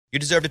You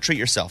deserve to treat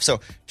yourself.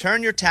 So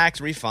turn your tax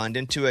refund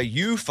into a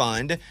U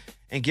fund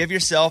and give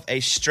yourself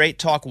a Straight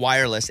Talk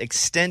Wireless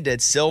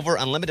Extended Silver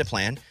Unlimited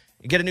plan.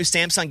 You get a new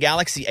Samsung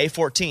Galaxy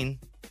A14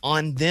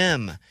 on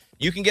them.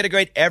 You can get a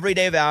great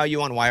everyday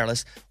value on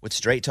wireless with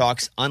Straight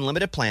Talk's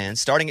unlimited plans,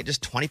 starting at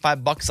just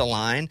 $25 a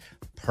line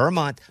per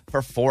month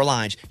for 4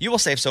 lines. You will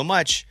save so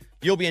much,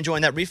 you'll be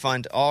enjoying that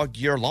refund all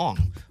year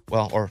long.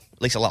 Well, or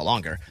at least a lot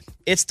longer.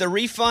 It's the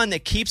refund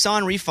that keeps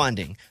on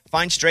refunding.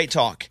 Find Straight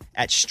Talk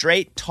at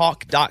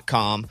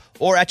straighttalk.com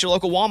or at your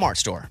local Walmart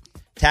store.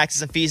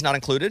 Taxes and fees not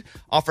included.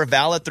 Offer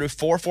valid through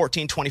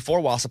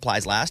 4/14/24 while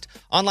supplies last.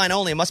 Online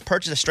only. Must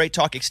purchase a Straight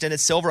Talk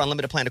Extended Silver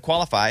Unlimited plan to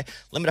qualify.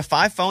 Limit of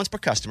 5 phones per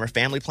customer.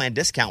 Family plan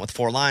discount with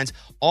 4 lines.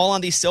 All on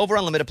the Silver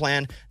Unlimited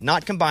plan.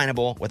 Not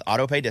combinable with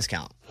auto pay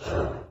discount.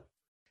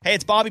 Hey,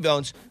 it's Bobby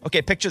Bones.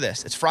 Okay, picture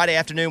this. It's Friday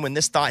afternoon when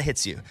this thought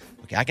hits you.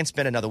 Okay, I can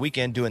spend another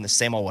weekend doing the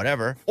same old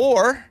whatever,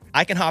 or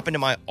I can hop into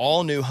my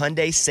all-new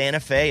Hyundai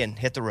Santa Fe and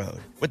hit the road.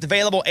 With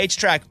available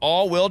H-Track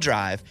all-wheel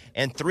drive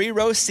and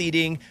 3-row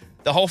seating,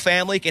 the whole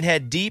family can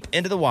head deep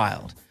into the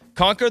wild.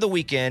 Conquer the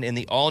weekend in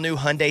the all-new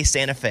Hyundai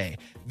Santa Fe.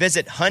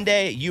 Visit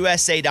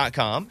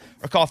HyundaiUSA.com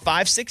or call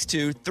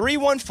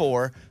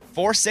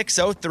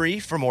 562-314-4603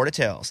 for more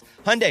details.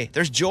 Hyundai,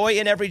 there's joy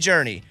in every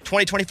journey.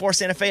 2024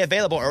 Santa Fe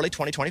available early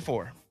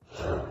 2024.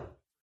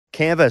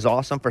 Canva is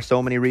awesome for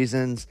so many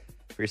reasons,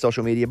 for your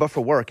social media, but for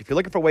work. If you're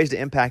looking for ways to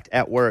impact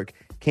at work,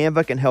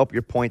 Canva can help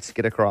your points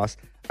get across.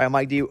 All right,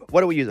 Mike,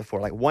 what do we use it for?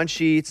 Like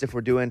one-sheets, if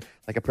we're doing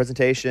like a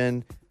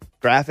presentation,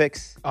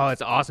 graphics? Oh,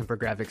 it's awesome for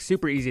graphics.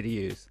 Super easy to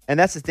use. And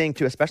that's the thing,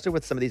 too, especially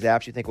with some of these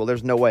apps, you think, well,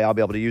 there's no way I'll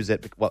be able to use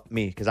it, well,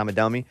 me, because I'm a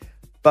dummy.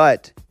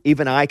 But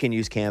even I can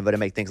use Canva to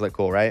make things look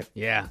cool, right?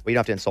 Yeah. Well, you don't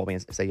have to insult me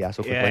and say yeah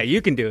so quickly. Yeah,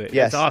 you can do it.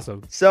 Yes. It's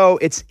awesome. So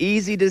it's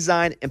easy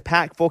design,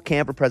 impactful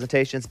Canva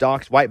presentations,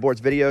 docs, whiteboards,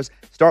 videos.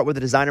 Start with a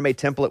designer-made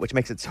template, which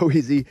makes it so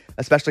easy,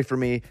 especially for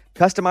me.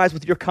 Customize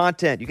with your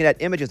content. You can add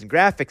images and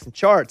graphics and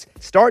charts.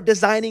 Start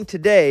designing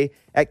today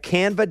at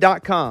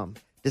canva.com.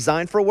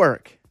 Design for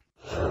work.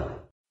 Here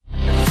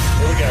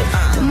we go.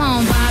 Come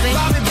on, Bobby.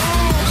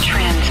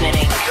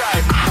 Transmitting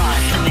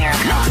across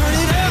America.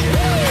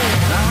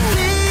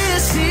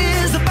 This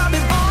is the Bobby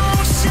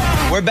Bones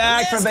Show. We're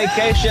back from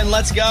vacation.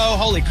 Let's go.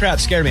 Holy crap,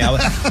 scared me. I'm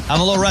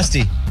a little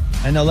rusty.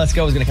 I know Let's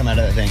Go was going to come out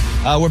of that thing.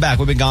 We're back.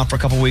 We've been gone for a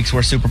couple weeks.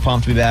 We're super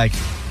pumped to be back.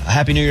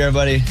 Happy New Year,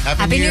 everybody.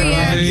 Happy New Year.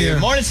 Happy New Year.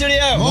 Morning,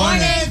 studio.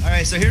 Morning. All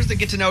right, so here's the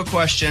get-to-know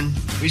question.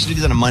 We used to do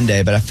this on a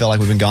Monday, but I feel like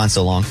we've been gone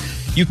so long.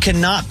 You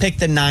cannot pick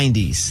the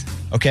 90s,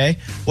 okay?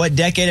 What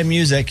decade of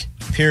music,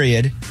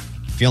 period,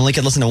 if you only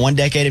could listen to one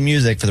decade of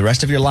music for the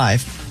rest of your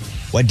life,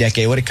 what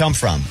decade would it come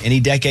from? Any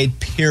decade,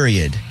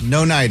 period.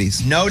 No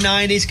 90s. No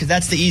 90s, because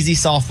that's the easy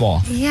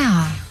softball.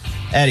 Yeah.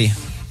 Eddie.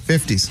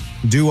 50s.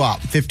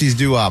 Doo-wop. 50s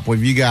doo-wop. What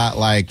have you got?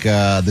 Like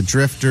the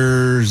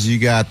Drifters, you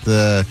got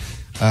the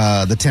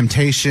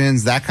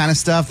Temptations, that kind of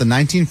stuff. The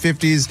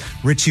 1950s,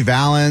 Richie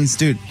Valens.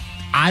 Dude,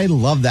 I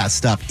love that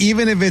stuff.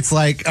 Even if it's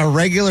like a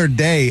regular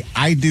day,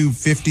 I do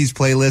 50s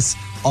playlists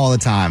all the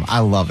time. I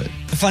love it.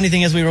 The funny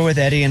thing is we were with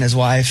Eddie and his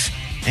wife,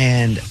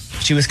 and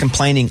she was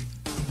complaining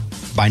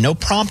by no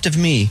prompt of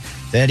me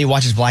that Eddie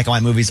watches black and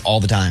white movies all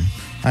the time.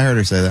 I heard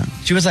her say that.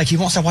 She was like, he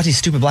won't stop watching these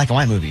stupid black and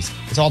white movies.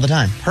 It's all the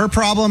time. Her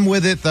problem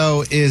with it,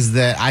 though, is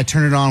that I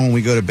turn it on when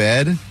we go to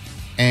bed,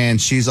 and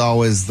she's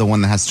always the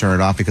one that has to turn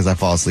it off because I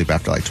fall asleep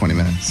after like 20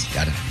 minutes.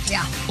 Got it.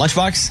 Yeah.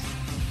 Lunchbox?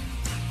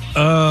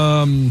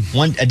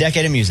 A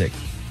decade of music.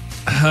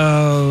 Jeez,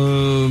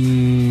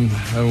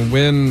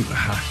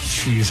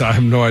 I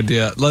have no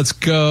idea. Let's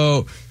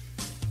go.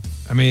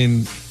 I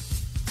mean,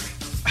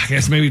 I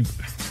guess maybe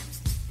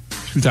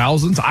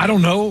 2000s. I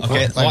don't know.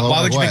 Okay.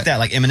 Why would you pick that?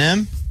 Like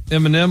Eminem?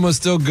 Eminem was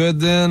still good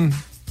then.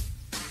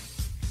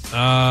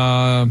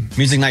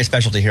 Music night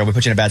specialty here. We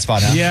put you in a bad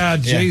spot, huh? Yeah,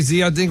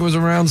 Jay-Z, I think, was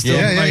around still.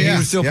 He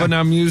was still putting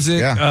out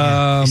music.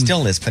 He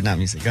still is putting out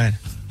music. Go ahead.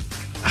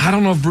 I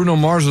don't know if Bruno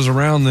Mars was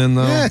around then,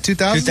 though. Yeah,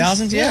 2000s.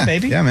 2000s? Yeah,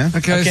 baby. Yeah, man.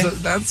 Okay, so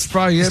that's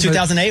probably it.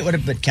 2008 would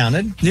have been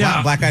counted.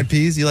 Yeah. Black Eyed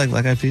Peas. You like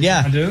Black Eyed Peas?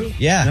 Yeah. I do?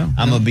 Yeah. No?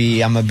 I'm gonna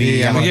be I'm gonna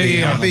be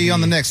on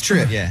the next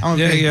trip. Yeah.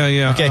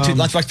 Yeah. Okay,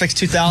 Lunchbox picks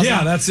 2000.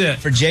 Yeah, that's it.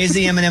 For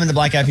Jay-Z, Eminem, and the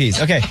Black Eyed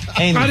Peas. Okay,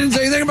 Amy. I didn't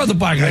say anything about the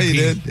Black Eyed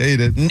Peas. Yeah, you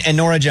did. And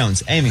Nora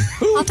Jones. Amy.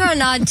 I'll throw a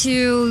nod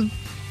to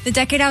the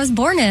decade I was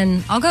born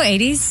in. I'll go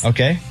 80s.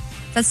 Okay.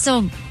 That's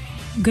still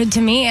good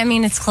to me. I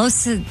mean, it's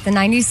close to the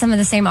 90s. Some of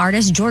the same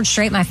artists. George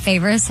Strait, my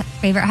favorite,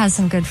 has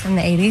some good from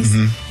the 80s.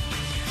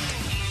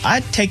 Mm-hmm.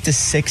 I'd take the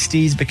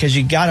 60s because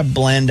you got a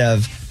blend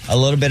of a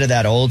little bit of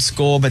that old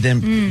school, but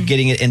then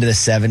getting it into the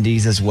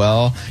 70s as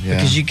well. Yeah.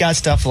 Because you got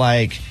stuff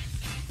like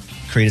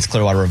Creedence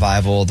Clearwater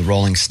Revival, the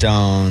Rolling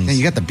Stones. And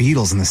you got the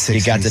Beatles in the 60s.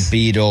 You got the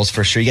Beatles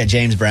for sure. You got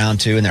James Brown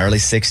too in the early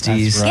 60s.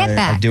 That's right. Get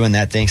back. Doing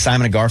that thing.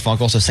 Simon and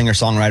Garfunkel, so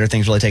singer-songwriter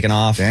thing's really taken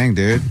off. Dang,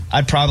 dude.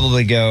 I'd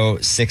probably go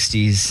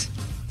 60s.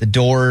 The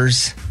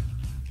Doors,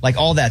 like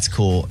all that's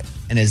cool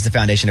and is the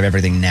foundation of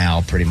everything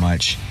now, pretty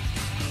much.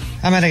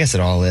 I mean, I guess it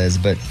all is,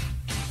 but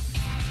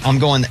I'm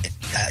going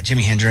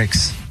Jimi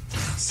Hendrix.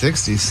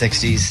 60s.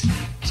 60s.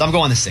 So I'm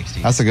going the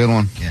 60s. That's a good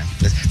one. Yeah.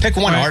 Pick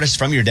one artist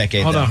from your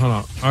decade. Hold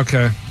on.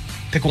 Okay.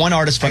 Pick one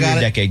artist from your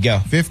decade. Go.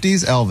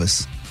 50s,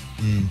 Elvis.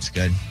 It's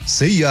good.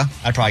 See ya.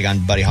 I'd probably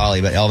gone Buddy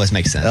Holly, but Elvis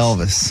makes sense.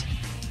 Elvis.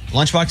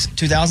 Lunchbox,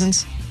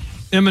 2000s?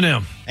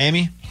 Eminem.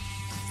 Amy?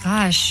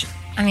 Gosh,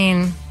 I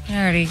mean,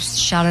 I already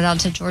shouted out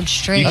to George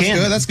Strait. You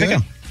can. That's Pick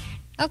good. him.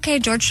 Okay,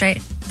 George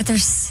Strait. But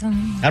there's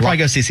some... I'd probably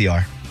go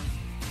CCR.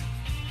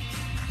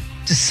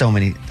 Just so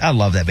many. I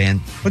love that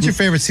band. What's your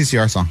favorite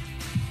CCR song?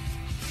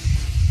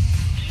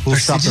 Who'll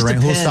Stop the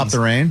Rain? Who'll Stop the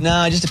Rain?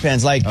 No, it just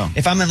depends. Like,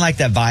 if I'm in like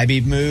that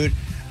vibey mood,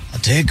 I'll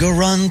take a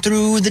run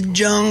through the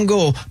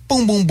jungle.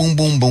 Boom, boom, boom,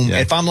 boom, boom. Yeah.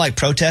 If I'm like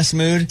protest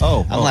mood,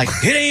 I'm like,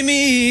 it ain't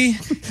me.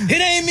 It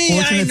ain't me.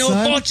 I ain't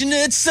no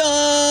fortunate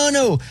son.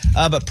 Oh,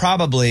 but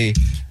probably,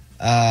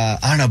 I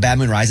don't know. Bad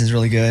Moon Rising is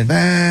really good.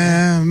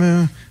 Bad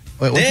Moon.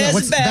 Wait, There's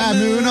what's a bad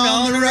moon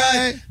on the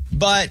right.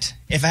 But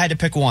if I had to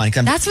pick one,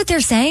 That's what they're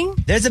saying?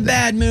 there's a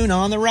bad moon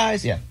on the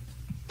rise. Yeah.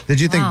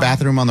 Did you think Wow.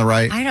 Bathroom on the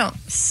Right? I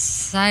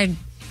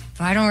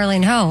don't really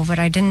know, but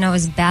I didn't know it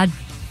was bad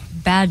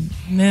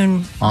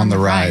moon On the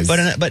rise.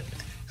 But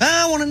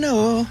I want to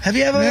know, have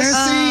you ever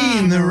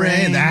seen the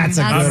rain? That's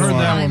a That's good heard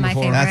one. that probably one my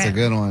before. favorite. That's a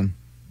good one.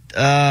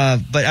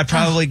 but I'd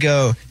probably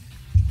go,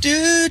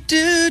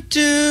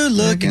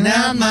 looking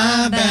out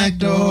my back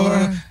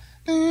door.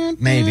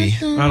 Maybe.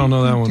 I don't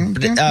know that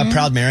one.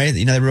 Proud Mary,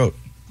 you know, they wrote,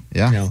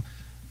 Yeah. you know,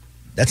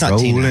 that's not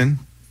Tina. Rolling.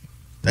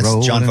 That's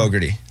Rolling. John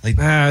Fogerty. Like,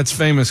 It's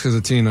famous because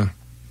of Tina.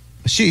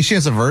 She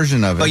has a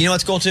version of it. but you know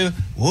what's cool too?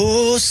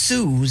 Whoa,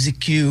 Susie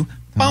Q.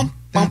 Bum,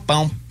 bum,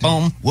 bum,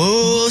 bum.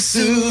 Whoa,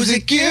 Susie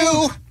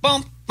Q.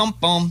 Bum, bum,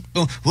 bum,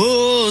 boom.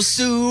 Whoa,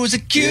 Susie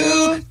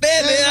Q.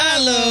 Baby, I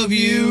love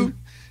you.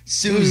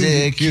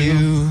 Susie Q.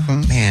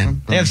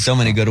 Man, they have so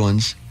many good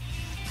ones.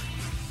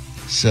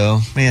 So,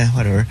 yeah,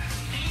 whatever.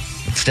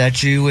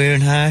 Statue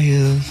wearing high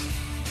heels.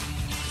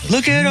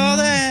 Look at all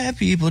the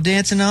people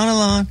dancing on a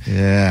lawn.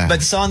 Yeah. But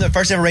the song, the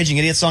first ever Raging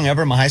Idiot song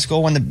ever in my high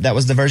school, that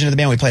was the version of the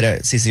band, we played a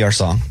CCR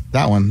song.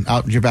 That one,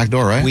 Out Your Back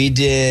Door, right? We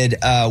did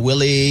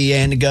Willie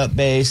and the Gut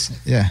Bass.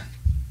 Yeah.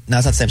 No,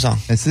 it's not the same song.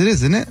 Yes, it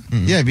is, isn't it?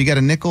 Yeah, if you got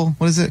a nickel,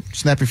 what is it?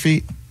 Snap your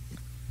feet.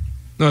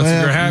 No, if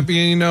Well, you're happy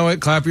and you know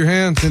it, clap your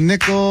hands. The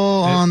nickel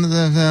on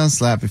the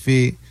slap your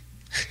feet.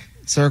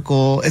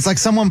 Circle. It's like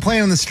someone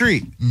playing on the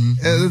street.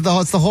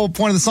 It's the whole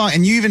point of the song.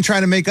 And you even try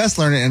to make us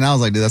learn it. And I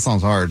was like, dude, that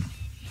song's hard.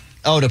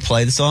 Oh, to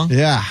play the song?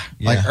 Yeah.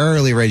 Like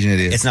early Raging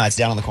Idiots. It's not. It's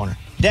Down on the Corner.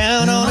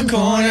 Down on the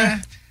corner,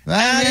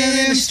 out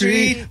in the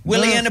street,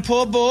 Willie and the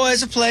poor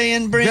boys are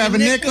playing. Bring Grab a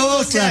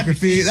nickel, slap your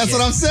feet. That's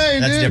what I'm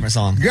saying, That's dude. a different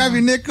song. Grab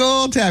your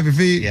nickel, tap your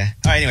feet. Yeah.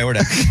 All right, anyway, we're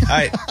done. All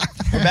right,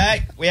 we're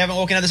back. We haven't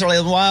woken up this early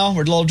in a while.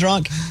 We're a little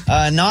drunk.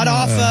 Not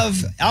off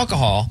of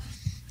alcohol,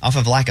 off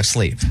of lack of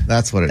sleep.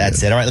 That's what it is.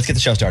 That's it. All right, let's get the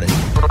show started.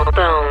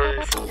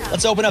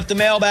 Let's open up the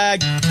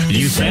mailbag.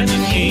 You send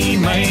an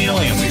email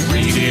and we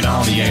read it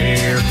on the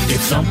air.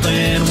 It's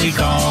something we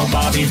call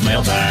Bobby's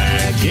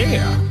mailbag.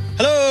 Yeah.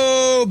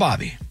 Hello,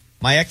 Bobby.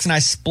 My ex and I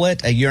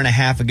split a year and a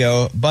half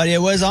ago, but it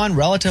was on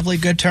relatively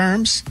good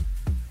terms.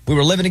 We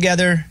were living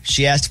together.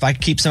 She asked if I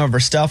could keep some of her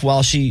stuff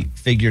while she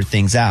figured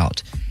things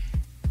out.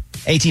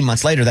 18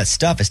 months later, that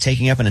stuff is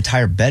taking up an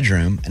entire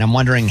bedroom, and I'm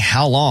wondering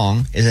how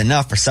long is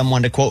enough for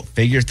someone to, quote,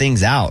 figure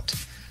things out.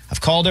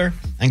 I've called her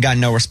and got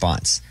no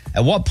response.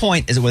 At what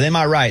point is it within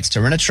my rights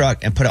to rent a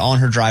truck and put it on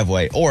her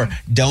driveway or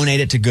donate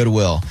it to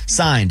Goodwill?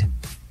 Signed,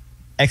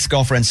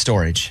 ex-girlfriend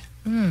storage.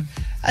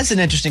 That's an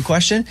interesting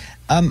question.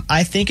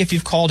 I think if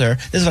you've called her,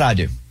 this is what I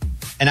do.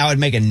 And I would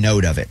make a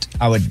note of it.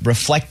 I would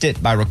reflect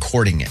it by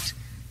recording it.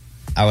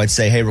 I would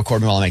say, hey,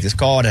 record me while I make this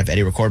call. I'd have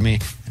Eddie record me.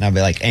 And I'd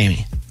be like,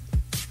 Amy,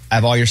 I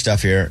have all your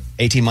stuff here.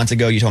 18 months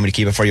ago, you told me to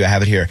keep it for you. I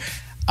have it here.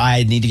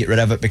 I need to get rid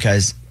of it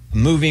because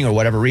I'm moving or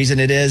whatever reason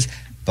it is.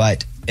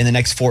 But in the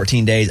next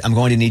 14 days, I'm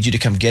going to need you to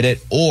come get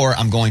it or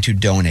I'm going to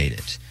donate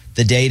it.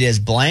 The date is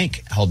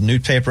blank. Hold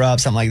newspaper up,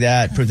 something like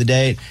that. Prove the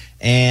date.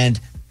 And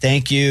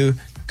thank you.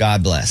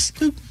 God bless.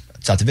 Boop.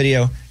 Stop the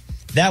video.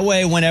 That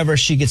way, whenever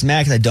she gets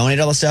mad because I donate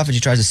all the stuff and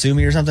she tries to sue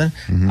me or something,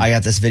 I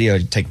got this video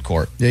to take to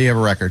court. Yeah, you have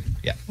a record.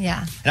 Yeah. Yeah.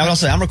 And I would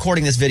also say, I'm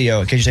recording this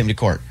video in case you take me to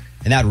court.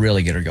 And that would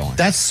really get her going.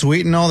 That's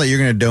sweet and all that you're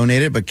going to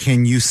donate it, but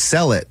can you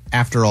sell it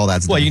after all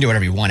that's done? Well, you can do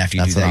whatever you want after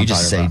you That's do what that. I'm You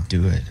just say, talking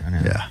do it. I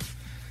know. Yeah.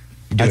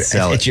 You do I'd it.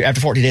 sell It's it.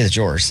 after 14 days, it's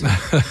yours.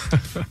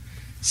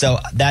 So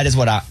that's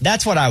what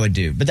I would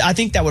do. But I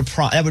think that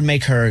would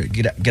make her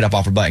get up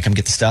off her butt and come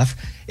get the stuff.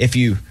 If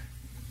you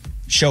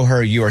show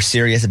her you are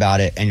serious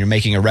about it and you're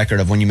making a record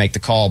of when you make the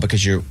call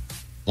because you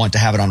want to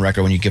have it on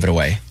record when you give it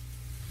away.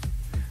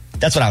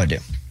 That's what I would do.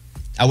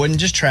 I wouldn't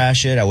just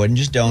trash it. I wouldn't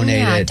just donate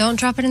Yeah, it. don't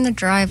drop it in the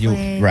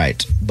driveway.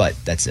 Right. But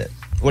that's it.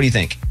 What do you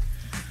think?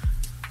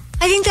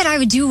 I think that I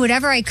would do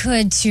whatever I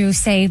could to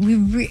say we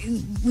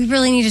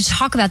really need to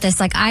talk about this.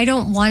 Like, I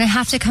don't want to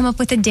have to come up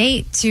with a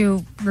date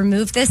to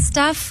remove this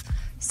stuff.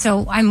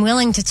 So I'm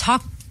willing to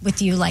talk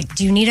with you. Like,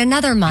 do you need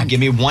another month? Give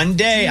me 1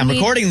 day. I'm need-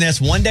 recording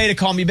this. 1 day to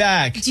call me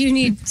back. Do you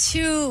need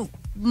 2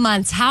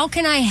 months. How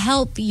can I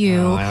help you?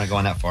 Oh, I'm not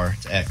going that far.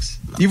 It's X.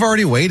 You've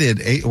already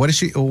waited. What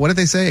did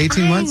they say?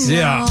 18 months?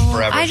 Yeah,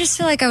 forever. I just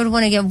feel like I would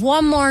want to get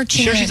one more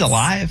chance. Sure she's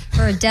alive?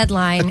 For a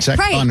deadline. Check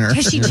right. on her.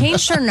 Has she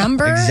changed her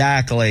number?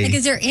 Exactly. Like,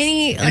 is there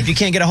any... And if you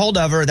can't get a hold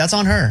of her, that's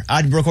on her.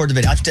 I'd record the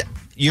video.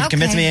 You've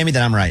convinced me, Amy,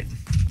 that I'm right.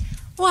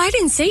 Well, I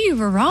didn't say you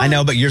were wrong. I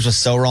know, but yours was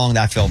so wrong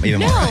that I feel even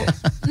more right.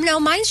 No,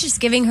 mine's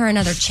just giving her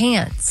another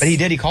chance. But he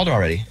did. He called her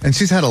already. And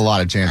she's had a lot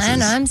of chances. I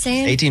know, I'm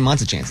saying. 18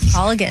 months of chances.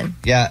 Call again.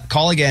 Yeah,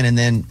 call again and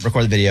then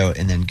record the video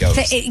and then go.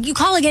 You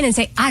call again and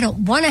say, I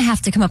don't want to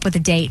have to come up with a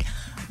date,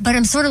 but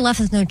I'm sort of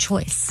left with no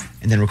choice.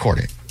 And then record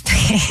it.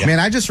 Man,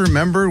 I just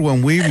remember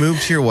when we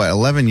moved here,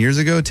 11 years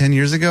ago, 10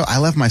 years ago, I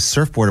left my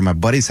surfboard at my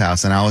buddy's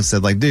house and I always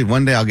said, like, dude,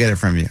 one day I'll get it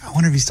from you. I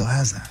wonder if he still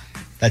has that.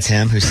 That's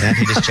him who sent.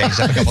 He just changed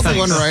up a couple things.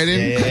 One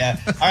writing. Yeah.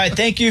 All right,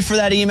 thank you for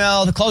that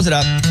email. To close it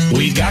up.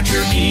 We got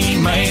your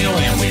email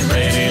and we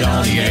read it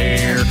on the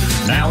air.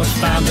 Now it's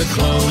time to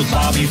close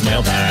Bobby's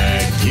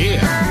mailbag.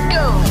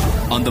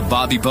 Yeah. On the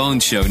Bobby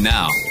Bones Show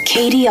now.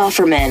 Katie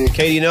Offerman.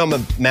 Katie, you know I'm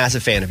a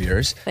massive fan of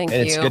yours. Thank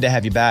and you. it's good to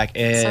have you back.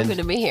 And So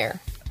good to be here.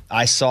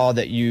 I saw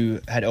that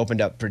you had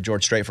opened up for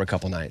George Strait for a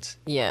couple nights.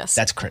 Yes.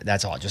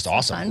 That's all just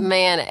awesome.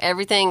 Man,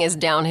 everything is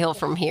downhill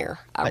from here.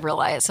 I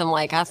realize. I'm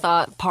like, I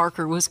thought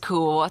Parker was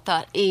cool. I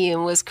thought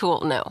Ian was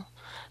cool. No,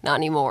 not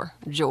anymore.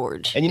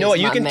 George. And you know what?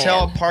 is You my can man.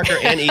 tell Parker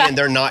and Ian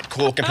they're not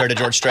cool compared to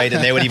George Strait,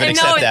 and they would even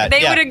accept that.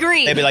 They Yeah. would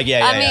agree. They'd be like,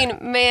 yeah. I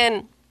mean,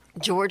 man,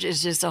 George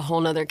is just a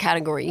whole nother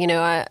category. You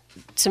know,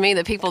 to me,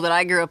 the people that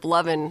I grew up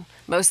loving,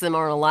 most of them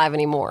aren't alive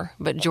anymore.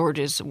 But George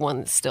is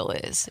one that still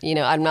is. You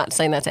know, I'm not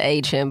saying that to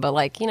age him, but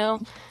like, you know,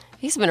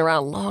 he's been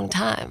around a long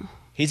time.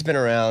 He's been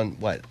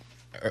around, what,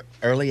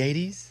 early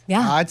 80s?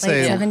 Yeah, I'd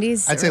say late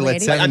 70s. I'd say early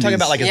late 80s. 70s. I'm talking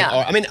about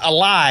like,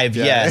 alive,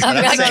 yes. But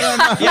I'm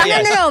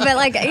saying- No, but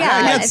like,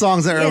 yeah. He had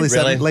songs in the early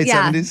Really? late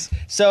Yeah. 70s.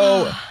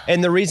 So,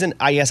 and the reason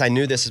I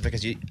knew this is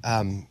because you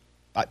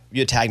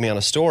had tagged me on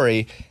a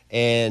story,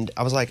 and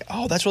I was like,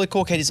 oh, that's really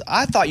cool, Katie.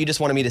 I thought you just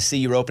wanted me to see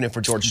you opening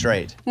for George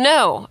Strait.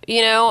 No,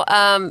 you know,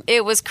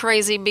 it was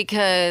crazy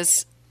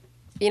because,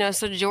 you know,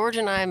 so George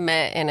and I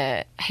met in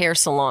a hair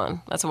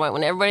salon. That's why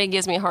when everybody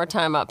gives me a hard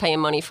time about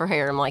paying money for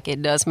hair, I'm like,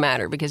 it does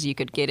matter because you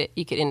could get it.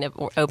 You could end up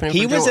opening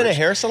He for George. was in a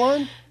hair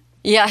salon?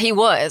 Yeah, he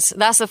was.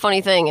 That's the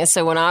funny thing is,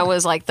 so when I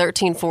was like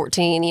 13,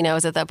 14, you know, I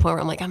was at that point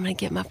where I'm like, I'm going to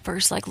get my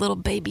first like little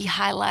baby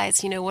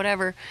highlights, you know,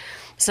 whatever.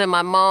 So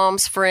my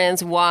mom's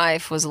friend's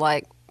wife was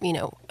like, you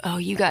know, oh,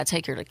 you got to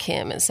take her to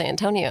Kim in San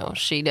Antonio.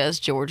 She does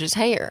George's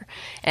hair.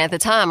 And at the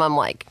time, I'm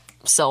like,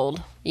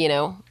 sold, you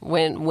know,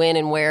 when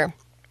and where.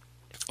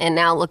 And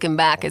now looking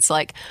back, it's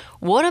like,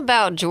 what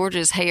about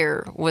George's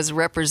hair was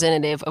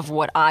representative of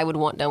what I would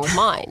want done with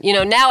mine? You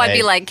know, now I'd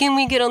be like, can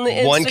we get on the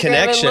Instagram One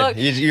connection. and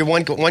look? You're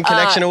one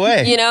connection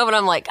away. You know, but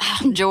I'm like,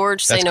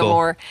 George, say That's no cool.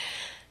 more.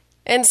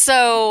 And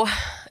so,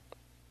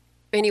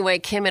 anyway,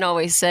 Kim had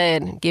always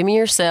said, give me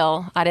your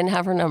cell. I didn't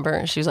have her number.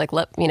 And she was like,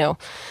 let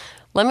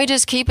me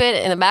just keep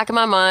it in the back of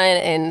my mind.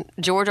 And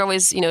George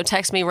always, you know,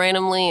 texts me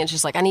randomly. And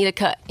she's like, I need a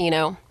cut, you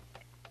know.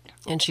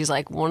 And she's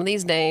like, one of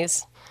these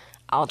days,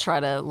 I'll try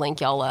to link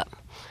y'all up.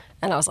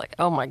 And I was like,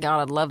 oh my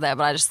God, I'd love that.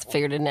 But I just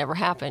figured it'd never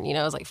happen. You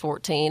know, I was like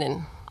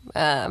 14.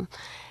 And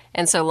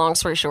so long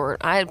story short,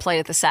 I had played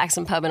at the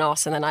Saxon Pub in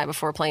Austin the night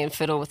before playing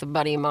fiddle with a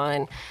buddy of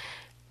mine.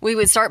 We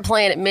would start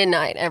playing at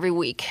midnight every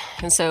week.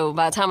 And so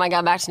by the time I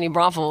got back to New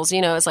Braunfels,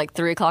 you know, it's like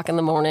 3 o'clock in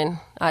the morning.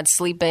 I'd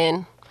sleep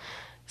in.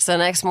 So the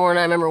next morning,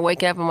 I remember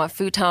waking up on my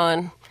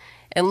futon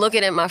and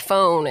looking at my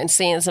phone and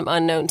seeing some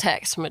unknown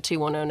text from a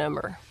 210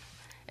 number.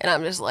 And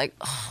I'm just like,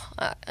 oh,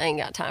 I ain't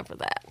got time for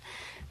that.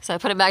 So I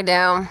put it back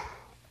down.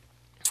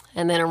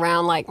 And then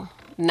around like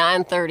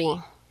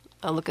 9:30,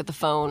 I look at the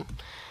phone,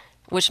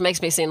 which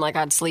makes me seem like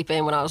I'd sleep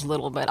in when I was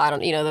little, but I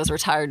don't, you know, those were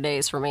tired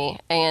days for me.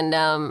 And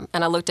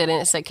I looked at it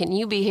and it said, can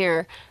you be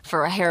here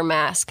for a hair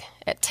mask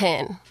at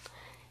 10?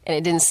 And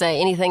it didn't say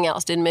anything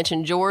else. Didn't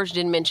mention George,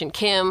 didn't mention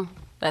Kim.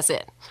 That's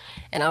it.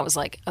 And I was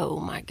like, oh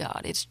my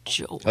God, it's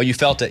George. Oh, you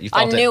felt it.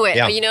 I knew it.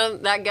 Yeah. You know,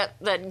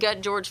 that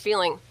gut George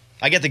feeling.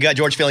 I get the gut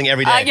George feeling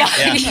every day.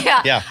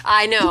 Yeah,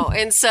 I know.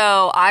 And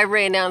so I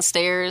ran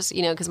downstairs,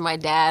 you know, because my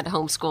dad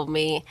homeschooled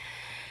me.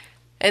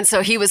 And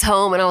so he was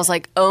home, and I was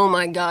like, oh,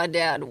 my God,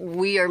 Dad,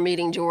 we are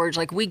meeting George.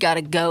 Like, we got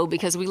to go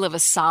because we live a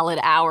solid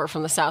hour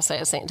from the south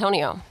side of San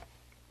Antonio.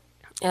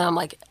 And I'm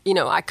like, you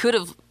know,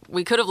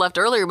 we could have left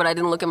earlier, but I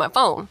didn't look at my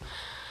phone.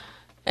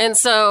 And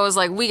so I was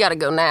like, we got to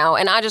go now.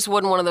 And I just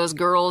wasn't one of those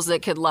girls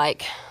that could,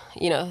 like,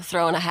 you know,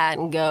 throw in a hat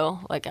and go.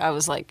 Like, I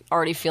was, like,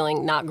 already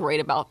feeling not great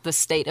about the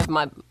state of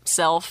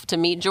myself to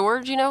meet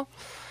George, you know.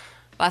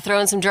 I throw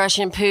in some dress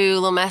shampoo, a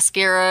little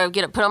mascara,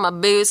 put on my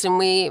boots, and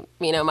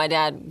my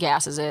dad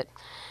gasses it.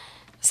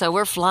 So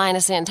we're flying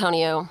to San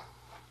Antonio,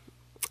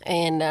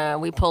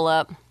 and we pull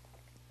up,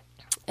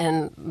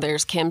 and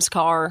there's Kim's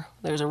car,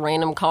 there's a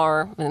random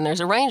car, and then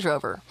there's a Range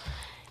Rover.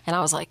 And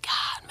I was like,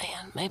 God,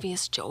 man, maybe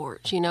it's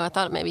George. You know, I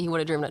thought maybe he would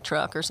have driven a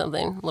truck or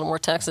something, a little more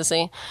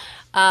Texas-y.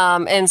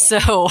 And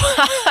so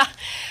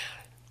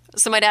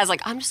so my dad's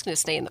like, I'm just going to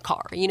stay in the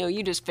car. You know,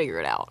 you just figure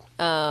it out.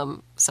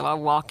 So I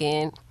walk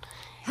in.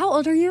 How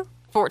old are you?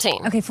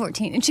 14. Okay,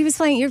 14. And she was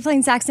playing, you're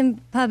playing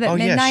Saxon Pub at Oh,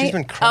 midnight? yeah, she's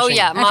been crushing. Oh,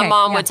 yeah. My Okay,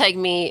 mom yeah. would take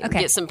me,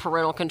 Okay. get some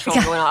parental control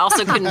going on. I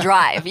also couldn't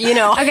drive, you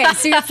know. Okay,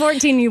 so you're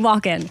 14, you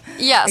walk in.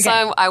 Yeah, Okay.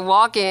 so I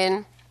walk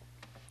in,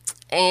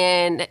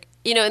 and,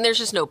 you know, and there's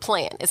just no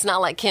plan. It's not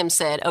like Kim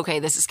said, okay,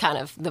 this is kind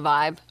of the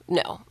vibe.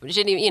 No. She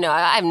didn't even, you know,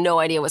 I have no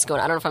idea what's going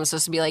on. I don't know if I'm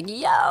supposed to be like,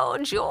 yo,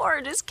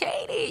 George, it's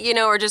Katie, you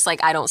know, or just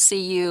like, I don't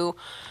see you.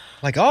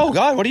 Like, oh,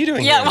 God, what are you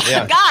doing Yeah,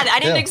 here? God, I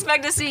didn't Yeah.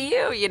 expect to see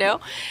you, you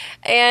know?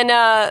 And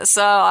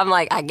so I'm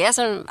like, I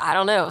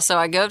don't know. So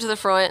I go to the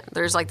front.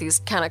 There's like these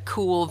kind of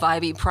cool,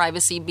 vibey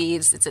privacy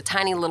beads. It's a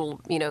tiny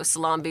little, you know,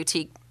 salon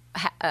boutique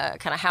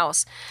kind of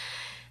house.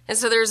 And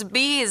so there's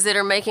beads that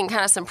are making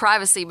kind of some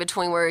privacy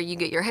between where you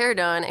get your hair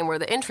done and where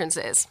the entrance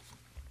is.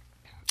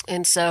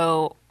 And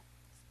so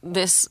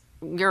this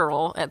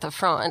girl at the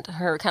front,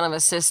 her kind of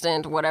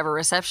assistant, whatever,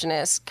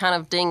 receptionist, kind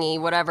of dingy,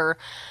 whatever,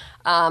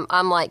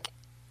 I'm like,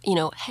 you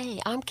know,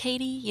 hey, I'm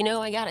Katie. You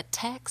know, I got a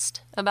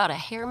text about a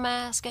hair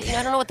mask. You know,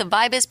 I don't know what the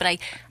vibe is, but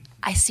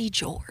I see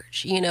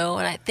George, you know,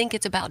 and I think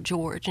it's about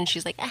George. And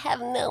she's like, I have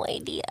no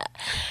idea.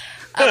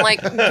 I'm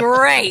like,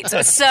 great.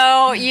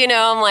 So, you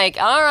know, I'm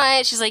like, all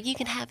right. She's like, you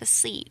can have a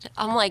seat.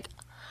 I'm like,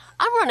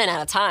 I'm running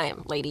out of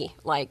time, lady.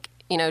 Like,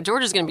 you know,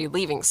 George is going to be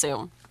leaving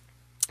soon.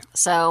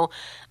 So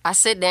I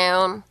sit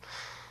down.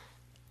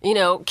 You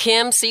know,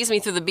 Kim sees me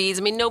through the beads.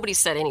 I mean, nobody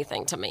said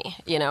anything to me,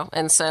 you know.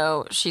 And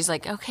so she's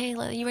like, okay,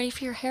 are you ready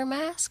for your hair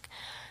mask?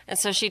 And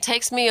so she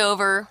takes me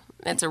over.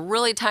 It's a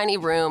really tiny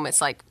room. It's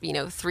like, you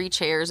know, 3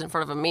 chairs in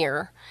front of a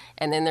mirror.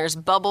 And then there's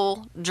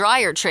bubble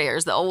dryer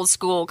chairs, the old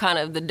school kind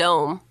of the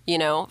dome, you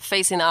know,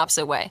 facing the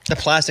opposite way. The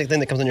plastic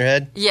thing that comes on your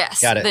head?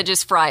 Yes. Got it. That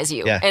just fries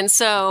you. Yeah. And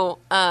so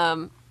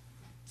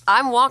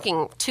I'm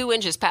walking 2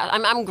 inches past.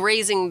 I'm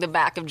grazing the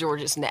back of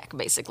George's neck,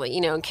 basically. You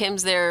know, and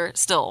Kim's there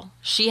still.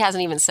 She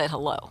hasn't even said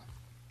hello.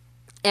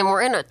 And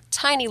we're in a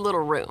tiny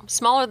little room,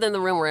 smaller than the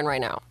room we're in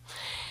right now.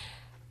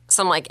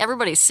 So I'm like,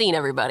 everybody's seen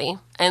everybody.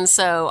 And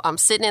so I'm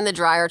sitting in the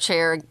dryer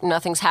chair.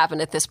 Nothing's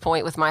happened at this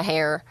point with my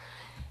hair.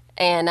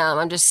 And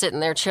I'm just sitting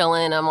there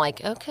chilling. I'm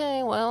like,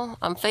 okay, well,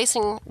 I'm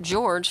facing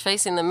George,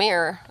 facing the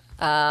mirror.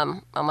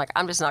 I'm like,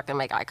 I'm just not going to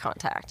make eye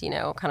contact, you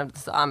know, kind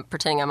of, I'm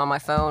pretending I'm on my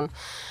phone.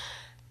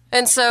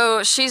 And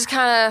so she's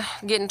kind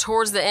of getting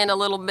towards the end a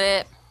little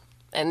bit.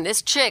 And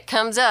this chick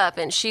comes up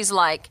and she's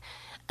like,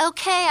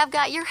 okay, I've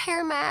got your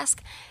hair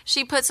mask.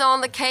 She puts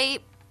on the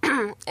cape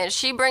and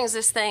she brings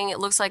this thing. It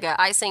looks like an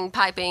icing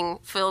piping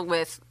filled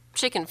with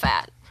chicken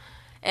fat.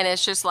 And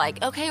it's just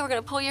like, okay, we're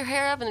going to pull your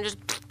hair up, and just,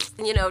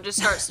 you know, just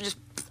starts just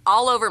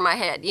all over my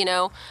head, you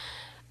know.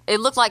 It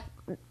looked like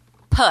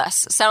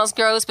pus. Sounds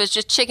gross, but it's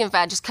just chicken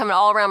fat just coming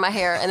all around my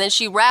hair. And then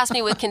she wraps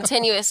me with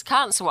continuous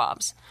cotton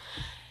swabs.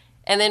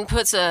 And then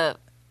puts a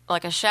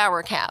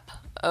shower cap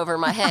over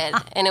my head.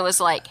 And it was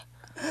like,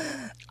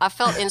 I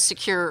felt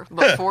insecure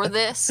before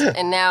this,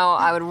 and now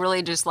I would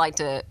really just like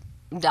to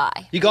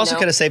die. You also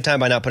could have saved time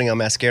by not putting on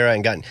mascara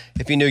and gotten,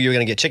 if you knew you were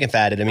going to get chicken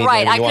fatted immediately.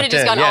 Right, when I you could have walked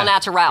just in. gone all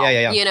natural,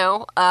 Yeah. you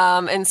know?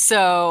 And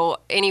so,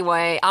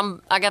 anyway,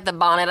 I got the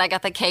bonnet, I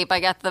got the cape, I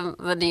got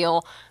the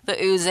deal,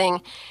 the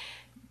oozing.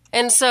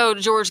 And so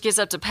George gets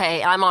up to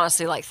pay. I'm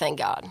honestly like, thank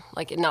God.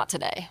 Like, not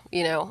today,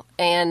 you know?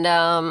 And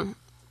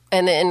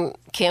then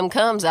Kim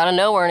comes out of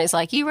nowhere, and he's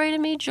like, you ready to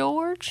meet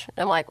George?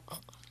 And I'm like,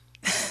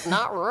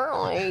 not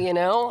really, you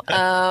know?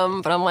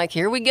 But I'm like,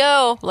 here we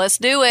go. Let's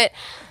do it.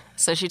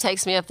 So she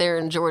takes me up there,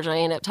 and George and I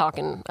end up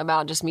talking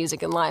about just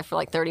music and life for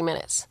like 30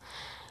 minutes.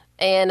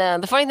 And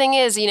the funny thing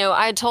is, you know,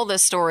 I had told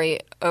this story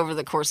over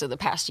the course of the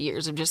past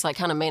years of just like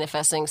kind of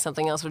manifesting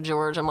something else with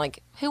George. I'm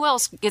like, who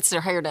else gets their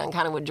hair done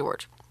kind of with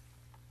George?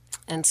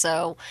 And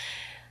so,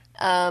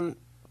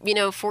 you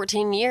know,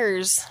 14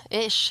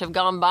 years-ish have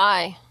gone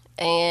by,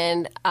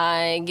 and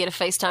I get a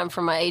FaceTime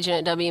from my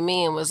agent at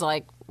WME and was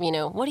like, you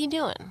know, what are you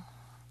doing? I'm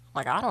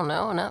like, I don't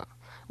know. No.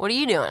 What are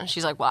you doing?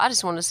 She's like, well, I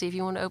just wanted to see if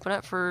you want to open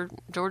up for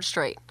George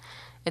Strait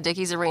at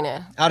Dickies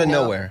Arena. Out of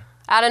nowhere.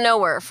 Out of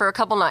nowhere for a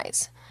couple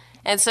nights.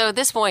 And so at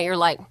this point, you're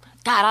like,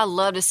 God, I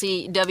love to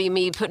see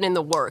WME putting in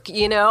the work,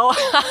 you know?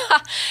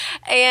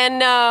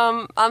 And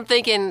I'm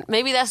thinking,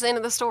 maybe that's the end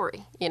of the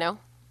story, you know?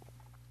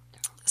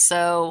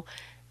 So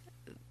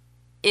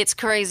it's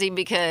crazy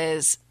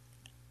because,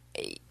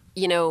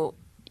 you know,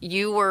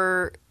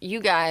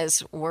 you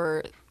guys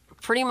were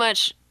pretty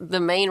much the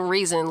main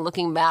reason,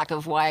 looking back,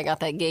 of why I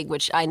got that gig,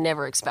 which I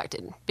never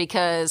expected,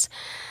 because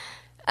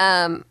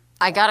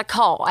I got a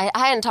call. I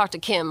hadn't talked to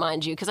Kim,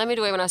 mind you, because I moved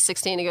away when I was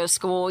 16 to go to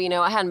school. You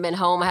know, I hadn't been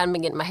home. I hadn't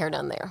been getting my hair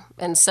done there.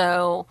 And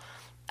so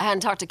I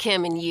hadn't talked to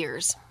Kim in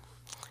years.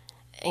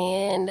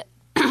 And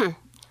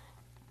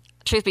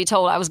truth be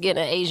told, I was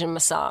getting an Asian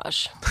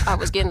massage. I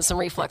was getting some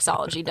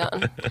reflexology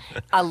done.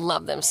 I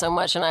love them so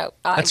much. And I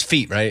That's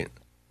feet, right?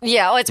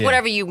 Yeah, well, it's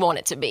whatever you want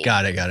it to be.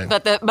 Got it.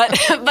 But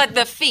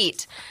the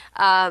feet,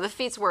 the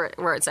feet's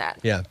where it's at.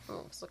 Yeah. I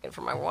was looking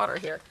for my water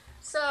here.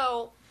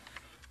 So,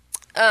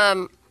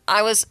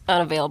 I was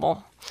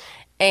unavailable,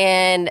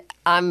 and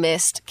I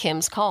missed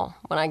Kim's call.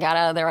 When I got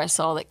out of there, I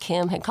saw that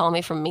Kim had called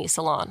me from Meat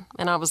Salon,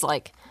 and I was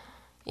like,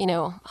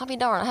 I'll be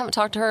darned, I haven't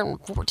talked to her in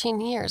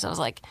 14 years. I was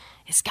like,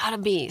 it's got to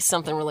be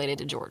something related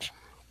to George.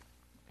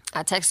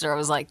 I texted her. I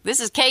was like, this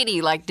is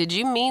Katie. Like, did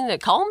you mean to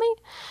call me?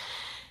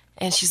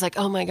 And she's like,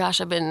 oh my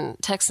gosh, I've been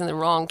texting the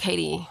wrong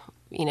Katie,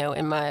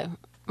 in my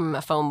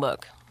phone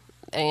book.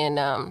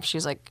 And she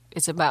was like,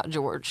 it's about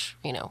George,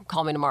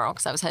 call me tomorrow,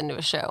 because I was heading to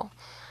a show.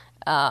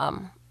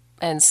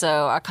 And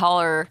so I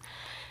call her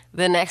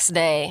the next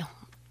day,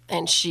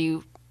 and she,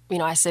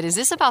 I said, is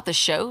this about the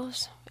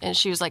shows? And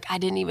she was like, I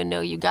didn't even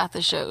know you got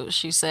the shows.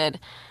 She said,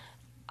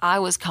 I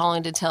was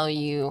calling to tell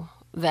you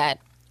that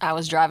I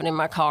was driving in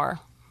my car,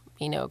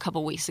 a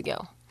couple weeks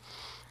ago.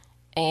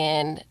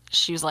 And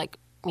she was like,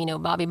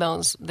 Bobby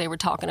Bones, they were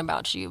talking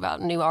about you,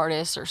 about new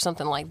artists or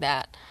something like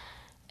that.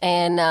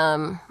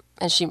 And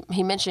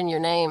he mentioned your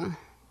name.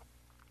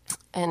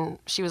 And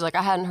she was like,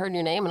 I hadn't heard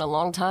your name in a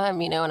long time,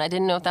 and I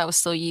didn't know if that was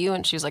still you.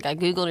 And she was like, I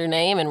Googled your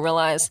name and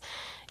realized,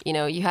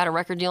 you had a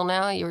record deal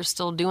now. You were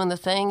still doing the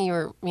thing.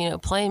 You were,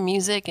 playing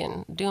music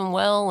and doing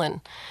well.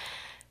 And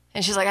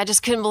she's like, I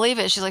just couldn't believe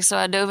it. She's like, so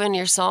I dove into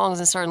your songs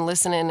and started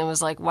listening and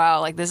was like, wow,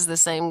 like this is the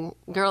same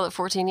girl that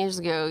 14 years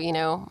ago,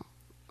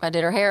 I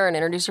did her hair and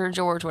introduced her to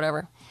George,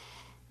 whatever.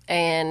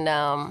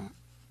 And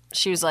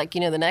she was like,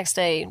 the next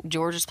day,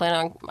 George was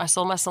planning on, I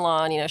sold my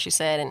salon, she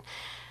said, and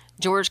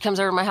George comes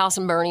over to my house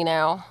in Bernie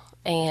now.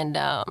 And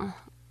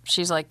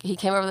she's like, he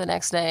came over the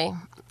next day.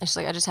 And she's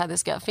like, I just had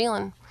this gut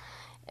feeling.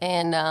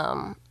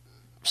 And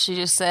she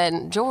just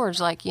said,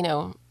 George, like,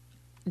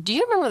 do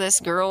you remember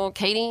this girl,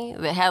 Katie,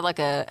 that had like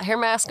a hair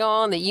mask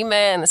on that you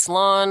met in the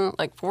salon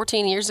like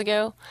 14 years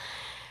ago?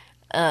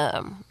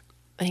 And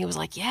he was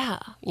like, yeah,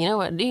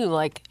 I do.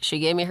 Like, she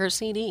gave me her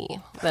CD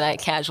that I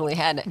casually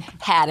had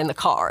in the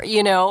car,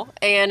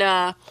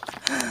 And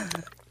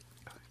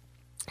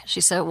she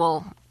said,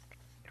 well,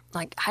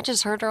 like, I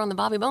just heard her on the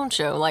Bobby Bones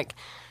show. Like,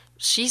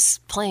 she's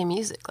playing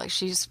music. Like,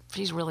 she's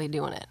really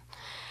doing it.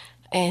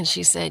 And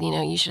she said,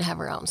 you should have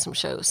her out on some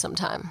shows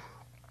sometime.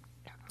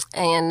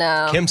 And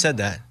Kim said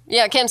that.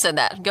 Yeah, Kim said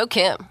that. Go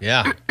Kim.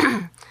 Yeah.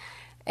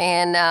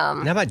 And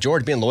how about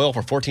George being loyal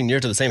for 14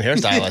 years to the same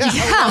hairstylist?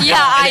 Yeah,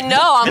 I know.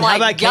 I'm and like, how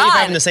about Katie God.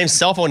 having the same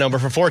cell phone number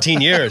for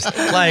 14 years?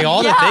 Like,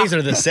 all the things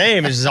are the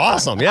same. It's just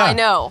awesome. Yeah. I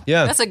know.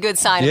 Yeah. That's a good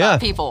sign about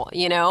people,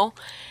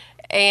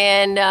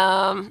 And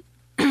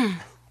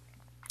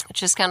it's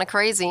just kind of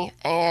crazy.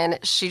 And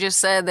she just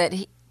said that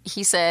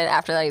he said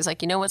after that, he's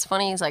like, what's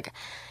funny? He's like,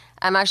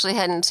 I'm actually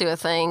heading to a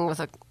thing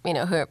with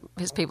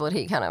his people that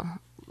he kind of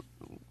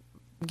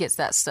gets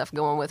that stuff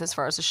going with as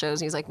far as the shows.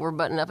 And he's like, we're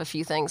buttoning up a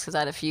few things because I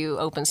had a few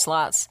open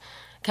slots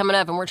coming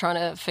up and we're trying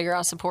to figure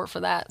out support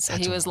for that. So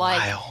he was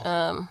like,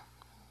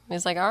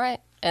 he's like, all right.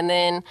 And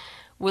then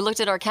we looked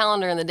at our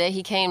calendar, and the day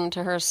he came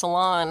to her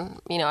salon,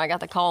 I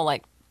got the call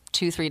like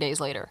 2-3 days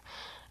later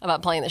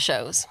about playing the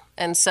shows.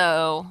 And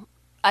so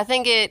I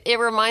think it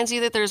reminds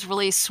you that there's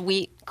really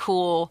sweet,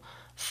 cool,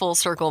 full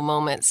circle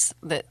moments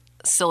that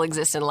still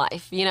exist in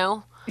life,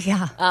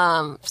 Yeah.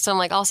 So I'm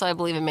like, also I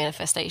believe in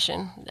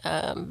manifestation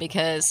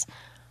because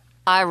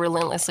I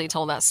relentlessly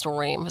told that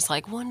story and was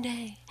like, one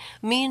day,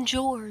 me and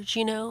George,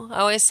 I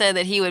always said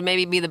that he would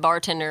maybe be the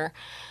bartender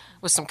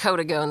with some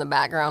Codigo in the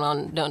background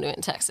on Don't Do It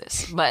in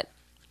Texas, but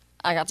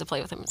I got to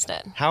play with him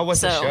instead. How was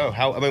the show?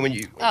 When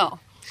you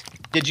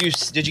did you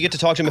get to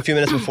talk to him a few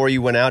minutes before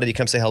you went out? Did he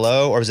come say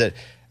hello, or was it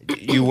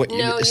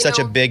it's such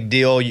a big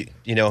deal?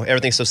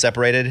 Everything's so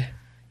separated.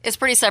 It's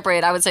pretty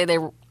separated. I would say they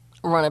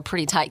run a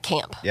pretty tight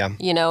camp. Yeah.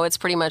 It's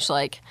pretty much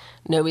like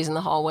nobody's in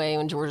the hallway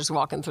when George is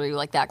walking through,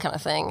 like that kind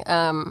of thing.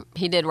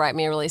 He did write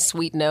me a really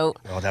sweet note.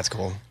 Oh, that's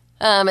cool.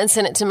 And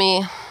sent it to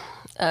me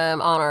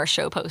on our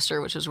show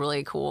poster, which was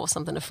really cool,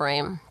 something to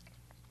frame.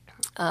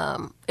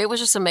 It was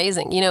just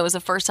amazing. It was the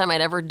first time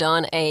I'd ever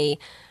done a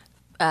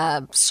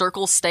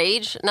circle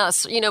stage.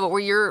 Not, but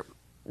where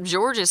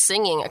George is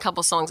singing a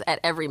couple songs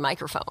at every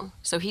microphone.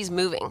 So he's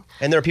moving.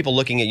 And there are people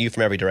looking at you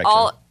from every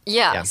direction.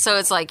 Yeah. So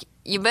it's like,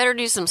 you better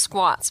do some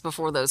squats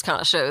before those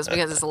kind of shows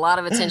because it's a lot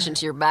of attention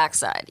to your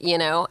backside,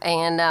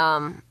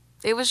 And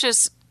it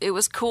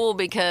was cool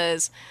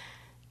because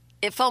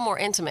it felt more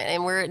intimate.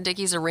 And we're at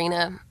Dickies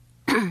Arena.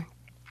 And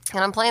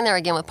I'm playing there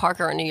again with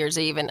Parker on New Year's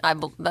Eve. And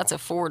that's a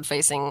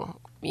forward-facing,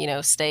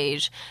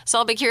 stage. So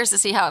I'll be curious to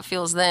see how it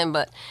feels then.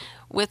 But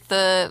with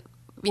the,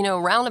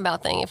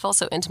 roundabout thing, it felt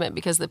so intimate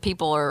because the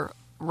people are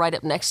right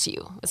up next to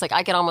you. It's like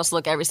I could almost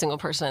look every single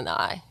person in the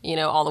eye,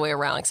 all the way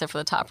around except for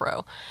the top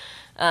row.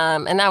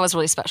 And that was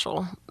really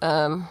special.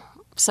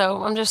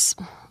 So I'm just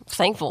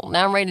thankful.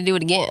 Now I'm ready to do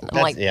it again.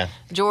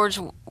 George,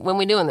 when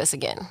we doing this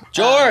again?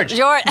 George! Kim!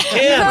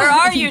 Where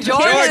are you,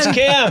 George? George,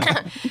 Kim!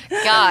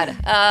 God.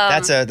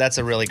 That's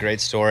a really great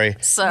story.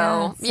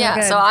 So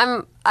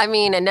I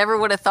never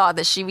would have thought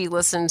that she'd be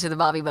listening to the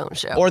Bobby Bones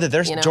show. Or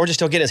that George is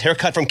still getting his hair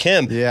cut from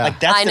Kim. Yeah. Like,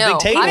 that's the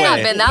big takeaway. I've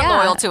not been that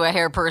loyal to a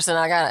hair person.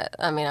 I'm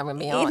going to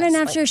be honest. Even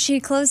after she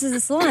closes the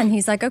salon,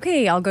 he's like,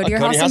 okay, I'll go to your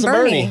house in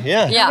Bernie.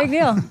 Yeah. No big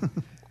deal.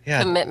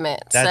 Yeah.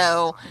 Commitment. That's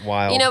so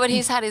wild. but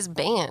he's had his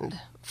band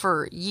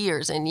for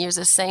years and years,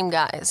 the same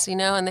guys,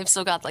 and they've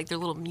still got like their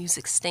little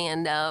music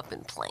stand up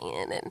and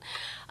playing,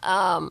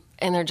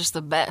 and they're just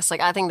the best.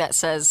 Like, I think that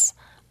says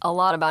a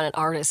lot about an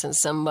artist and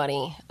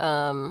somebody,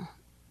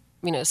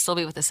 still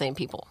be with the same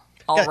people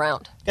all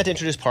around. Got to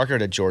introduce Parker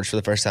to George for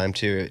the first time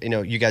too.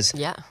 You guys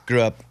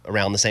grew up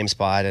around the same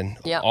spot, and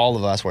all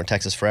of us were in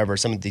Texas forever.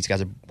 Some of these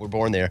guys were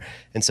born there,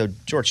 and so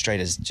George Strait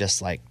is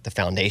just like the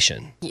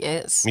foundation. He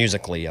is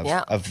musically of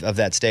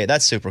that state.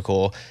 That's super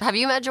cool. Have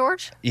you met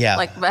George? Yeah.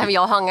 Like, have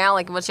y'all hung out?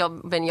 Like, what's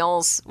been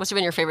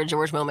your favorite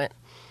George moment?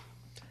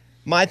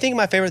 I think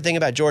my favorite thing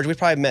about George, we've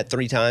probably met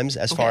 3 times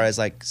as far as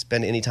like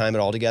spend any time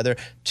at all together.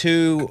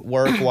 2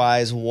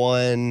 work-wise,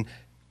 1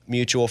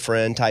 mutual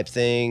friend type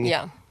thing.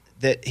 Yeah.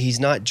 That he's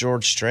not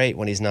George Strait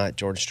when he's not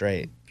George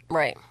Strait.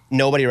 Right.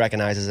 Nobody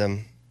recognizes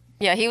him.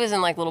 Yeah, he was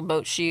in like little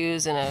boat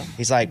shoes and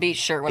a beach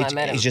shirt when I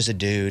met him. He's just a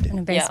dude. And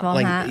a baseball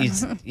hat.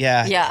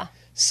 Yeah.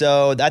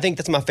 So I think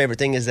that's my favorite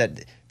thing is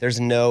that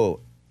there's no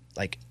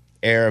like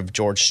air of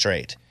George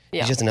Strait.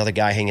 Yeah. He's just another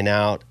guy hanging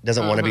out.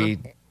 Doesn't want to be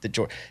the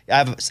George. I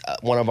have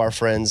one of our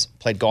friends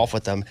played golf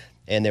with them,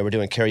 and they were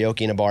doing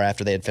karaoke in a bar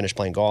after they had finished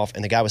playing golf,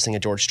 and the guy was singing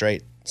George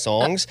Strait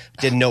songs.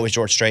 Didn't know it was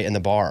George Strait in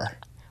the bar.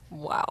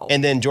 Wow.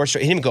 And then George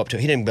Strait, he didn't go up to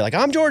it. He didn't be like,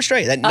 I'm George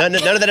Strait. None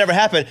of that ever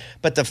happened.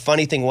 But the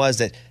funny thing was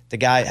that the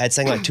guy had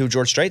sang like 2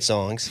 George Strait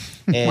songs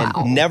and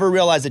never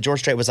realized that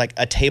George Strait was like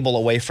a table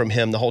away from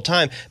him the whole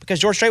time because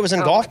George Strait was in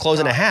golf clothes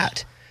and a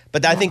hat.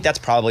 But I think that's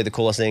probably the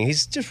coolest thing.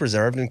 He's just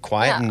reserved and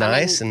quiet and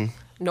nice. And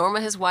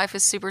Norma, his wife,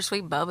 is super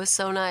sweet. Bubba's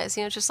so nice.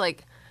 Just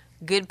like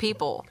good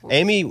people.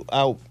 Amy,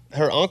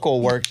 her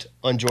uncle worked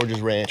on George's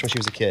ranch when she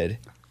was a kid.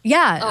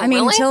 Yeah, Oh, I mean,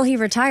 really? until he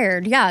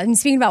retired. Yeah, and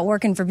speaking about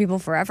working for people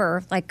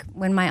forever, like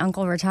when my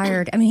uncle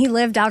retired, I mean, he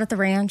lived out at the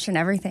ranch and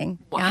everything.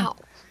 Wow.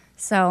 Yeah.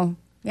 So,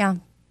 yeah.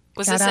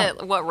 Was shout this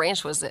out. what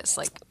ranch was this?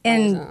 Like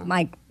In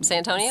like San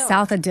Antonio?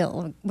 south of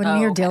Dilley,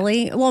 near okay.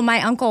 Dilley. Well,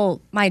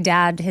 my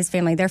dad, his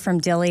family, they're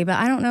from Dilley, but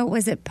I don't know,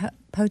 was it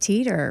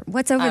Poteet or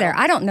what's over there?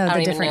 I don't know the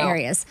even different know.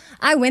 areas.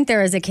 I went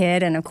there as a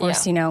kid, and of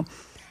course,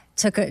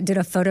 did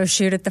a photo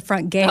shoot at the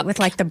front gate with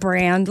like the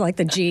brand, like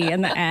the G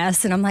and the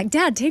S, and I'm like,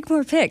 Dad, take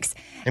more pics.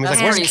 Amy was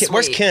That's like, pretty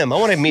where's sweet. Kim? I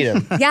want to meet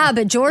him. Yeah,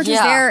 but George was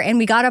Yeah. there, and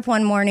we got up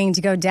one morning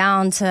to go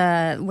down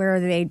to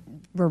where they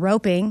were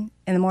roping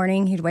in the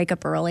morning. He'd wake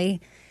up early,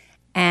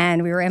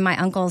 and we were in my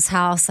uncle's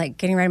house, like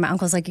getting ready. My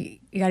uncle's like, you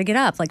got to get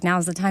up. Like,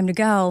 now's the time to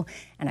go.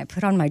 And I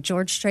put on my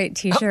George Strait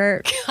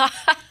T-shirt.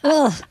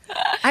 Ugh.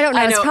 I don't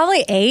know. It's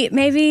probably 8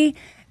 maybe.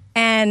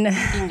 And You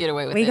can get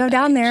away with we it. go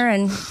down there,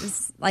 and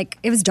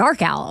it was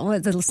dark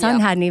out. The sun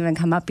hadn't even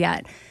come up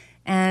yet.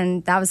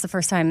 And that was the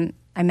first time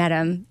I met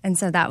him. And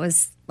so that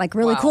was like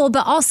really cool.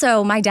 But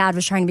also my dad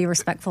was trying to be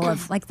respectful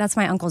of like, that's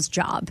my uncle's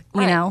job,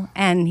 you know,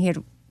 and he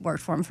had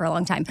worked for him for a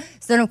long time.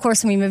 So then of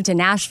course, when we moved to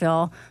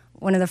Nashville,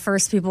 one of the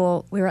first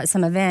people, we were at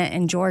some event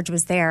and George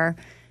was there,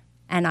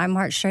 and I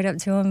marched straight up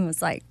to him and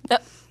was like, hi.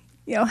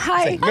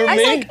 "Remember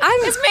me?"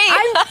 It's me.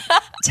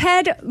 I'm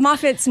Ted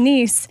Moffat's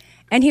niece.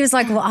 And he was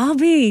like, well, I'll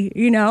be,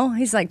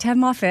 he's like, Ted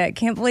Moffat,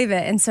 can't believe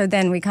it. And so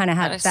then we kind of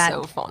had is that.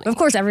 so funny. Of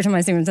course, every time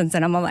I see him since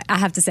then, I'm like, I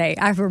have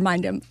to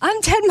remind him,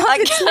 I'm Ted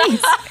Moffat's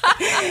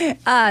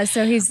niece.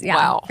 So he's,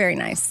 very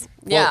nice.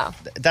 Yeah.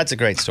 That's a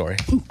great story.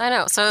 I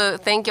know. So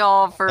thank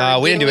y'all for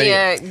we giving didn't do me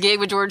a gig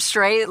with George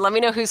Strait. Let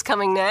me know who's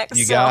coming next.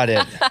 You got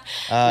it.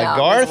 No,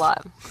 Garth? there's a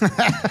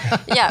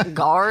lot. Yeah,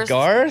 Garth.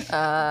 Garth?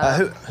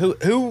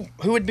 Who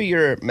would be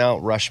your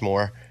Mount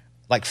Rushmore?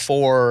 Like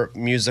for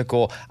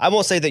musical, I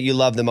won't say that you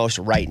love the most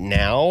right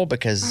now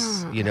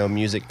because,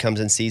 music comes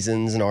in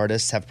seasons and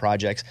artists have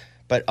projects,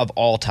 but of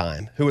all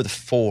time, who are the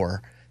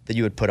 4 that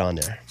you would put on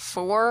there?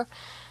 4?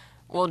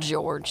 Well,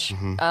 George.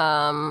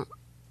 Mm-hmm.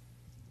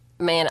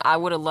 Man, I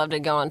would have loved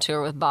to go on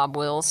tour with Bob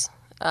Wills.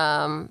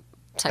 Texas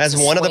As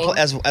one Swing. of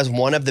the as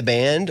one of the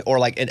band, or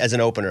like as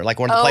an opener,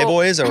 like one of the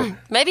Playboys, or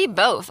Maybe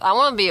both. I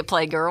want to be a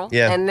Playgirl.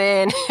 Yeah. And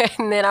then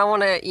I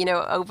want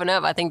to, open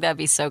up. I think that'd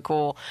be so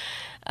cool.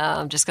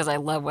 Just because I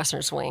love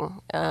Western Swing.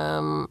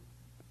 Alison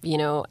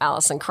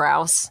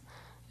Krauss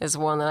is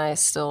one that I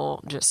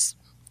still just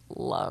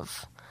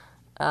love.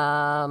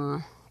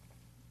 God,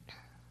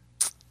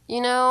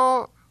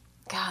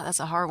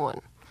 that's a hard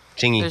one.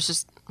 Chingy. There's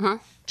just,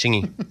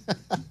 Chingy.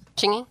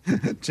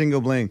 Chingy?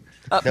 Jingle bling.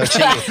 No,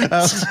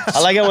 Chingy.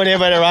 I like it when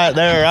everybody right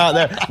there, out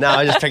there. No,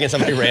 I'm just picking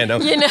somebody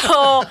random.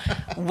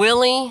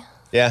 Willie,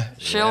 Yeah.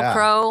 Sheryl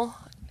Crow.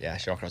 Yeah,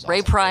 Sheryl Crow's Ray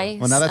awesome. Price.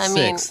 Well, now that's I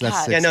mean, 6. That's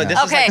God. 6. Yeah, no, now.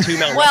 this is like 2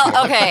 Mount Rushmore.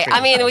 Well, okay. I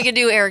mean, we could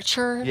do Eric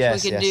Church.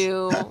 Yes, we could yes.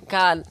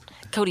 do,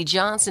 Cody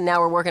Johnson. Now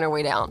we're working our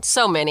way down.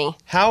 So many.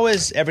 How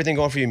is everything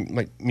going for you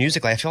like,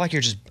 musically? I feel like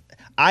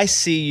I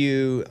see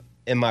you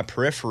in my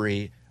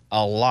periphery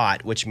a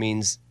lot, which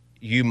means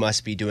you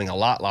must be doing a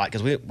lot,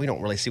 because we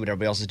don't really see what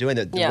everybody else is doing.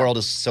 The world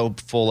is so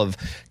full of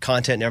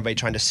content and everybody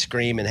trying to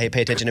scream and, hey,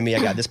 pay attention to me, I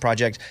got this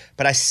project.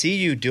 But I see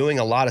you doing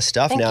a lot of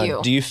stuff Thank now. you.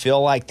 Do you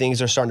feel like things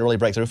are starting to really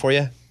break through for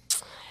you?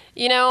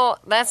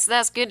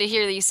 That's good to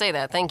hear that you say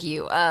that. Thank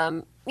you.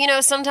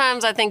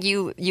 Sometimes I think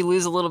you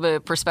lose a little bit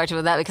of perspective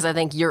of that because I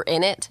think you're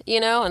in it,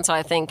 and so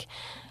I think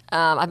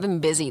I've been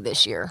busy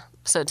this year.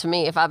 So to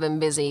me, if I've been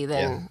busy,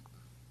 then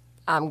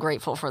I'm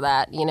grateful for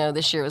that. You know,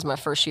 this year was my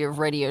first year of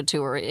radio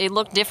tour. It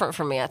looked different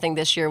for me. I think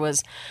this year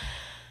was,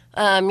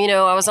 I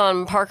was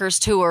on Parker's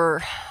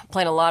tour,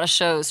 playing a lot of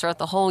shows throughout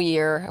the whole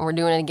year, and we're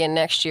doing it again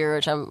next year,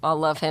 which I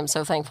love him.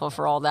 So thankful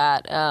for all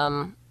that.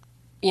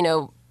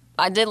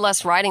 I did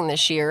less writing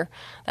this year.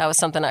 That was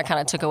something I kind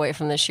of took away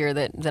from this year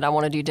that I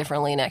want to do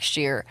differently next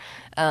year,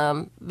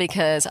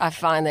 because I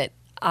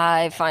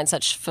find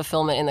such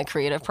fulfillment in the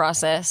creative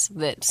process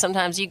that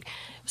sometimes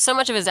so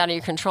much of it's out of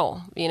your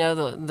control. You know,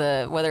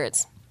 the whether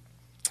it's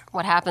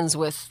what happens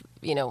with,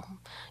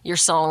 your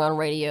song on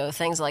radio,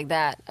 things like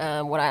that,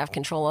 what I have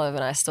control of,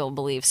 and I still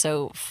believe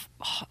so,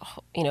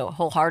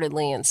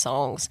 wholeheartedly in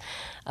songs.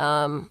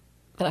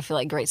 But I feel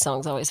like great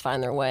songs always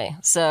find their way.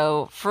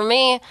 So for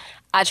me,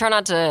 I try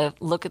not to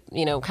look at,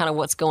 kind of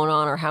what's going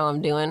on or how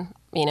I'm doing.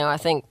 I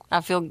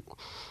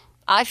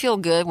feel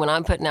good when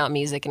I'm putting out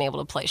music and able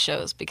to play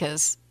shows,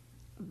 because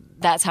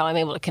that's how I'm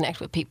able to connect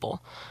with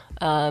people.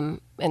 And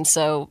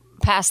so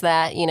past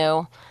that,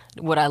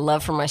 would I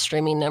love for my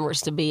streaming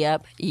numbers to be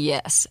up?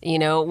 Yes.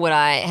 Would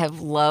I have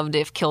loved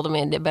if Killed a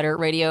Man did better at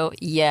radio?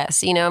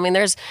 Yes.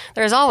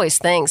 There's always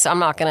things. So I'm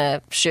not going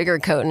to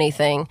sugarcoat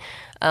anything.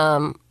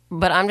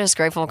 But I'm just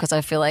grateful because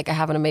I feel like I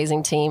have an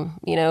amazing team.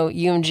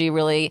 UMG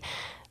really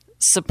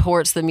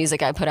supports the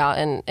music I put out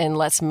and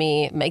lets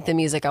me make the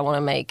music I want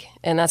to make.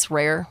 And that's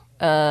rare.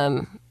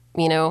 I've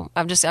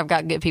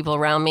got good people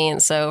around me.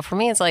 And so for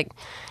me, it's like,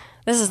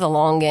 this is the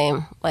long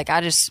game. Like,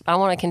 I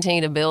want to continue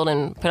to build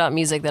and put out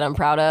music that I'm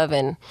proud of,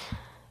 and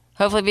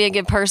hopefully be a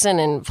good person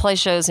and play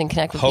shows and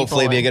connect with people.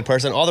 Hopefully be a good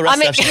person. All the rest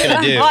of stuff she's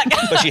going to do.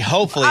 But she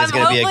hopefully is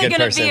going to be a good person.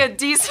 I'm hopefully going to be a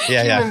decent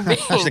human being.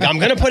 She's like, I'm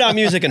going to put out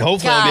music and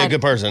hopefully I'll be a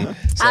good person.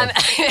 So.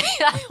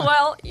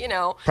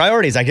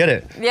 Priorities, I get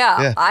it.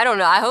 Yeah, I don't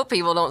know. I hope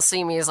people don't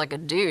see me as like a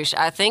douche.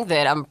 I think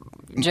that I'm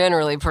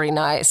generally pretty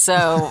nice.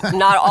 So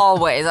not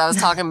always. I was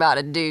talking about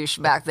a douche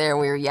back there,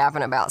 and we were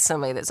yapping about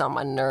somebody that's on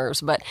my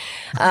nerves. But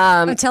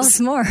tell us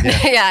more.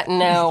 Yeah,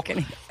 no.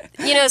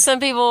 There's some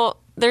people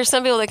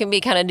that can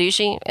be kind of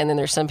douchey, and then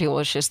there's some people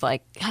that's just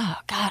like, oh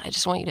God, I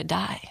just want you to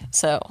die.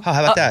 So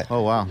how about that?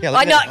 Oh wow. Yeah,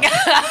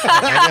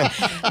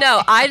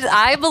 no,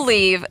 I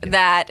believe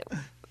that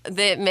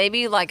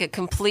maybe like a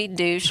complete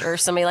douche or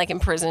somebody like in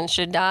prison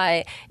should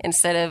die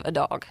instead of a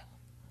dog.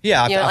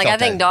 Yeah, I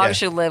think dogs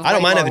should live. I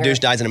don't mind if a longer. douche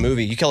dies in a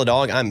movie. You kill a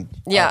dog, I'm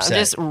upset.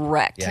 Just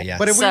wrecked. Yeah.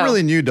 But if we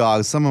really knew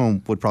dogs, some of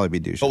them would probably be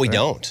douches. But we right?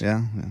 don't.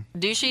 Yeah.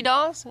 Douchey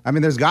dogs? I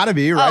mean, there's got to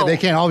be, right? Oh. They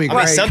can't all be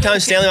great.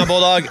 Sometimes Stanley, my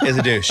bulldog, is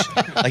a douche.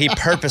 Like, he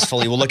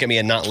purposefully will look at me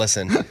and not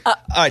listen. All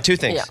right, two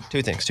things.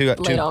 Two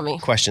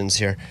questions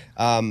here.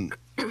 I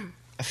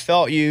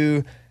felt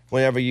you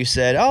whenever you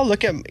said, "Oh,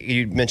 look at,"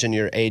 you mentioned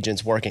your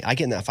agents working. I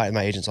get in that fight with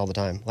my agents all the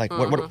time. Like,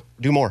 what?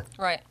 Do more.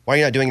 Right. Why are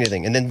you not doing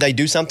anything? And then they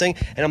do something,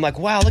 and I'm like,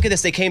 wow, look at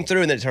this. They came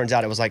through, and then it turns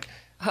out it was like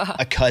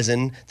a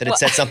cousin that had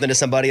said something to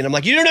somebody, and I'm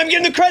like, you don't even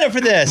give them the credit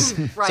for this.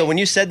 Right. So when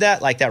you said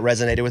that, like, that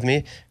resonated with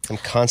me. I'm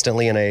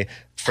constantly in a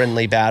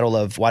friendly battle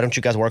of, why don't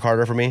you guys work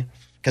harder for me?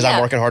 Because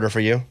I'm working harder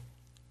for you.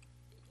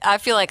 I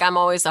feel like I'm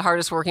always the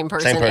hardest working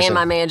person and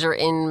my manager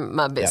in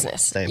my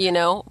business,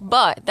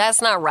 but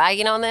that's not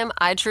ragging on them.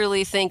 I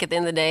truly think at the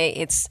end of the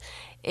day,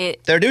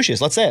 they're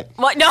douches. Let's say it.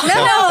 What? No.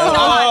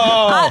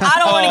 I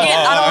don't want to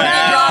get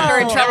dropped or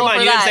in trouble for that.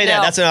 You didn't say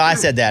that.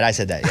 I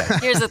said that. Yeah.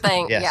 Here's the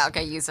thing. Yes. Yeah.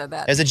 Okay. You said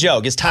that. It's a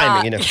joke. It's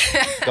timing.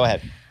 Go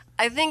ahead.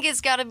 I think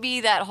it's got to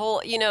be that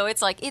whole,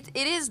 it's like, it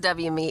is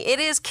WME, it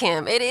is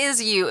Kim, it is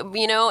you,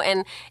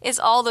 and it's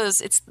all those,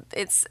 it's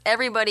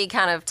everybody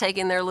kind of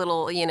taking their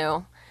little,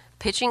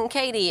 pitching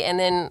Katie, and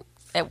then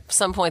at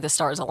some point the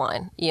stars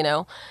align,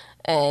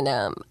 and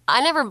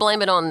I never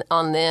blame it on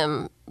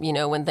them,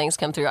 when things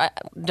come through.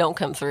 Don't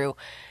come through.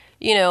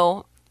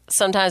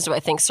 Sometimes do I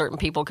think certain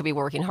people could be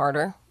working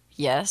harder?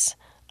 Yes.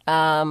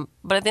 But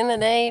at the end of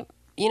the day,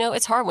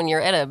 it's hard when you're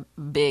at a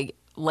big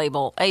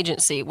label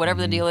agency, whatever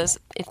the deal is.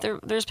 If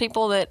there's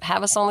people that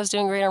have a song that's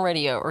doing great on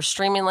radio or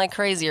streaming like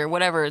crazy or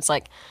whatever, it's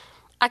like,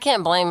 I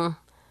can't blame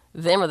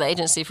them or the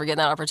agency for getting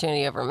that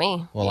opportunity over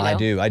me. Well, I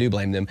do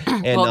blame them.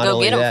 And well, not go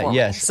only get them that, for me.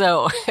 yes.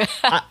 So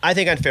I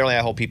think unfairly I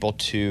hold people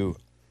to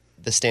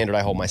the standard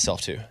I hold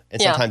myself to.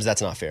 And sometimes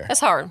that's not fair. That's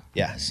hard.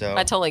 Yeah, so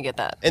I totally get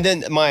that. And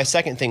then my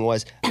second thing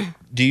was,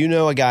 do you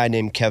know a guy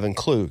named Kevin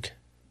Klug?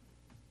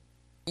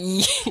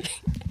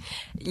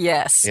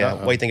 Yes. Yeah,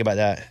 what do you think about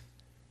that?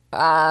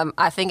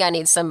 I think I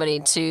need somebody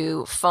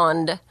to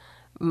fund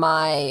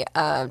my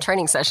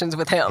training sessions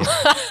with him.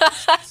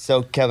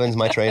 So Kevin's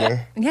my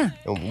trainer. Yeah.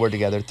 And we're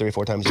together 3 or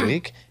 4 times a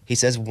week. He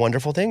says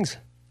wonderful things.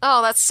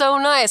 Oh, that's so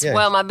nice. Yeah.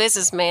 Well, my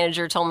business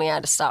manager told me I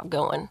had to stop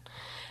going.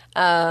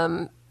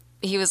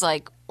 He was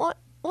like, what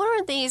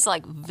are these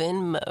like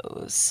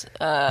Venmos?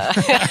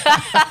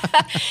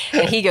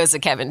 And he goes to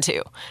Kevin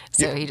too.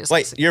 So he just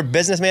Wait, your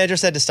business manager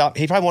said to stop.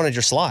 He probably wanted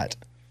your slot.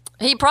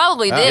 He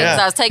probably did because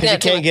I was taking it.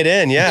 You can't get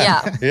in.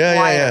 Yeah.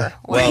 Yeah.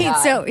 Wait,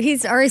 so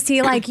or is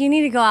he like, you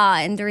need to go out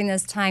and during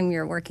this time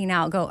you're working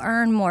out, go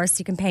earn more so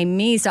you can pay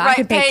me so I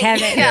can pay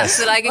Kevin. Yes,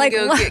 so that I can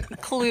go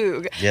get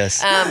Klug.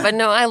 Yes. But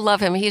no, I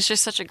love him. He's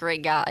just such a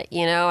great guy.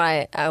 You know,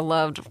 I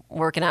loved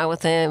working out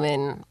with him,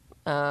 and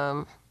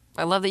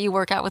I love that you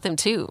work out with him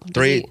too.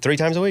 Three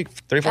times a week.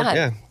 3 or 4, God,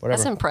 whatever.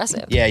 That's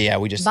impressive. Yeah,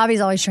 we just...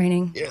 Bobby's always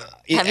training.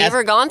 Have you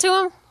ever gone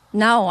to him?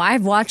 No,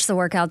 I've watched the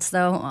workouts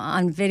though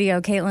on video.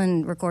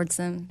 Caitlin records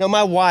them. No,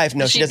 my wife.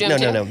 No, she doesn't.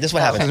 No. This is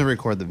what happens. Doesn't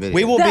record the video.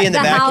 We will be in the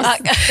back.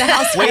 The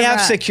house We have camera.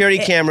 security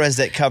cameras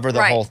that cover the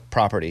Right. whole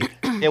property.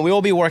 And we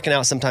will be working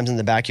out sometimes in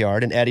the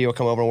backyard. And Eddie will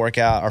come over and work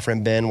out. Our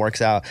friend Ben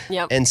works out.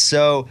 Yep. And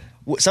so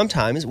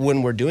sometimes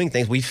when we're doing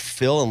things, we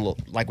feel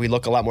like we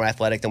look a lot more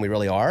athletic than we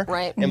really are.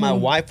 Right. And my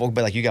wife will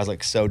be like, you guys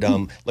look so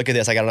dumb. Look at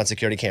this. I got it on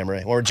security camera.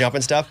 When we're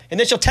jumping stuff. And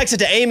then she'll text it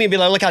to Amy and be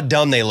like, look how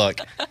dumb they look.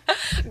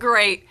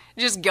 Great.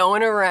 Just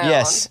going around.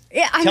 Yes.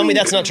 Yeah, Tell me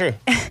that's not true.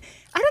 I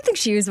don't think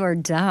she used the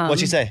word dumb. What'd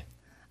she say?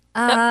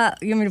 You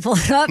want me to pull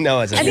it up?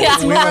 No, it's I think okay.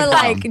 it's more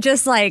like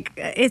just like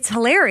it's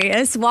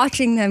hilarious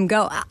watching them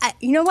go.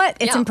 You know what?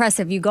 It's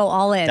impressive. You go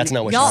all in. That's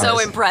not what she Y'all- said. So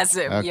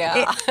impressive.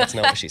 Yeah. That's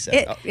not what she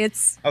said.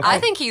 It's. Okay. I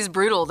think he's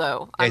brutal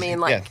though. I Yeah, mean, yeah,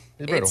 like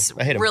he's brutal. it's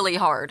I hate him. really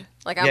hard.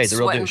 Like I'm he's a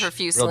real sweating douche.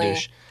 profusely. Real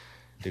douche.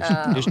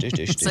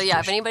 Douche. So yeah,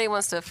 if anybody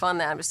wants to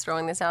fund that, I'm just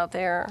throwing this out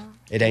there.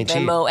 It ain't cheap.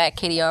 Venmo at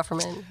Katie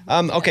Offerman.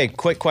 Okay,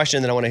 quick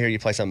question. Then I want to hear you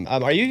play something.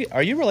 Are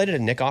you related to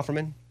Nick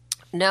Offerman?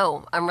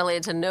 No, I'm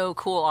related to no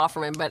cool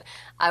Offerman, but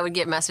I would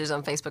get messages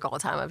on Facebook all the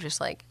time. I'm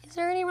just like, is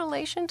there any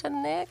relation to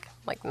Nick? I'm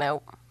like,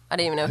 nope. I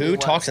didn't even know who Who he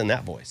was. talks in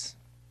that voice?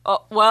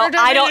 Oh, well,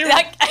 I don't.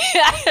 Like,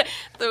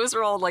 those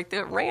are all like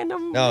the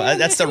random. No,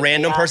 that's the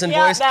random person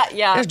voice.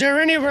 Yeah. Is there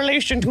any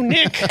relation to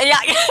Nick? Yeah.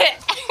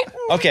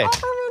 Okay,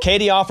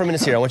 Katie Offerman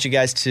is here. I want you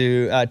guys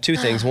to two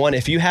things. One,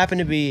 if you happen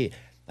to be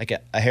like a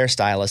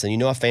hairstylist and you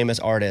know a famous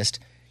artist,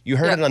 you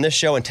heard it on this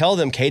show, and tell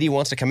them Katie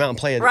wants to come out and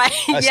play at Right,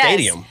 a yes.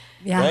 stadium.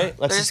 Yeah. Right?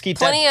 Let's There's just keep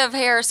plenty that. of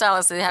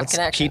hairstylists that have Let's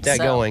connections. keep that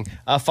so. going.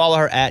 Follow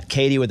her at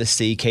Katie with a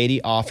C,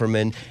 Katie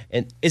Offerman.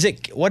 And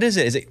what is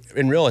it? Is it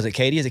in real? Is it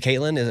Katie? Is it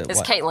Caitlin? Is it It's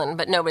what? Caitlin,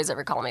 but nobody's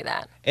ever called me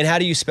that. And how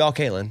do you spell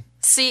Caitlin?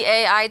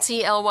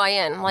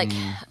 Caitlyn, like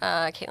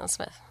Caitlin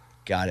Smith.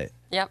 Got it.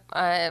 Yep.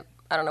 I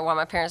don't know why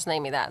my parents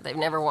named me that. They've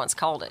never once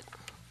called it.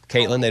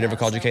 Caitlin, they never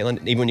called you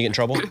Caitlin, even when you get in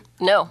trouble?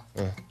 No,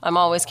 I'm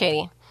always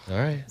Katie. All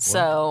right.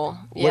 So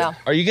yeah, What,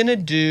 are you going to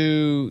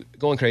do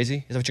Going Crazy?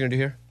 Is that what you're going to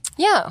do here?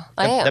 yeah,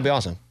 I am. That'd be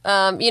awesome.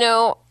 You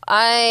know,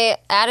 I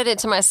added it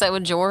to my set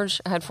with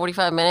George. I had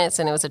 45 minutes,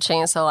 and it was a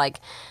chance to like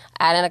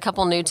add in a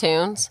couple new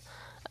tunes.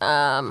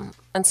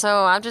 And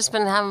so I've just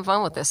been having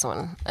fun with this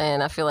one,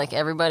 and I feel like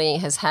everybody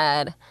has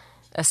had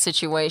a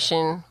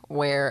situation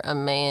where a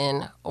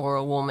man or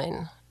a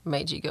woman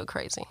made you go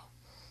crazy.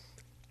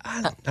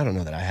 I don't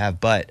know that I have,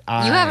 but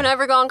You haven't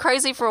ever gone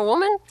crazy for a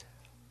woman?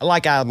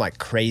 I'm like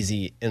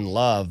crazy in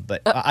love,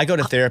 but I go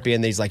to therapy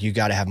and they's like, you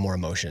got to have more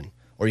emotion,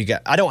 or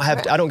I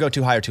don't go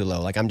too high or too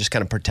low. Like I'm just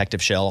kind of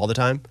protective shell all the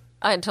time.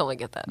 I totally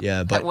get that.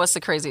 Yeah, but- what's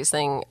the craziest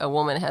thing a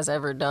woman has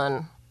ever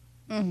done?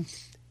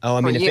 Oh,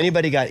 I mean, if you.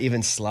 anybody got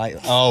even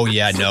slightly. Oh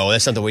yeah, no,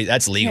 that's something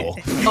that's legal.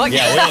 Oh,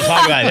 Yeah, we don't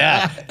talk about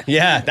that.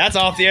 Yeah, that's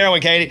off the air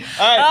with Katie.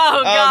 All right.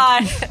 Oh,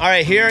 God. All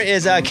right, here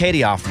is Katie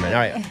Offerman. All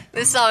right.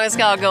 This song is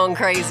called Going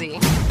Crazy.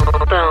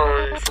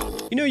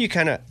 You know, you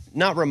kind of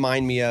not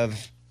remind me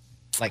of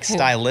like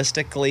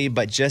stylistically,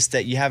 but just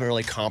that you haven't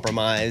really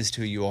compromised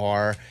who you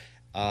are,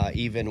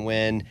 even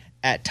when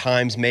at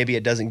times maybe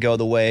it doesn't go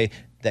the way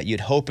that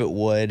you'd hope it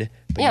would,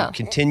 but Yeah. you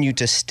continue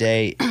to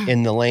stay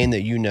in the lane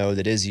that you know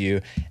that is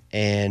you,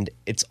 and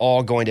it's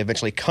all going to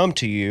eventually come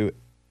to you,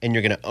 and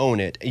you're going to own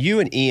it. You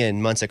and Ian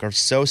Munsick are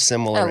so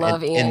similar I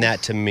love in Ian.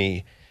 that to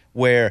me,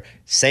 where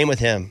same with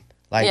him.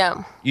 Like,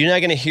 Yeah. you're not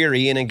going to hear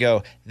Ian and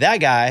go, that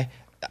guy,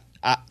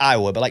 I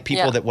would, but like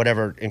people Yeah. that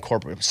whatever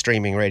incorporate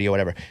streaming, radio,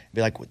 whatever, be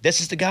like, this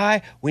is the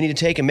guy we need to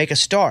take and make a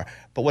star.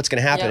 But what's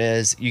going to happen Yeah.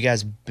 is you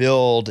guys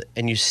build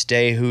and you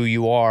stay who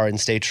you are and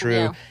stay true.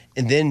 Yeah.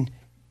 And then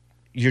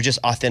you're just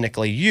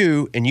authentically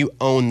you, and you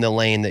own the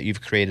lane that you've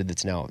created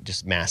that's now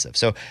just massive.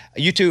 So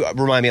you two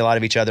remind me a lot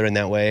of each other in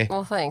that way.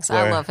 Well, thanks.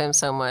 Where- I love him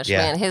so much. Yeah.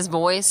 Man, his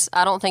voice,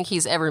 I don't think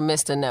he's ever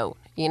missed a note.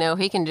 You know,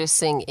 he can just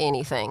sing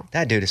anything.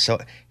 That dude is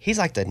he's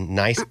like the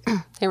nice,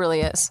 He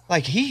really is.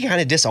 like he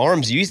kind of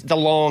disarms you. He's the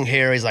long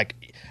hair. He's like,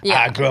 Yeah.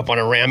 I grew up on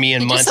a Rami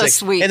and He's just so Munsick.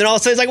 sweet. And then all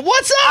of a sudden he's like,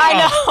 what's up? I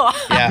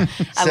know. Yeah.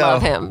 I So-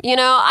 love him. You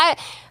know,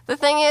 the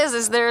thing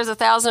is there's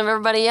 1,000 of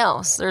everybody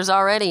else. There's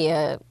already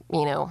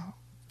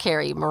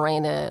Carrie,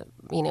 Miranda,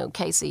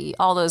 Casey,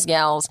 all those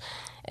gals.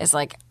 It's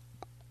like,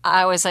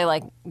 I always say,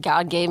 like,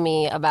 God gave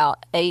me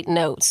about 8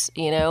 notes.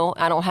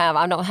 I don't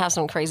have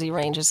some crazy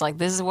range. It's like,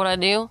 this is what I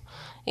do.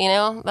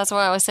 That's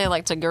why I always say,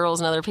 like, to girls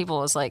and other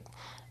people, it's like,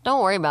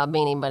 don't worry about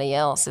being anybody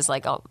else. It's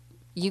like,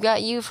 you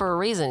got you for a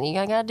reason. You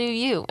got to do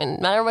you, and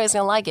not everybody's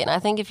going to like it. And I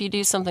think if you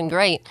do something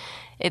great,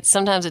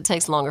 sometimes it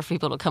takes longer for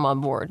people to come on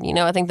board. You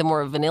know, I think the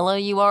more vanilla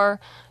you are,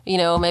 you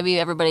know, maybe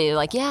everybody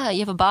like, yeah, you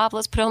have a bop,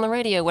 let's put it on the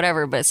radio,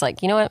 whatever. But it's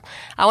like, you know what?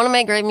 I want to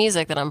make great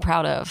music that I'm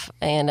proud of,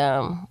 and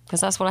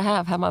because that's what I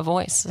have my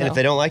voice. So. And if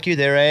they don't like you,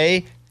 they're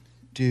a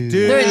dude.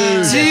 They're a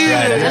dude.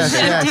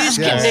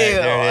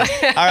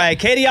 Yes. All right,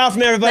 Katie off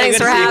from everybody. Thanks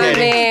for having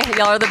me.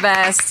 Y'all are the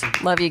best.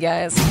 Love you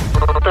guys.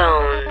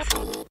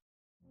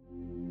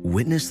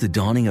 Witness the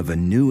dawning of a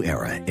new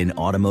era in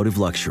automotive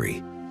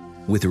luxury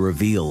with a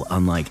reveal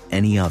unlike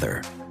any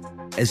other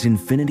as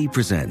Infiniti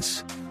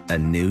presents a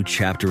new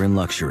chapter in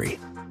luxury,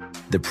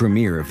 the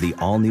premiere of the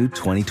all-new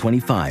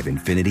 2025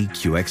 Infiniti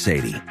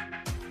QX80.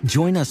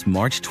 Join us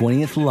March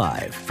 20th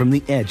live from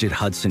the Edge at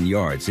Hudson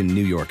Yards in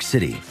New York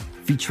City,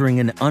 featuring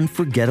an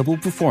unforgettable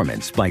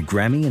performance by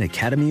Grammy and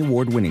Academy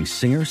Award-winning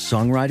singer,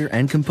 songwriter,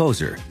 and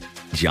composer,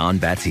 Jon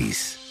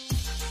Batiste.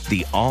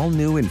 The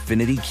all-new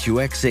Infiniti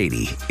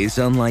QX80 is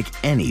unlike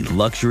any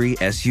luxury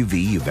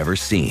SUV you've ever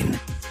seen.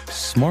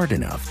 Smart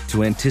enough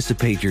to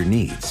anticipate your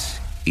needs,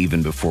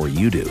 even before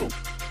you do.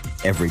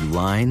 Every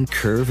line,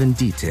 curve, and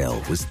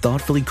detail was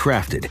thoughtfully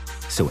crafted,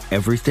 so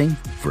everything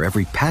for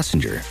every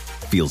passenger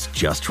feels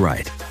just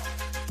right.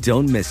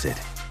 Don't miss it.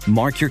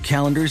 Mark your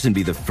calendars and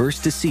be the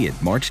first to see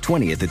it March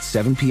 20th at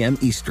 7 p.m.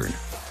 Eastern,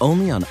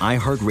 only on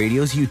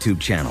iHeartRadio's YouTube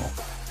channel.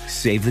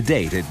 Save the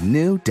date at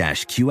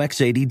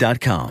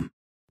new-QX80.com.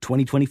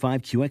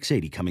 2025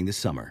 QX80 coming this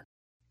summer.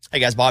 Hey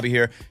guys, Bobby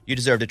here. You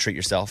deserve to treat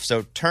yourself.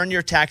 So turn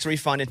your tax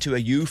refund into a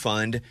U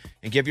fund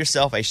and give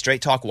yourself a Straight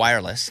Talk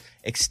Wireless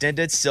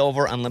Extended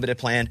Silver Unlimited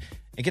plan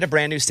and get a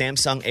brand new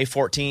Samsung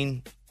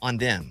A14 on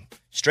them.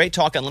 Straight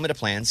Talk Unlimited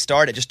plans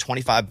start at just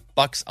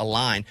 $25 a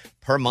line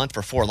per month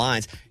for 4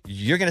 lines.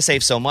 You're going to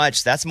save so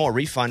much. That's more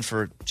refund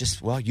for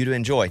just, well, you to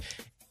enjoy.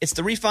 It's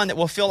the refund that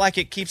will feel like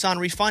it keeps on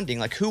refunding.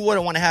 Like, who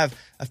wouldn't want to have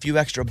a few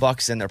extra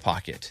bucks in their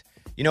pocket?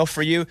 You know,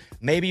 for you,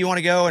 maybe you want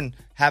to go and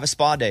have a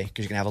spa day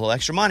because you can have a little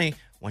extra money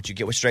once you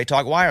get with Straight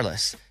Talk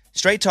Wireless.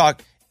 Straight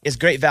Talk is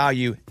great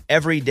value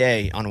every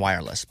day on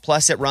wireless.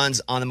 Plus, it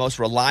runs on the most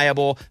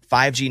reliable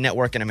 5G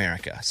network in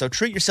America. So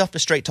treat yourself to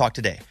Straight Talk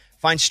today.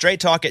 Find Straight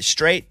Talk at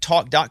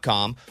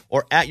straighttalk.com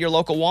or at your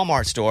local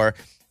Walmart store.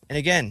 And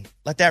again,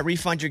 let that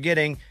refund you're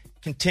getting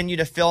continue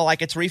to feel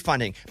like it's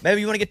refunding.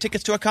 Maybe you want to get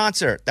tickets to a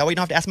concert. That way you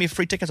don't have to ask me for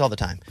free tickets all the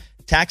time.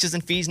 Taxes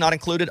and fees not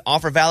included.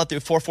 Offer valid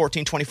through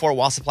 4/14/24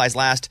 while supplies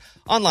last.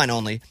 Online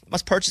only.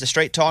 Must purchase a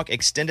Straight Talk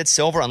Extended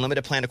Silver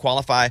Unlimited plan to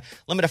qualify.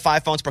 Limit of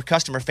 5 phones per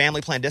customer.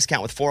 Family plan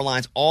discount with 4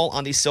 lines, all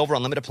on the Silver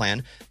Unlimited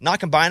plan. Not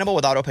combinable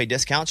with auto pay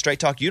discount. Straight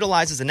Talk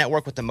utilizes the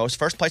network with the most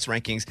first place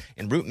rankings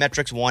in Root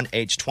Metrics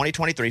 1H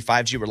 2023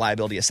 5G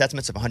reliability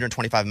assessments of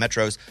 125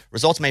 metros.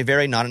 Results may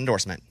vary, not an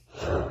endorsement.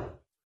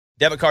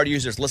 Debit card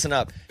users, listen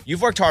up.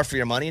 You've worked hard for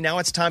your money. Now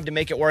it's time to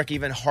make it work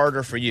even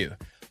harder for you.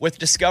 With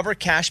Discover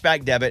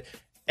Cashback Debit,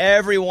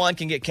 everyone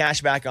can get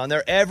cash back on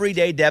their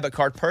everyday debit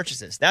card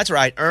purchases. That's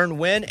right. Earn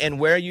when and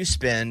where you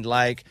spend,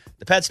 like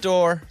the pet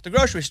store, the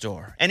grocery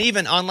store, and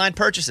even online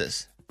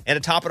purchases. And to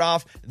top it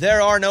off,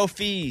 there are no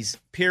fees,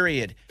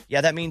 period.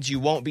 Yeah, that means you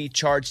won't be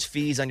charged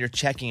fees on your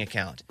checking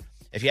account.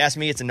 If you ask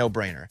me, it's a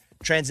no-brainer.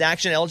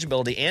 Transaction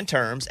eligibility and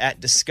terms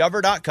at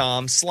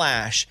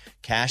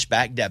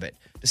discover.com/cashbackdebit.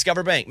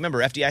 Discover Bank,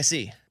 member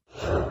FDIC.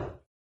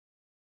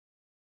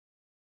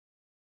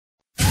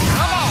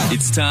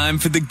 It's time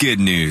for the good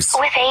news.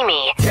 With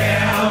Amy.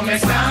 Tell me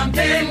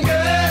something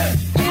good.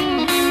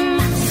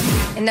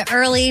 In the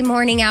early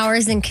morning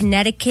hours in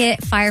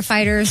Connecticut,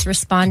 firefighters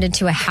responded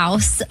to a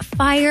house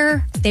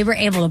fire. They were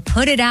able to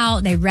put it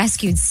out. They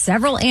rescued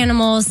several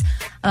animals,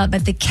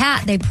 but the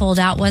cat they pulled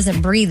out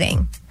wasn't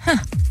breathing.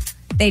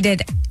 They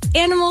did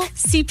animal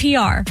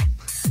CPR.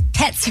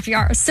 Pet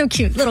CPR. So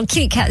cute. Little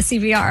kitty cat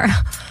CPR.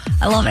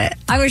 I love it.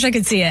 I wish I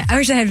could see it. I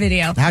wish I had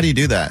video. How do you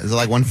do that? Is it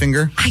like one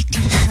finger? I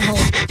don't know.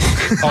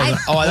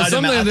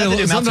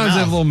 Sometimes they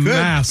have little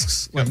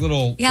masks, like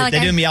little. Yeah, like they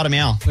do meow to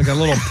meow, like a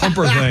little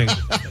pumper thing.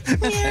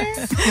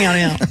 Meow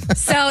meow.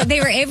 So they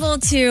were able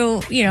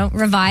to,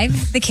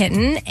 revive the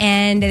kitten,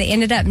 and they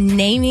ended up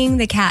naming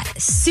the cat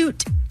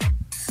Soot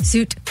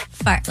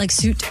Fire, like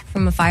Soot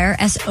from a fire.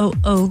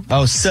 SOO.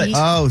 Oh, Soot.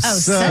 Oh,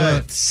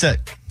 Soot. Soot.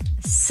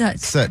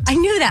 Soot. I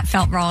knew that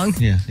felt wrong.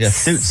 Yeah.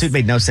 Soot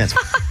made no sense.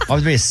 Why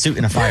would there be a soot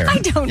in a fire? I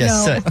don't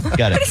know. Soot.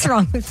 Got it. What is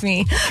wrong with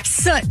me?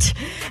 Soot.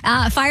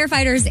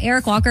 Firefighters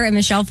Eric Walker and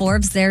Michelle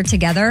Forbes, they're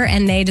together,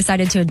 and they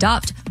decided to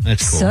adopt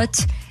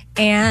Soot.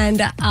 And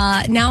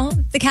now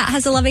the cat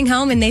has a loving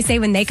home, and they say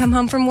when they come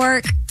home from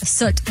work,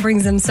 Soot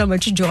brings them so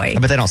much joy.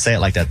 But they don't say it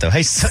like that, though.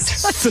 Hey, Soot.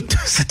 Soot.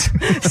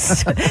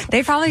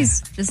 They probably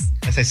just...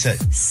 I say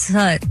Soot.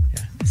 Soot.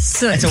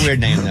 Soot. It's a weird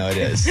name, though. It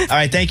is. All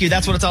right, thank you.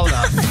 That's what it's all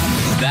about.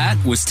 That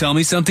was Tell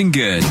Me Something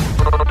Good. All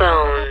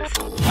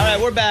right,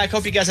 we're back.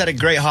 Hope you guys had a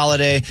great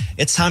holiday.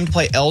 It's time to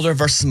play Elder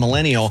versus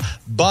Millennial,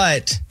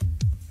 but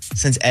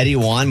since Eddie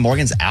won,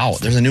 Morgan's out.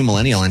 There's a new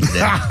Millennial in today.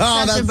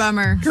 Such a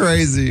bummer.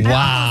 Crazy.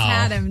 Wow.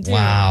 Had him too.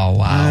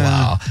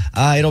 Wow.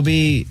 It'll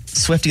be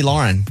Swifty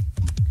Lauren.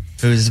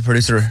 who's the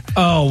producer.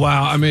 Oh,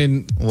 wow. I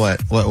mean,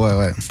 What?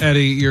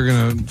 Eddie, you're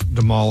going to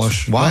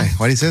demolish. Why?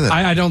 Why do you say that?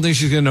 I don't think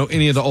she's going to know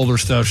any of the older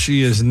stuff.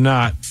 She is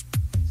not.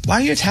 Why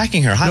are you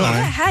attacking her? Hi,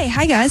 Lauren.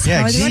 Hi guys.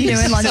 Yeah, How are you geez.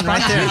 doing? Lunch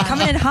Right there.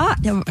 coming in hot.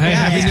 Hey,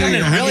 Happy New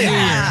Year. really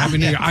Happy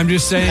New Year. I'm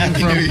just saying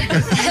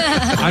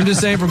I'm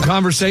just saying from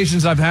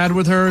conversations I've had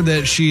with her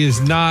that she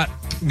is not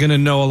going to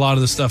know a lot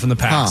of the stuff in the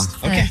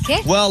past. Okay.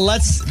 Well,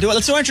 let's do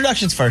our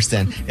introductions first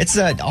then. It's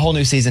a whole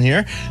new season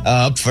here.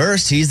 Up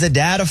first, he's the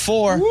dad of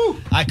 4. Woo.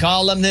 I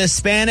call him the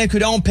Hispanic who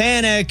don't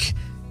panic.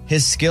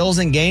 His skills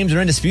and games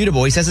are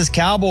indisputable. He says his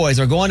Cowboys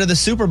are going to the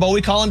Super Bowl.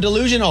 We call him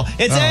delusional.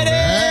 It's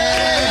Eddie!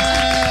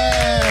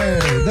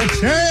 The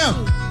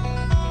champ!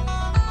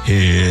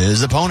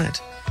 His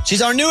opponent.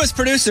 She's our newest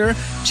producer.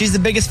 She's the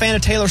biggest fan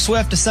of Taylor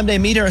Swift. To someday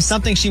meet her is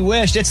something she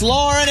wished. It's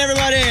Lauren,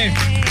 everybody.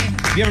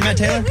 Have you ever met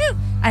Taylor?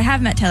 I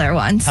have met Taylor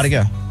once. How'd it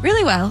go?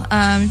 Really well.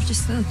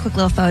 Just a quick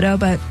little photo,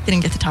 but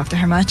didn't get to talk to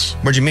her much.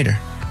 Where'd you meet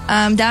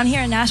her? Down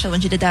here in Nashville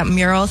when she did that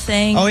mural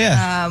thing. Oh,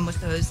 yeah.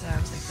 With those,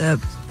 like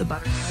the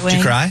butterfly wings. Did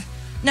you cry?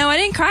 No, I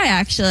didn't cry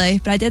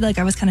actually, but I did.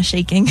 I was kind of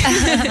shaking.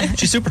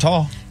 She's super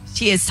tall.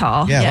 She is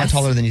tall. Yeah, a lot yes.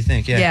 taller than you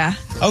think. Yeah.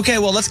 Okay,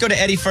 well, let's go to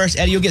Eddie first.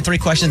 Eddie, you'll get 3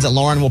 questions that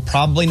Lauren will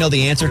probably know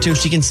the answer to.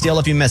 She can steal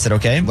if you miss it,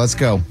 okay? Let's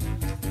go.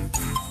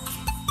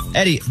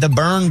 Eddie, the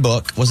Burn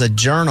Book was a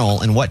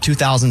journal in what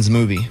 2000s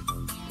movie?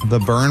 The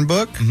Burn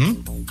Book?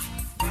 Mm-hmm.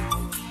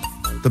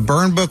 The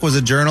Burn Book was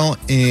a journal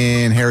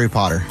in Harry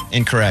Potter.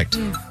 Incorrect.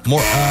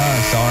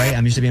 Sorry,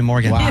 I'm used to being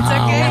Morgan. Wow. It's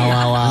okay.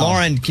 Wow.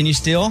 Lauren, can you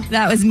steal?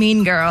 That was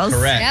Mean Girls.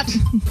 Correct.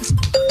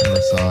 Never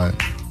saw it.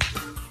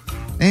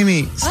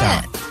 Amy,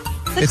 stop.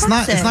 It's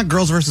not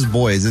girls versus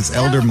boys. It's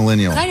elder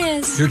millennial. That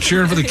is. You're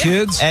cheering for the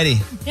kids? Eddie.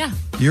 Yeah.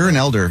 You're an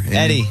elder. Amy.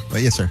 Eddie.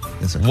 Yes, sir.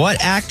 Yes, sir. What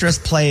actress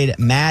played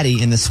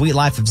Maddie in The Sweet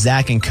Life of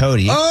Zach and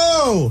Cody?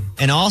 Oh!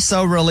 And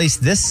also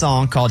released this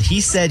song called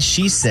He Said,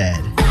 She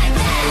Said.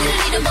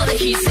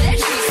 He said, she said,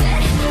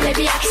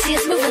 baby, I can see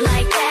us moving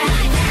like that.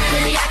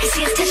 Baby, I can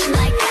see us touching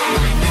like that.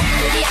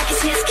 Baby, I can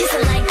see us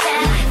kissing like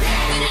that.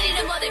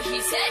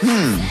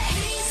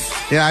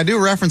 Yeah, I do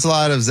reference a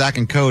lot of Zach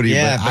and Cody,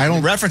 Yeah, but I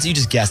don't reference. You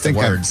just guessed the think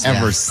words. I've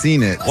ever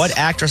seen it. What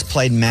actress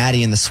played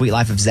Maddie in The Sweet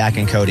Life of Zach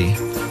and Cody?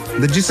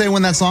 Did you say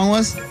when that song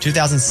was?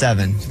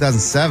 2007.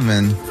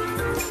 2007.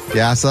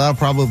 Yeah, so that'll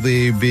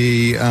probably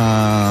be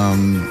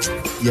yeah.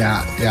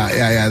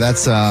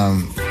 That's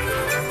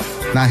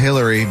not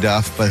Hillary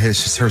Duff, but her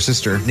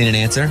sister. Need an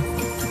answer?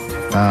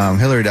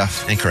 Hillary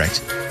Duff.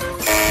 Incorrect.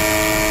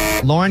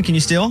 Lauren, can you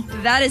steal?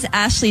 That is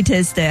Ashley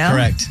Tisdale.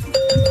 Correct.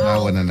 I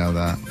wouldn't know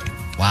that.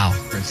 Wow.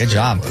 Good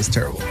job. That's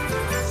terrible.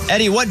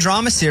 Eddie, what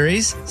drama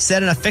series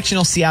set in a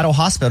fictional Seattle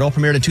hospital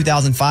premiered in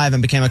 2005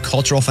 and became a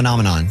cultural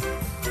phenomenon?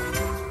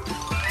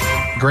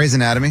 Grey's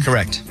Anatomy.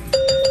 Correct.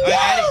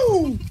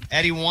 Right,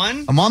 Eddie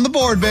 1. I'm on the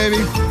board, baby.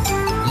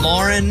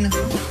 Lauren 2.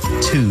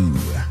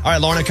 All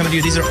right, Lauren, I'm coming to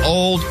you. These are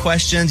old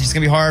questions. It's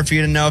going to be hard for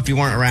you to know if you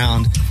weren't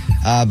around.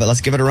 But let's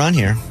give it a run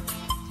here.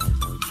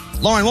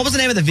 Lauren, what was the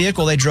name of the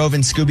vehicle they drove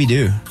in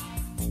Scooby-Doo?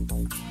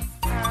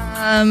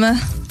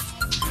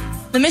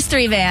 The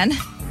Mystery Van.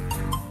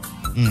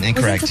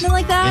 Incorrect. Was it something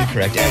like that?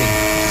 Incorrect.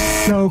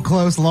 Eddie. So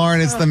close, Lauren.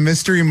 It's the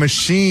Mystery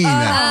Machine. Oh, okay.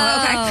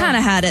 I kind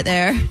of had it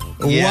there. Yeah,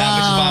 which is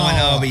why I went,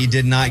 oh, but you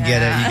did not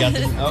get it. You got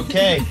the,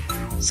 okay.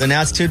 So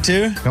now it's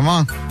 2-2. Come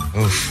on.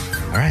 Oof.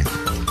 All right.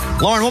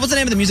 Lauren, what was the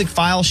name of the music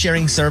file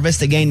sharing service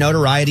that gained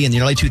notoriety in the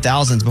early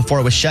 2000s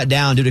before it was shut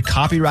down due to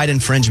copyright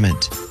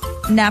infringement?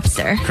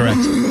 Napster. Correct.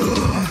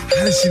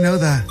 How does she know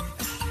that?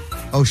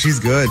 Oh, she's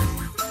good.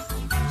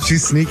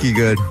 She's sneaky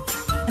good.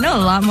 I know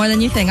a lot more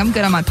than you think. I'm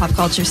good on my pop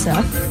culture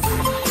stuff.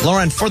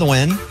 Lauren, for the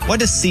win, what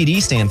does CD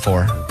stand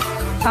for?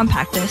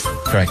 Compact disc.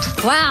 Correct.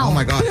 Wow. Oh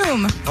my god.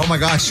 Boom. Oh my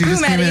gosh, she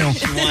just Boom, came in. Eddie.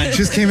 She won. She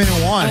just came in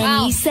and won.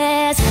 Wow. He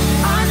says,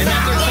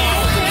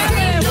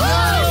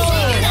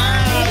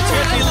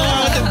 Tiffany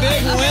Lauren with the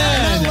big I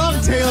win.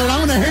 love Taylor. I'm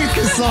gonna hate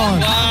this song.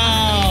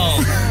 Wow.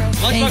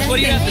 Lunchbox, what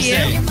do you have to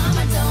say?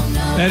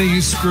 Eddie,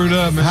 you screwed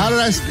up, man. How did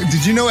I?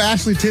 Did you know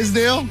Ashley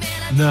Tisdale?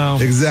 No.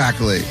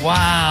 Exactly.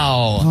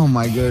 Wow. Oh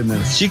my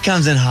goodness. She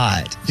comes in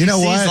hot. You know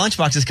She what? sees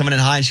Lunchbox is coming in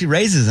hot and she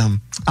raises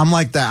them. I'm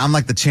like that. I'm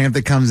like the champ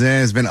that comes in,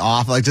 has been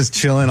off, like just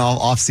chilling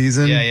off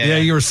season. Yeah,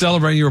 you were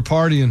celebrating. You were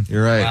partying.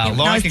 You're right. Wow.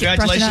 Lauren, Nice to brush it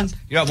congratulations. up.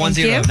 You're up Thank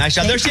 1-0. you. Nice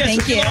job. There she is.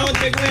 Thank you. Lauren with a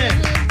big win.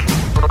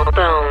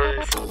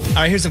 All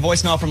right, here's a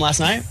voicemail from last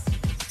night.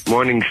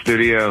 Morning,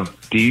 studio.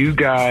 Do you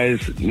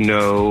guys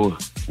know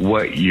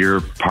what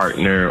your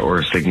partner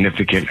or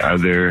significant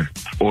other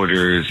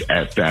orders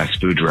at fast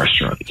food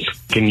restaurants?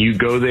 Can you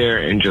go there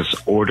and just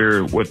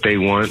order what they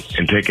want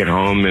and take it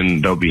home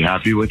and they'll be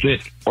happy with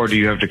it? Or do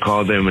you have to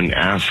call them and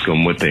ask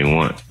them what they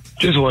want?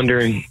 Just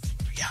wondering.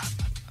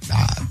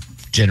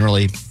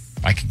 Generally,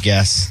 I could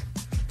guess.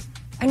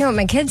 I know what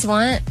my kids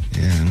want.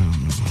 Yeah, I don't know.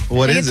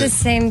 What I is get it? the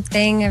same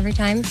thing every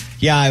time.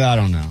 Yeah, I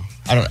don't know.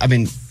 I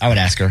mean, I would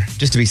ask her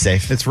just to be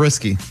safe. It's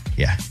risky.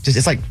 Yeah, just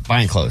it's like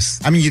buying clothes.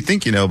 I mean, you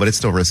think you know, but it's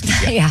still risky.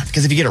 Yeah.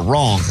 Because if you get it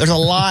wrong, there's a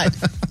lot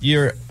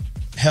you're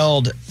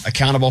held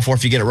accountable for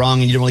if you get it wrong,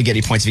 and you don't really get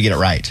any points if you get it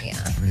right.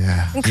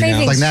 Yeah. And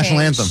cravings Like national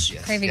change.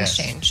 anthem. Cravings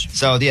change.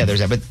 So, yeah, there's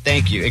that. But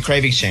thank you. And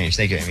cravings change.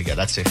 Thank you, Amy. Good.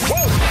 That's it.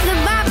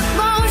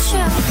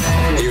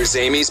 Here's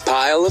Amy's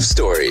pile of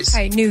stories. All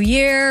right, new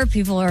year.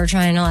 People are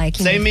trying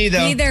to Same me,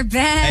 though. be their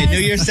best. Hey, New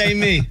Year, same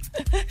me.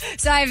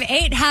 So I have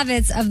 8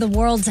 habits of the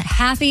world's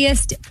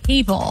happiest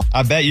people.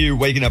 I bet you're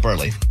waking up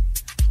early.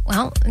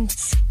 Well,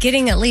 it's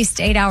getting at least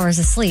 8 hours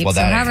of sleep. Well,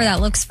 so that- however that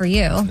looks for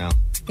you. No.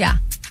 Yeah.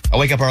 I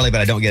wake up early, but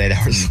I don't get 8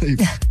 hours of sleep.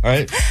 All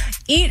right?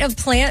 Eat a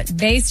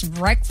plant-based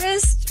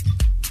breakfast.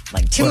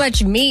 Like too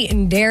much meat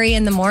and dairy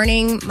in the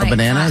morning. A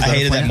banana? I Is that a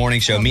hated that plant? morning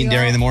show. Meat and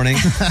dairy in the morning.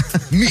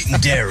 Meat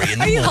and dairy in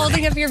the Are you morning.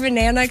 holding up your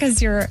banana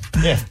because you're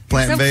Plant-based?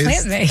 so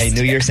plant-based? Hey,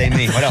 New Year, same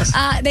me. What else?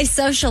 They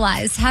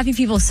socialize. Happy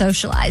people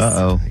socialize.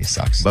 Uh-oh. He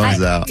sucks.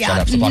 Bones out. yeah. Shut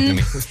up. Stop talking to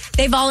me.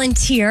 They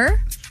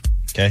volunteer.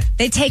 Okay.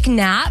 They take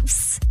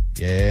naps.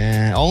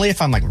 Yeah. Only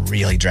if I'm like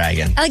really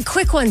dragging. Like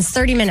quick ones,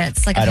 30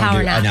 minutes, like a I don't power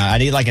do. nap. No, I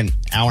need like an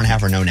hour and a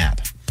half or no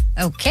nap.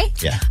 Okay.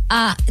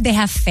 Yeah. They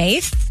have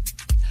faith.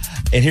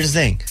 And here's the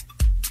thing.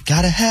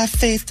 Gotta have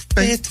faith.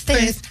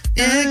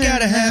 Yeah,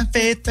 gotta have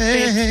faith.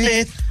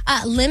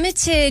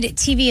 Limited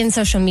TV and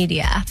social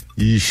media.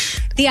 Yeesh.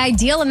 The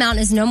ideal amount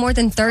is no more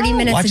than 30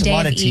 minutes Watch a day a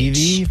lot of TV,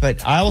 each.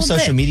 but I will Well,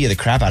 social but- media the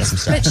crap out of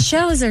some But stuff.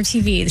 shows are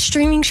TV. The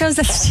streaming shows,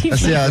 that's TV.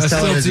 That's still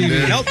television, TV.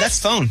 dude. Nope, that's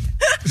phone.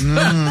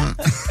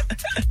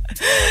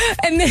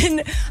 And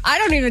then I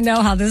don't even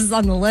know how this is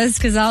on the list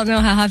because I don't know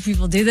how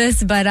people do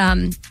this, but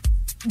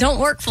don't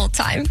work full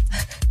time.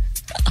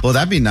 Well,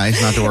 that'd be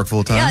nice not to work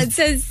full time. Yeah, it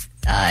says,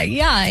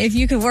 if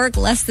you could work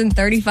less than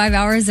 35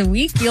 hours a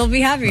week, you'll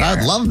be happier.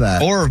 I'd love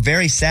that. Or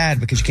very sad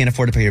because you can't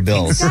afford to pay your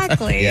bills.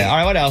 Exactly. Yeah. All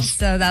right, what else?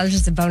 So that was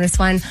just a bonus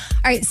one.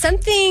 All right,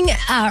 something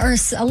or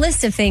a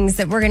list of things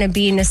that we're going to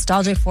be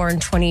nostalgic for in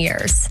 20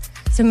 years.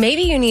 So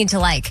maybe you need to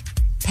like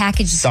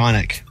package.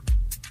 Sonic.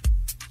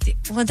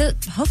 Well,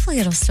 hopefully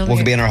it'll still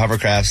We'll be in our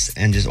hovercrafts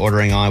and just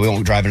ordering on. We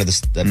won't drive into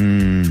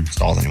the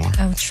stalls anymore.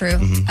 Oh, true.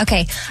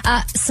 Okay.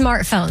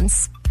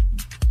 Smartphones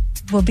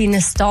will be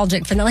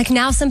nostalgic for like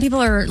now. Some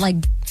people are like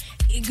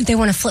they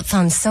want a flip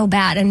phone so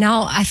bad, and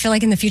now I feel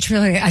like in the future,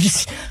 like,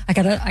 I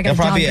gotta. There'll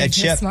probably be a downgrade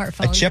to chip,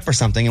 smartphone. a chip or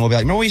something, and we'll be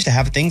like, remember we used to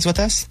have things with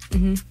us?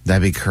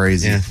 That'd be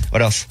crazy. Yeah.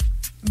 What else?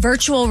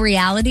 Virtual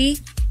reality,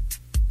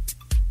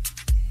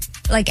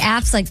 like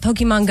apps like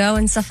Pokemon Go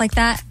and stuff like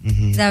that.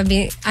 That would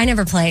be. I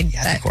never played.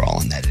 Yeah, I think we're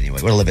all in that anyway.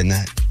 We're living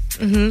that.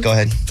 Go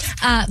ahead.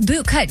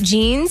 Bootcut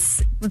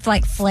jeans with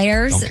like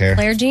flares, Don't care.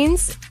 flare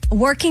jeans.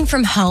 Working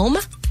from home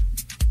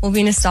will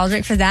be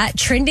nostalgic for that.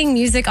 Trending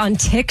music on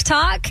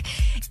TikTok.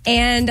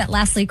 And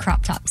lastly,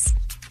 crop tops.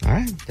 All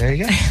right, there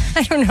you go.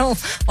 I don't know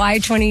why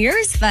 20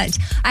 years, but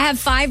I have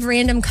 5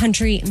 random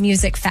country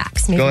music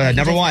facts. Maybe Go ahead. you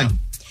Number didn't 1. know.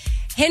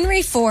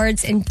 Henry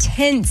Ford's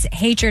intense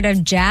hatred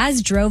of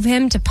jazz drove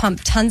him to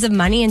pump tons of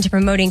money into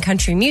promoting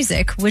country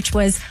music, which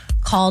was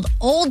called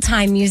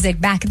old-time music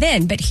back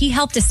then, but he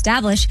helped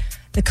establish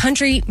the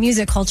country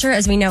music culture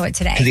as we know it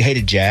today. Because he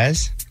hated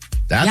jazz.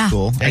 That's Yeah.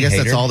 cool. I Dang guess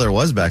that's hater. all there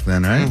was back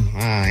then, right?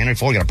 Henry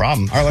Ford got a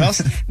problem. All right, what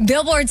else?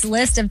 Billboard's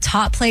list of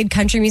top played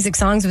country music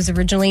songs was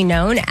originally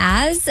known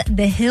as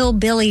the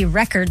Hillbilly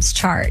Records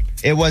chart.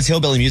 It was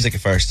hillbilly music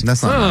at first.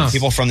 That's not nice.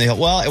 People from the hill.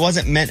 Well, it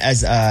wasn't meant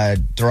as a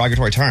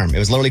derogatory term. It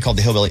was literally called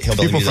the hillbilly People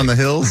music. from the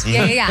hills.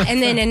 Yeah.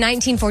 And then in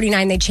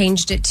 1949, they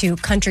changed it to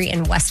country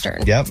and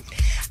western. Yep.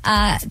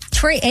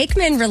 Troy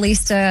Aikman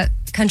released a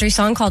country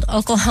song called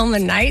Oklahoma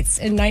Nights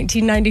in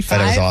 1995.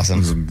 That was It awesome.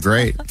 was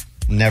great.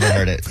 Never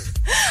heard it.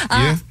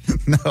 You?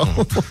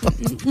 No.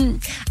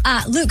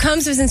 Luke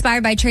Combs was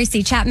inspired by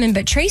Tracy Chapman,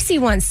 but Tracy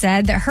once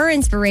said that her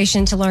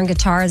inspiration to learn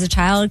guitar as a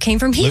child came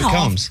from Hee Luke Haw.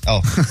 Combs.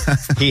 Oh,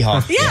 Hee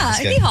Haw. Yeah, that's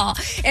good. Hee Haw.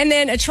 And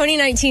then a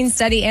 2019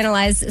 study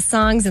analyzed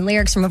songs and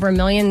lyrics from over 1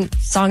 million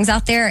songs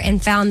out there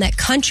and found that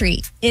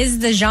country is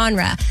the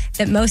genre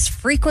that most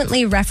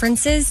frequently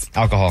references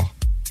Alcohol.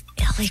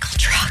 illegal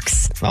drugs.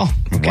 Oh,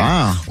 okay.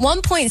 Wow.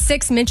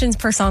 1.6 mentions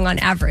per song on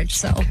average.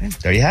 So,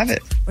 There you have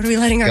it. what are we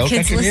letting our Go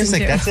kids country listen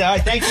music. to? That's it. All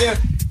right, thank you.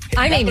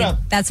 I'm Wrap it Amy. up.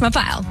 That's my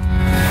pile.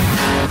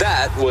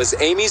 That was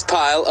Amy's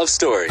pile of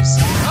stories.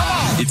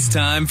 It's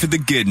time for the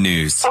good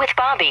news. With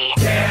Bobby.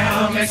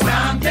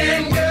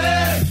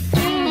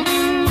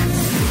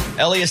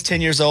 Ellie is 10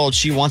 years old.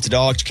 She wants a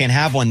dog. She can't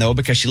have one, though,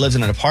 because she lives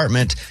in an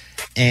apartment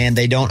and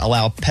they don't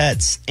allow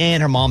pets,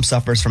 and her mom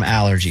suffers from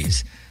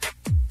allergies.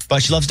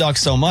 But she loves dogs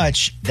so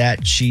much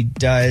that she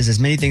does as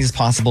many things as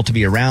possible to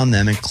be around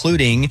them,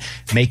 including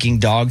making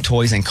dog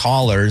toys and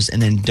collars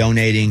and then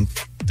donating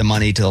the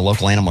money to the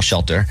local animal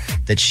shelter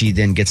that she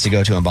then gets to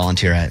go to and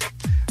volunteer at,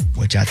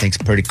 which I think is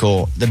pretty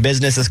cool. The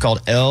business is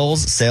called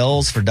Elle's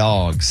Sales for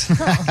Dogs.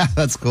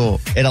 That's cool.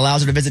 It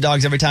allows her to visit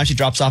dogs every time she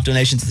drops off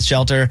donations to the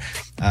shelter.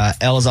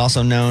 Elle is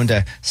also known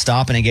to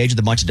stop and engage with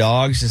a bunch of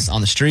dogs just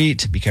on the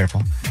street. Be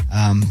careful.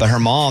 But her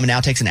mom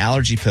now takes an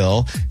allergy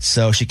pill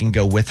so she can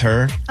go with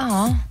her.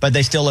 Aw. But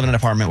they still live in an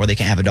apartment where they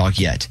can't have a dog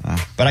yet.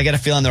 But I get a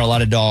feeling there are a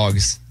lot of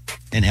dogs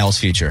in Elle's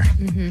future.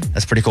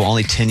 That's pretty cool.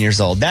 Only 10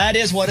 years old. That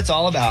is what it's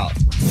all about.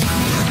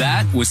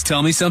 That was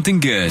Tell Me Something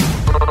Good.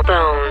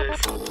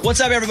 What's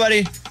up,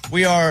 everybody?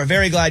 We are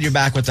very glad you're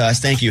back with us.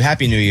 Thank you.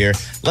 Happy New Year.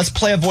 Let's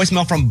play a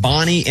voicemail from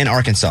Bonnie in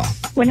Arkansas.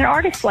 When an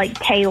artist like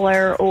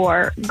Taylor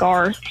or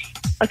Garth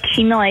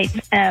accumulates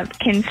a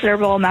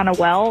considerable amount of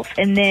wealth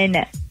and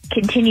then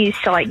continues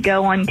to like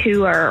go on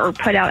tour or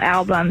put out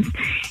albums,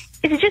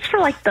 is it just for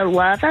like the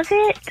love of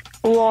it,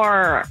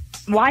 or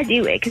why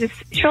do it? Because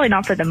it's surely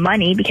not for the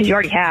money, because you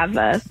already have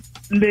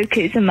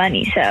bukus of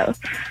money. So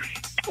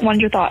what are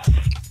your thoughts?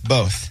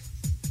 Both.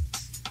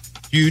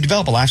 You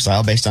develop a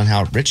lifestyle based on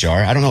how rich you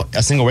are. I don't know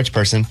a single rich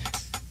person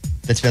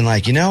that's been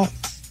like, I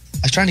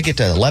was trying to get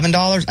to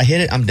 $11. I hit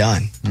it. I'm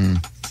done.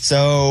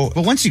 So,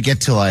 but once you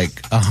get to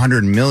like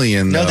 100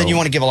 million, then you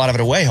want to give a lot of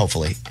it away,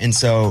 hopefully. And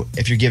so,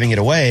 if you're giving it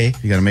away,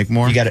 you got to make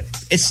more. You got to.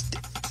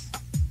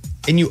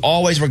 And you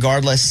always,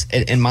 regardless,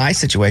 in my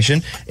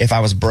situation, if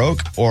I was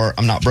broke or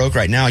I'm not broke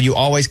right now, you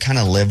always kind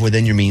of live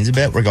within your means a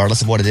bit,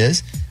 regardless of what it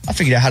is. I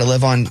figured out how to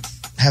live on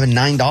having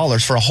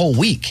 $9 for a whole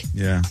week.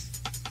 Yeah.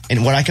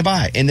 And what I could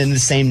buy. And then the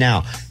same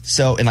now.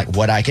 So, and like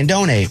what I can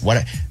donate.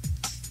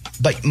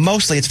 But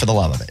mostly it's for the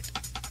love of it.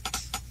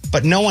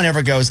 But no one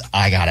ever goes,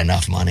 I got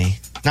enough money.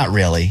 Not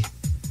really.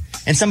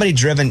 And somebody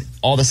driven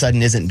all of a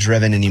sudden isn't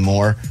driven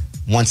anymore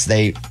once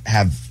they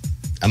have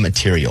a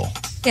material.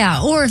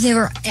 Yeah, or if they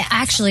were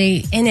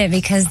actually in it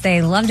because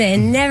they loved it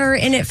and never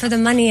in it for the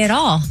money at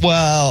all.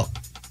 Well,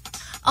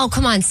 oh,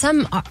 come on.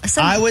 Some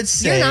I would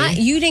say you're not.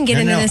 You didn't get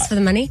into this for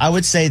the money. I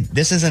would say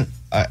this isn't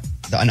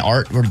an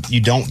art where you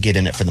don't get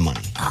in it for the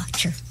money. Oh,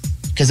 true.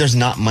 Because there's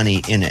not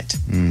money in it.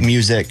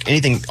 Music,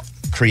 anything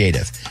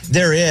creative.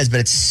 There is, but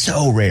it's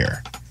so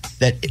rare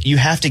that you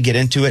have to get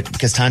into it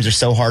because times are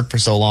so hard for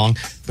so long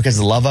because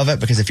of the love of it.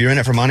 Because if you're in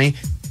it for money,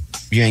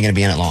 you ain't going to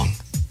be in it long.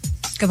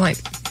 Good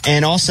point.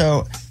 And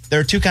also, there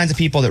are two kinds of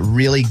people that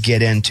really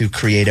get into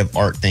creative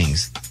art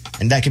things.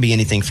 And that could be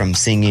anything from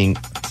singing,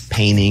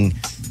 painting,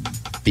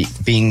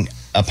 being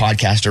a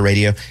podcaster,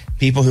 radio.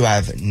 People who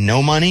have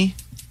no money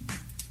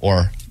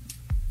or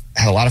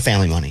have a lot of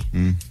family money.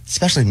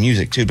 Especially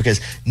music, too.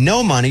 Because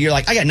no money, you're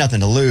like, I got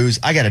nothing to lose.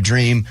 I got a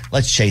dream.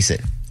 Let's chase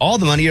it. All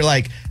the money, you're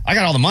like, I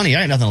got all the money.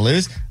 I got nothing to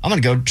lose. I'm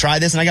going to go try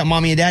this, and I got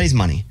mommy and daddy's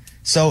money.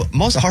 So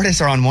most artists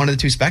are on one of the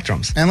two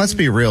spectrums. And let's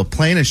be real,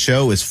 playing a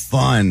show is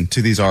fun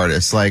to these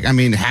artists. Like, I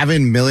mean,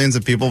 having millions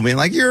of people being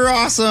like, you're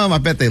awesome. I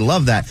bet they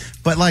love that.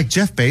 But like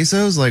Jeff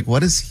Bezos, like,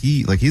 what is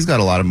he? Like, he's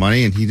got a lot of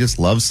money and he just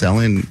loves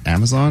selling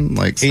Amazon.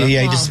 Like,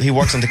 he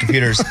works on the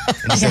computers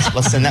and says,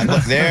 let's send that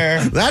book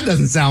there. That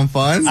doesn't sound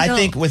fun. I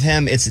think with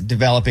him, it's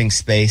developing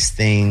space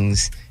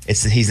things.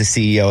 He's the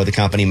CEO of the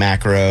company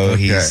Macro.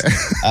 Okay. He's,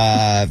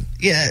 I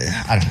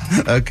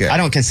don't know. Okay. I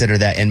don't consider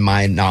that in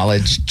my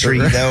knowledge tree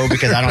though,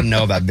 because I don't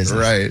know about business.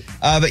 Right.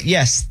 But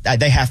yes,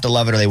 they have to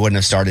love it or they wouldn't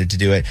have started to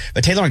do it.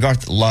 But Taylor and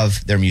Garth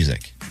love their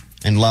music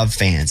and love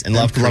fans and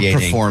love creating.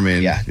 Love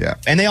performing. Yeah.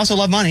 And they also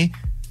love money,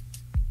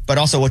 but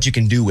also what you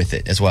can do with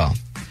it as well.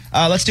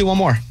 Let's do one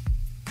more.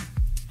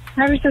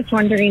 I was just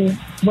wondering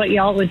what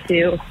y'all would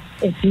do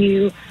if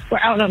you were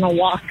out on a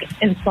walk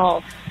and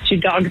saw two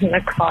dogs in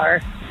a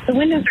car. The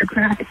windows are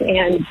cracked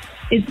and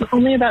it's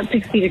only about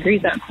 60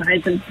 degrees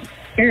outside. It's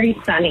very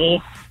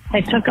sunny. I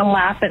took a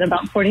lap and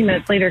about 40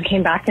 minutes later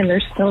came back and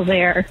they're still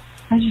there.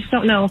 I just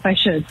don't know if I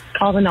should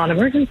call the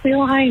non-emergency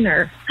line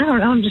or, I don't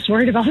know, I'm just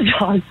worried about the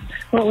dogs.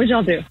 What would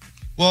y'all do?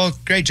 Well,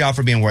 great job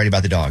for being worried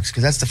about the dogs,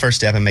 because that's the first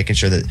step in making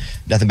sure that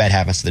nothing bad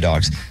happens to the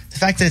dogs. The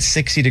fact that it's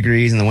 60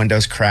 degrees and the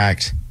window's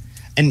cracked,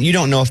 and you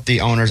don't know if the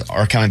owners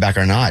are coming back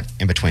or not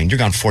in between. You're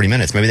gone 40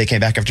 minutes. Maybe they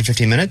came back after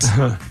 15 minutes.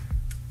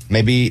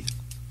 Maybe.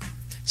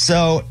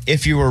 So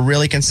if you were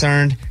really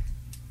concerned,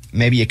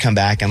 maybe you come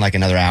back in like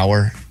another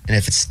hour. And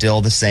if it's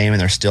still the same and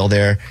they're still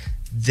there,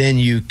 then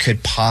you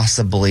could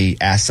possibly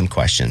ask some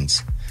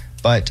questions.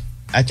 But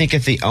I think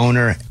if the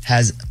owner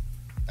has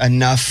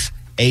enough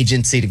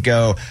agency to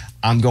go,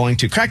 I'm going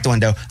to crack the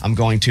window. I'm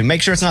going to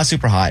make sure it's not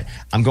super hot.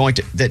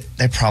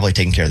 They're probably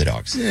taking care of the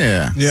dogs.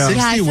 Yeah.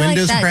 60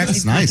 windows and cracks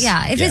is nice.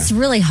 Yeah, if it's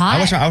really hot. I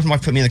wish my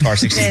put me in the car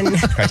 60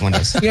 cracked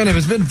windows. Yeah, and if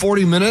it's been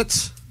 40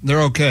 minutes,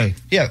 they're okay.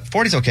 Yeah,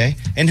 40's okay.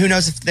 And who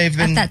knows if they've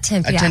been at that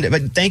temp, attended.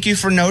 But thank you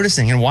for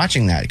noticing and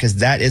watching that, because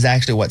that is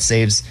actually what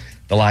saves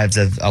the lives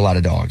of a lot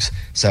of dogs.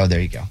 So there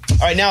you go. All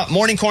right, now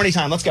morning corny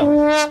time. Let's go.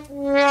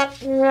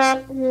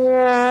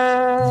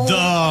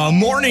 The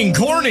morning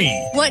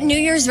corny. What New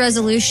Year's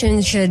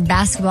resolution should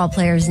basketball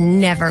players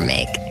never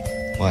make?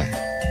 What?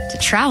 To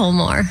travel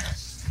more.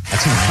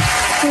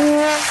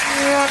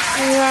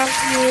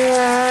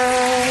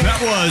 That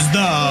was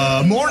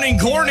the morning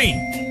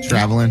corny.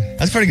 Traveling.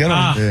 That's a pretty good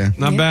one.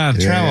 Not bad.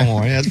 Travel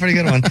more. Yeah, that's a pretty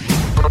good one.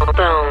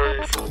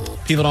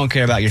 People don't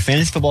care about your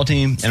fantasy football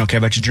team. They don't care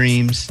about your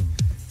dreams.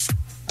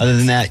 Other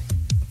than that,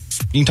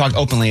 you can talk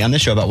openly on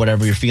this show about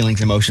whatever your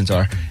feelings, emotions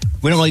are.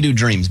 We don't really do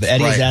dreams, but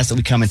Eddie has asked that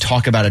we come and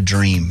talk about a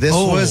dream. This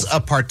was a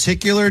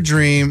particular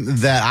dream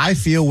that I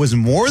feel was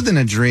more than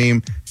a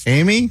dream.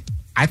 Amy,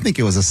 I think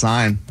it was a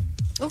sign.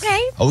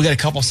 Okay. Oh, we got a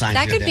couple signs.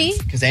 That could be.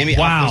 Because Amy,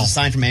 there's a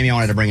sign from Amy I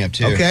wanted to bring up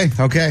too. Okay.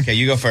 Okay,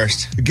 you go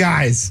first.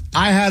 Guys,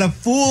 I had a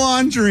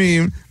full-on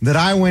dream that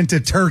I went to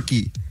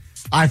Turkey.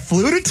 I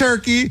flew to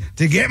Turkey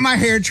to get my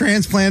hair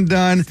transplant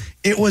done.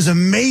 It was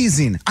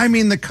amazing. I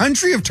mean, the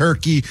country of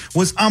Turkey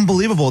was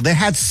unbelievable. They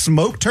had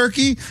smoked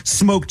turkey,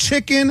 smoked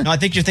chicken. No, I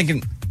think you're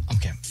thinking,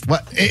 okay.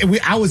 What?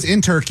 I was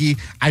in Turkey.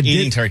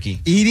 Eating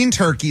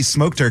turkey,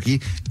 smoked turkey,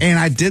 and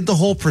I did the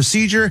whole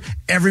procedure.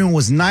 Everyone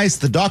was nice.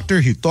 The doctor,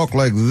 he talked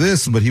like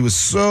this, but he was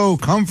so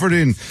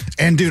comforting.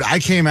 And dude, I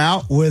came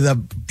out with a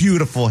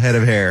beautiful head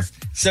of hair.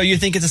 So you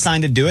think it's a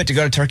sign to do it, to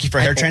go to Turkey for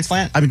a hair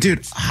transplant? I mean,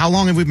 dude, how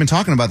long have we been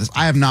talking about this?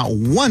 I have not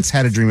once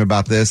had a dream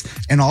about this,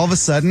 and all of a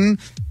sudden,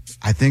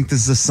 I think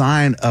this is a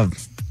sign of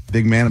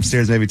big man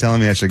upstairs maybe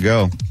telling me I should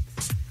go.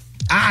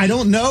 I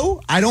don't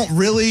know. I don't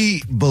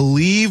really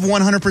believe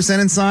 100%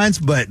 in signs,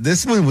 but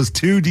this one was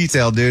too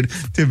detailed, dude,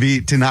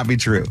 to not be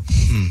true.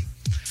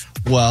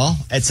 Well,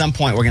 at some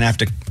point, we're going to have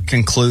to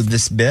conclude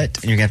this bit,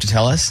 and you're going to have to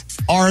tell us.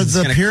 Are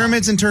the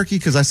pyramids in Turkey?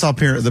 Because I saw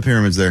the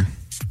pyramids there.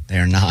 They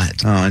are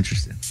not. Oh,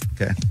 interesting.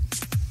 Okay.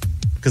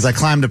 Because I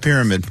climbed a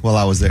pyramid while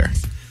I was there.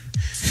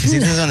 See,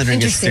 this is when the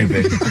drink gets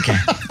stupid. Okay.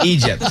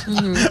 Egypt.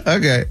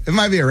 Okay. It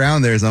might be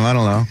around there, something. I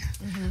don't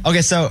know.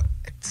 Okay, so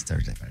it's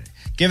Thursday, Friday.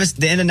 Give us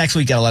the end of next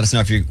week. Gotta let us know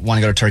if you want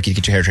to go to Turkey to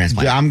get your hair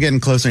transplanted. Yeah, I'm getting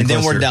closer and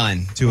closer. then we're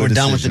done. We're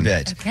done with the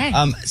bit. Okay.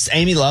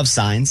 Amy loves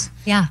signs.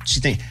 Yeah.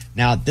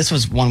 Now, this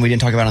was one we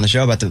didn't talk about on the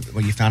show about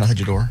what you found outside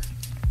your door.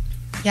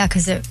 Yeah,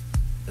 because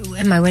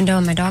in my window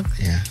and my dog.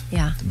 Yeah.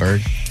 Yeah. The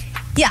bird.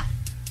 Yeah.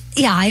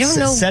 Yeah, I don't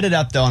know. Set it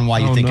up though on why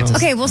you think it's.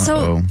 Okay, well,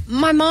 so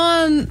my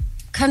mom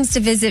comes to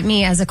visit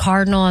me as a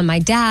cardinal, and my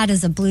dad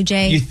is a blue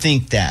jay. You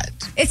think that?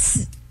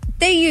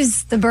 They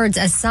use the birds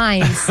as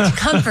signs to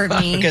comfort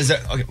me because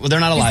they're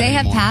not alive they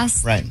anymore. have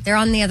passed. Right. They're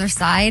on the other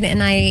side, and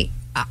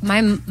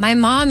my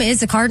mom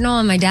is a cardinal,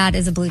 and my dad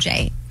is a blue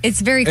jay.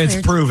 It's very clear.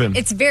 It's proven.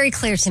 It's very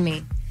clear to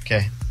me.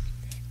 Okay.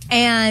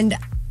 And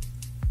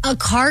a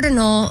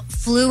cardinal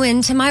flew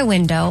into my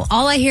window.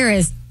 All I hear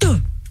is,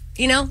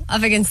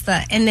 up against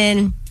and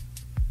then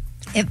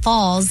it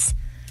falls.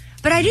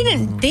 But I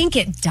didn't think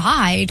it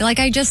died. Like,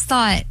 I just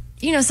thought,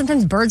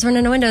 sometimes birds run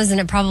into windows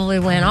and it probably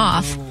went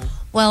off.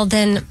 Well,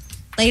 then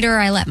later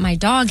I let my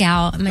dog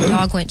out, and my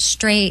dog went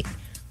straight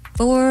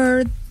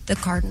for the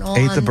cardinal.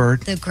 Ate the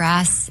bird. The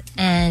grass,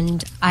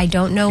 and I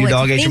don't know Your what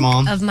dog to ate think your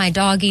mom? of my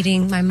dog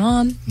eating my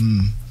mom.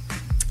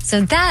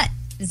 So that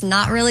is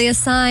not really a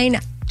sign.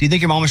 Do you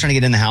think your mom was trying to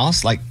get in the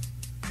house?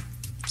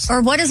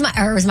 Or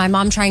is my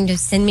mom trying to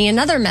send me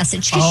another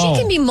message? Because she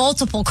can be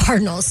multiple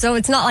cardinals, so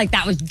it's not like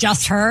that was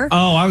just her.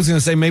 Oh, I was going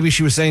to say maybe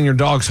she was saying your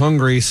dog's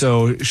hungry,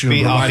 so she was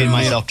feed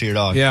myself to your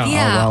dog. Yeah.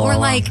 Yeah, Oh, wow, or wow, wow.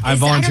 like I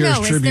volunteer as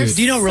tribute.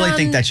 You don't really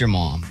think that's your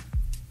mom?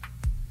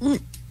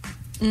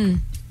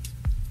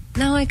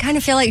 No, I kind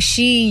of feel like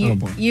she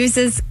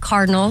uses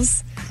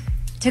cardinals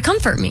to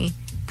comfort me.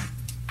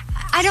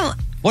 I don't.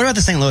 What about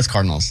the St. Louis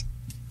Cardinals?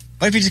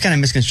 What if you just kind of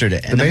misconstrued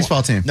it? The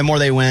baseball team. The more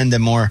they win, the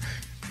more.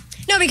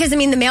 No, because the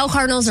male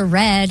cardinals are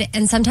red,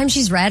 and sometimes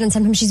she's red, and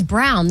sometimes she's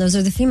brown. Those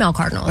are the female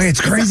cardinals. Wait, it's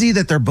crazy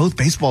that they're both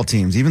baseball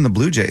teams, even the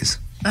Blue Jays.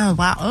 Oh,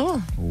 wow.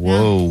 Oh.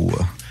 Whoa.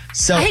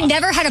 So I had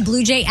never had a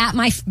blue jay at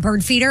my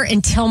bird feeder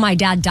until my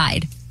dad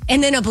died.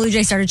 And then a blue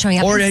jay started showing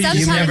up. Or And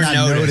you've never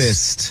sometimes-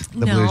 noticed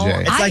the Blue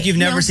Jay. It's like you've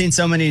never seen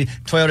so many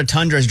Toyota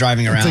Tundras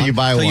driving around. Until you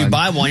buy one. you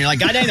buy one. You're like,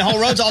 God dang, the whole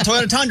road's all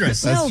Toyota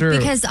Tundras. That's true.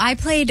 Because I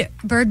played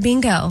bird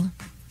bingo.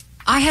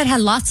 I had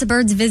lots of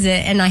birds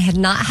visit, and I had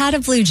not had a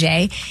blue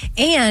jay.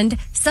 And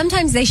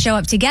sometimes they show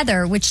up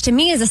together, which to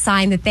me is a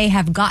sign that they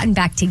have gotten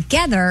back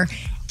together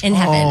in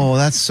heaven. Oh,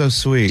 that's so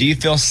sweet. Do you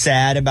feel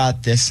sad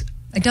about this?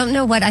 I don't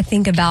know what I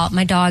think about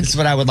my dog. This is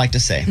what I would like to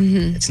say.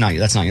 It's not.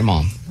 That's not your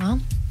mom. Well,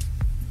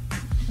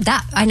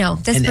 that I know.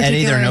 This And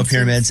Eddie, there are no instance-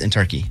 pyramids in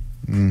Turkey.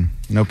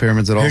 No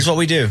pyramids at all. Here's what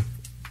we do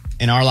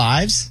in our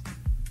lives.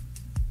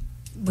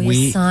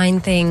 We sign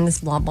things,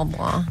 blah blah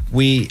blah.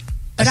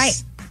 But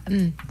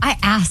I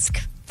ask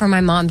for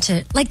my mom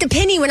to, like the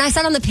penny. When I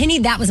sat on the penny,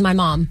 that was my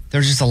mom.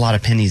 There's just a lot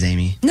of pennies,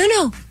 Amy.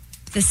 No.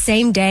 The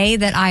same day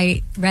that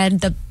I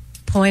read the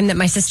poem that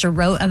my sister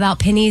wrote about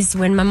pennies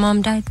when my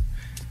mom died.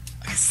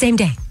 Same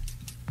day.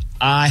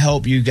 I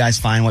hope you guys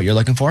find what you're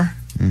looking for.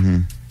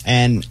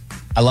 And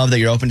I love that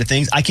you're open to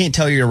things. I can't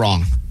tell you you're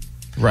wrong.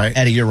 Right.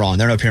 Eddie, you're wrong.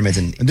 There are no pyramids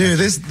in. Dude,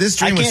 this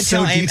dream was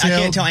so I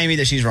detailed. can't tell Amy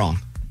that she's wrong.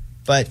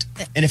 And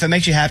if it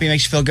makes you happy,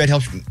 makes you feel good,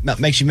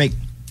 makes you make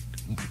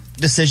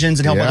decisions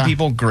and help other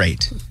people,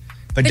 great.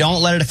 But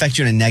don't let it affect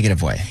you in a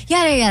negative way.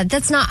 Yeah.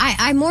 That's not,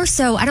 I more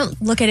so, I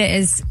don't look at it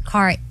as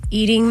Cara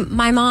eating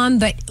my mom,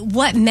 but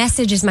what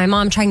message is my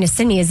mom trying to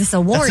send me? Is this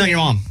a warning? That's not your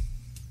mom.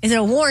 Is it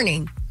a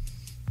warning?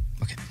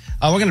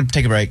 We're going to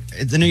take a break.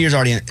 The New Year's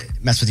already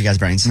messed with you guys'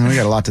 brains. We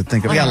got a lot to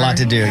think about. We got a lot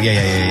to do.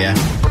 Yeah.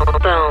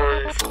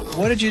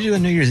 What did you do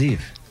on New Year's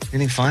Eve?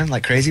 Anything fun?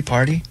 Like crazy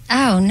party?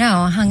 Oh, no.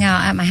 I hung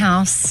out at my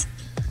house.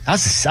 I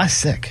was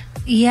sick.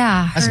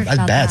 Yeah. I was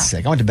bad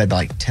sick. I went to bed by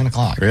like 10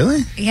 o'clock. Really?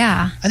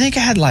 Yeah. I think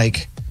I had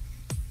like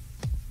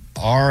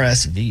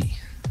RSV.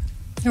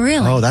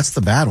 Really? Oh, that's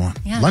the bad one.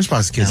 Yeah.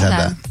 Lunchbox kids had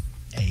that.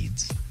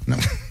 AIDS. No.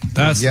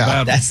 That's yeah,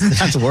 the bad one.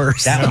 That's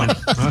worse. That one.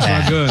 That's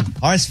not good.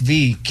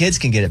 RSV, kids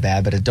can get it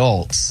bad, but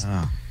adults.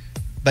 Oh.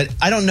 But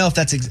I don't know if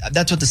that's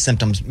what the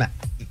symptoms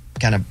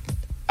kind of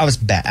I was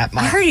bad.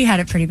 I heard you had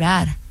it pretty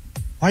bad.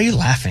 Why are you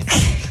laughing?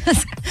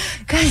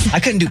 Guys,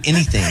 I couldn't do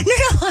anything.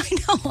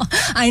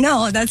 I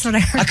know. That's what I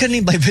heard. I couldn't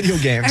even play video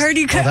games. I heard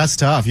you could. Oh, that's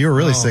tough. You were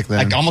really sick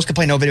then. I almost could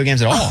play no video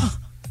games at all.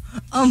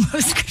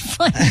 Almost could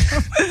play.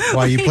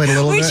 Why, you played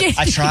a little bit?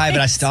 I tried,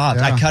 but I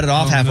stopped. I cut it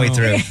off halfway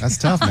through. That's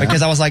tough, man.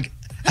 Because I was like,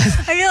 I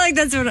feel like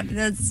that's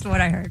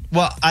what I heard.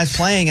 well, I was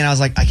playing and I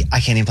was like, I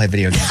can't even play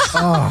video games.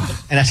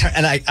 And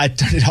I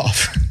turned it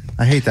off.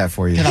 I hate that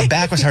for you. And my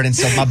back was hurting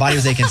so my body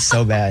was aching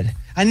so bad.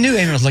 I knew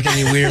Amy was looking at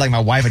me weird, like my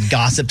wife had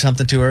gossiped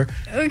something to her.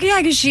 Yeah,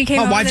 because she came.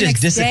 My wife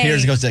just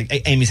disappears and goes to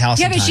Amy's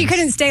house. Yeah, but she sometimes.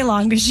 couldn't stay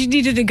long because she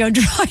needed to go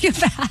draw you a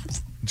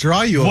bath.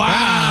 Draw you a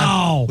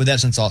bath? With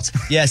Epsom salts.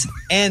 Yes,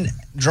 and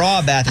draw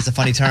a bath is a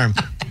funny term.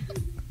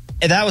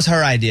 And that was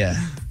her idea.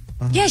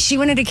 Yeah, she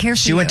wanted to care for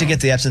you. She went to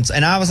get the Epsom salt.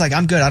 And I was like,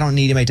 I'm good. I don't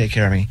need anybody to take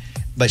care of me.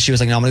 But she was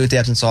like, no, I'm going to go get the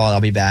Epsom salt.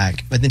 I'll be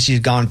back. But then she's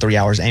gone 3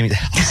 hours to Amy's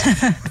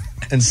house.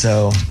 And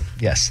so,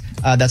 yes,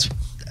 I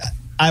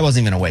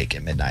wasn't even awake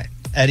at midnight.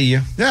 Eddie,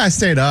 you? Yeah, I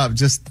stayed up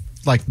just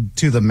like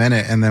to the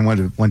minute and then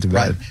went to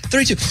bed.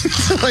 3, 2.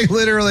 Like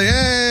literally,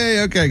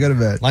 hey, okay, go to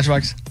bed.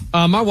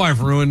 Lunchbox? My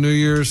wife ruined New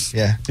Year's.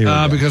 Yeah.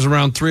 Because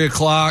around 3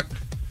 o'clock,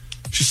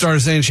 she started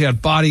saying she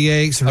had body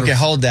aches. Okay,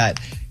 hold that.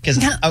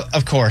 Because,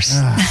 of course,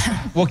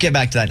 we'll get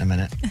back to that in a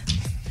minute.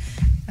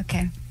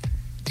 Okay.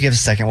 Give us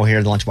a second. We'll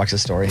hear the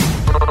Lunchbox's story.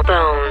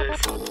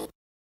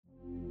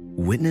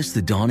 Witness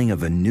the dawning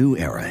of a new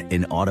era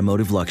in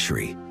automotive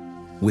luxury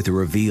with a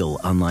reveal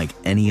unlike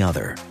any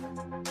other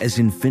as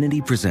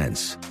Infiniti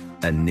presents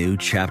a new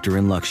chapter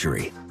in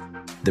luxury,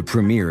 the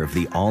premiere of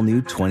the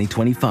all-new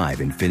 2025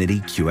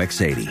 Infiniti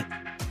QX80.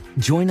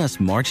 Join us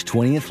March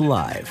 20th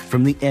live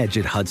from the Edge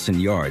at Hudson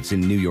Yards in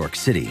New York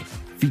City,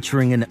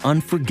 featuring an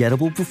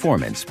unforgettable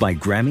performance by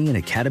Grammy and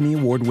Academy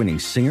Award-winning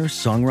singer,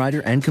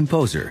 songwriter, and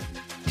composer,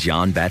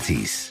 John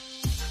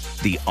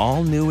Batiste. The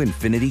all-new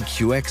Infiniti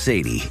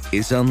QX80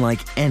 is unlike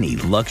any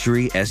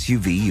luxury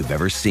SUV you've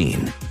ever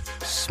seen.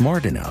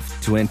 Smart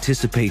enough to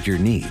anticipate your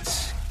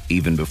needs,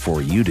 even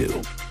before you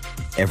do.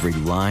 Every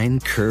line,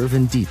 curve,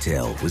 and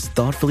detail was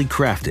thoughtfully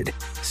crafted,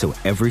 so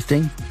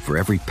everything for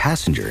every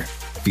passenger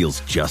feels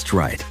just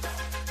right.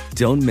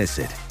 Don't miss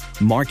it.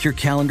 Mark your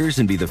calendars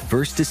and be the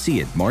first to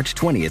see it March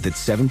 20th at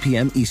 7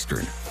 p.m.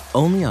 Eastern,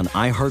 only on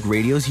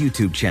iHeartRadio's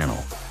YouTube channel.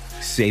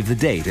 Save the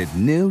date at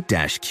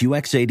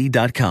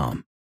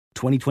new-QX80.com.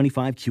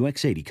 2025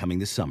 QX80 coming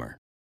this summer.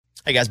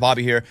 Hey guys,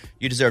 Bobby here.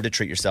 You deserve to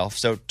treat yourself.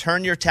 So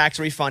turn your tax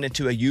refund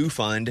into a U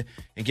fund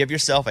and give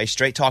yourself a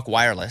Straight Talk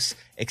Wireless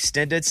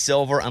Extended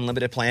Silver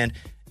Unlimited plan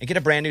and get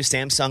a brand new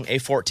Samsung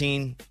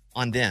A14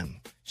 on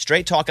them.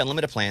 Straight Talk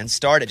Unlimited plans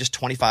start at just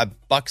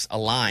 $25 a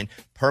line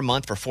per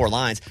month for 4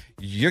 lines.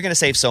 You're going to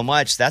save so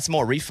much. That's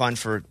more refund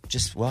for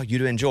just, well, you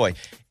to enjoy.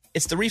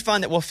 It's the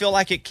refund that will feel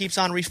like it keeps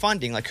on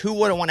refunding. Like, who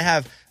wouldn't want to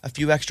have a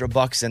few extra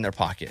bucks in their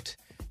pocket?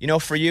 You know,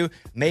 for you,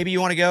 maybe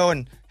you want to go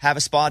and have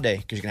a spa day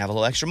because you're going to have a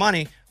little extra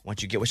money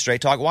once you get with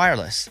Straight Talk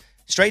Wireless.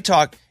 Straight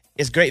Talk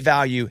is great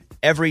value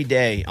every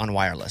day on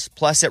wireless.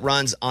 Plus, it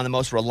runs on the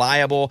most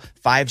reliable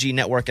 5G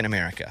network in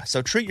America.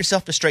 So treat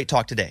yourself to Straight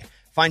Talk today.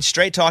 Find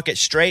Straight Talk at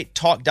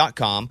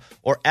straighttalk.com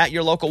or at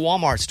your local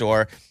Walmart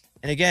store.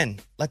 And again,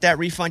 let that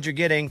refund you're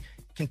getting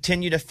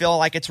continue to feel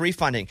like it's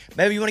refunding.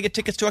 Maybe you want to get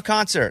tickets to a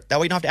concert. That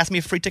way you don't have to ask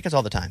me for free tickets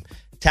all the time.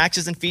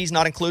 Taxes and fees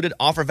not included.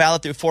 Offer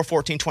valid through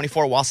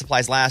 4/14/24 while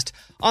supplies last.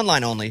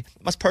 Online only.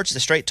 Must purchase a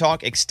Straight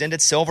Talk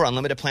Extended Silver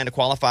Unlimited plan to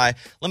qualify.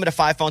 Limit of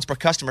 5 phones per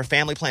customer.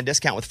 Family plan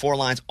discount with 4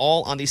 lines,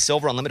 all on the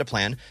Silver Unlimited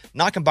plan.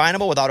 Not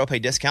combinable with auto pay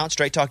discount.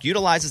 Straight Talk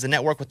utilizes the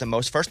network with the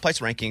most first-place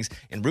rankings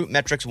in Root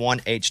Metrics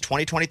 1H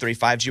 2023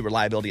 5G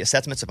reliability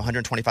assessments of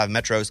 125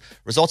 metros.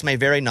 Results may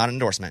vary, not an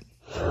endorsement.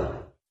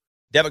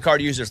 Debit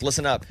card users,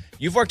 listen up.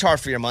 You've worked hard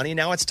for your money.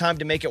 Now it's time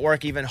to make it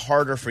work even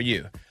harder for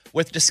you.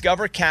 With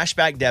Discover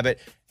Cashback Debit,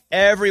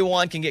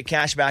 everyone can get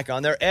cash back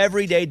on their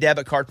everyday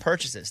debit card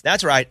purchases.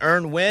 That's right.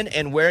 Earn when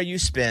and where you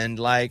spend,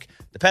 like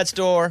the pet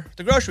store,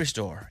 the grocery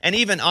store, and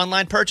even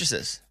online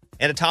purchases.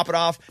 And to top it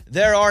off,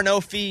 there are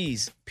no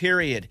fees,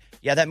 period.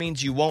 Yeah, that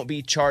means you won't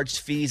be charged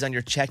fees on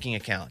your checking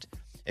account.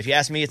 If you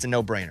ask me, it's a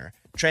no-brainer.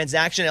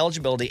 Transaction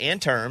eligibility and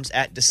terms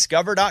at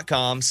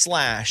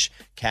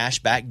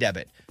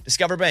discover.com/cashbackdebit.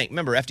 Discover Bank,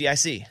 member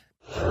FDIC.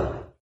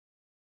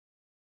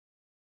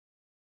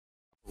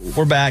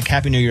 We're back.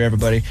 Happy New Year,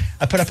 everybody.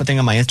 I put up a thing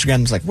on my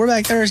Instagram. It's like, we're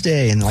back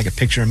Thursday. And like a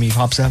picture of me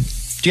pops up.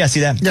 Did you guys see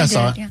that? Yeah, I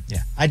saw it.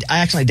 Yeah. I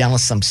actually downloaded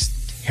some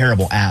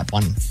terrible app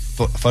on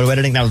photo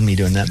editing. That was me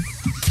doing that.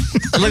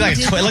 It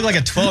looked like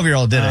a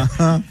 12-year-old did it.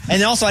 And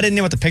then also, I didn't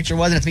know what the picture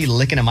was. And it's me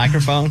licking a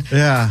microphone.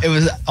 Yeah. It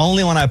was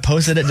only when I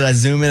posted it did I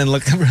zoom in and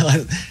look and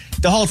realize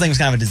the whole thing was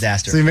kind of a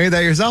disaster. So you made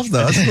that yourself,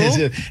 though. That's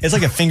cool. It's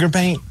like a finger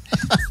paint.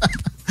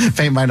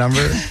 Paint my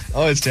number.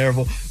 Oh, it's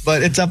terrible.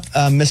 But it's up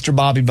Mr.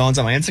 Bobby Bones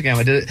on my Instagram.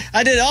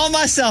 I did it all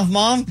myself,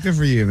 Mom. Good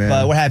for you, man.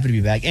 But we're happy to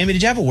be back. Amy,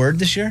 did you have a word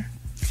this year?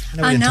 I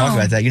know we didn't talk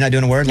about that. You're not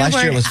doing a word? Last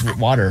year it was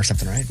water or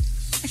something, right?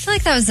 I feel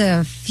like that was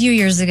a few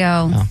years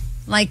ago. Oh.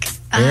 Like,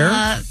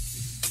 Air?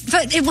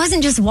 But it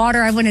wasn't just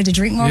water. I wanted to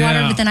drink more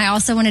water, but then I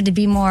also wanted to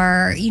be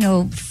more,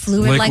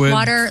 fluid like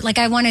water. Like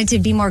I wanted to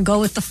be more go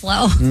with the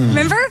flow.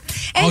 Remember?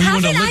 And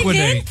haven't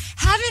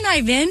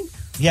I been?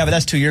 Yeah, but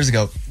that's 2 years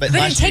ago. But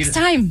it takes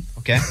time.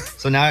 Okay.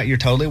 So now you're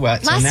totally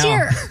wet. Last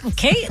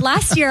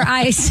year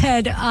I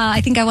said I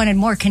think I wanted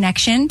more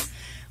connection,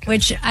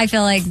 which I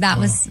feel like that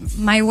was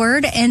my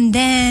word. And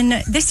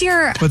then this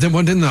year... But then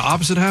didn't the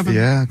opposite happen?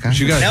 Yeah.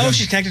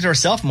 She's connected to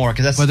herself more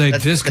because that's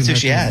who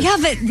she has. Yeah,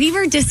 but we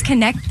were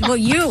disconnected.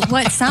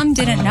 What some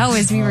didn't know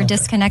is we were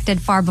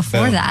disconnected far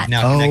before that.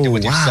 Now connected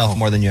with yourself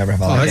more than you ever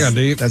have. I got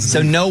deep.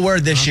 So no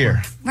word this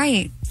year.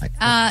 Right.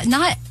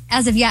 Not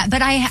as of yet.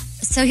 But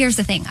so here's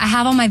the thing. I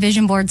have all my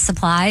vision board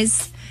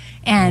supplies.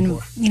 And,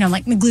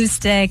 like my glue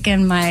stick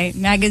and my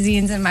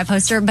magazines and my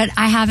poster. But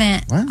I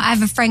haven't. What? I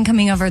have a friend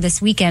coming over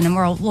this weekend and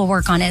we'll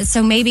work on it.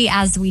 So maybe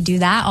as we do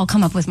that, I'll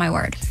come up with my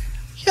word.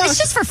 Yeah, it's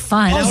just for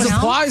fun.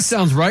 Supplies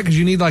sounds right because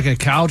you need like a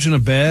couch and a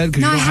bed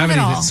because you don't have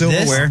anything.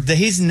 Silverware.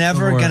 He's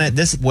never going to,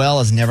 this well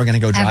is never going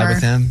to go dry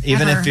with him.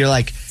 Even if you're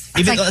like,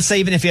 let's say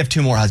even if you have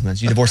 2 more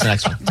husbands, you divorce the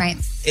next one. Right.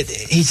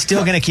 He's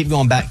still going to keep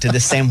going back to the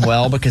same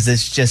well because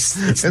it's just,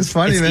 it's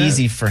funny, it's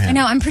easy for him. I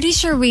know. I'm pretty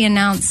sure we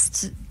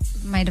announced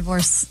my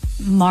divorce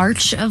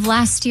March of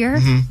last year.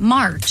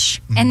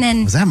 March. And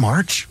then was that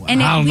March? Wow.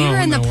 And we were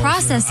in the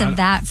process of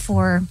that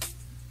for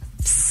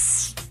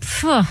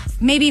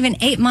maybe even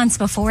 8 months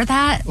before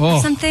that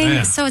or something.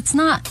 Man. So it's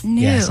not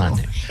new. Yeah, it's not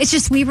new. It's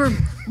just we were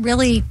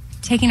really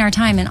taking our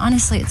time, and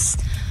honestly it's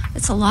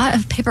a lot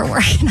of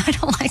paperwork and I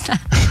don't like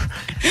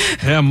that.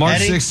 Yeah,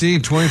 March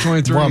 16,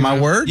 2023. What, my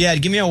word? Yeah,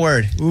 give me a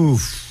word. Ooh,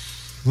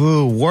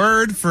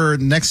 word for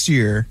next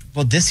year.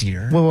 Well, this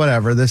year. Well,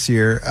 whatever, this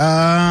year.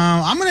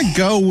 I'm going to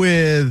go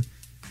with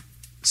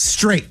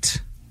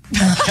straight.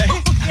 Okay.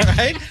 All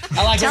right.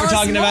 I like what we're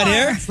talking about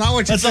here. It's not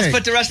what you think. Let's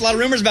put to rest a lot of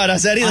rumors about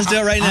us, Eddie. Let's do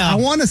it right now.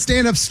 I want to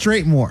stand up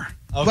straight more.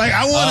 Okay. Like,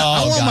 I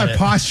want my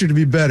posture to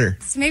be better.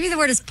 So maybe the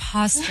word is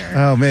posture.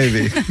 Oh,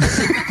 maybe.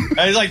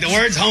 He's like, the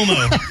word's homo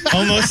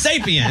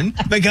sapien,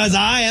 because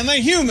I am a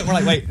human. We're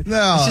like, wait.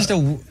 No. It's just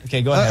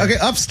okay, go ahead. Okay,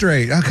 up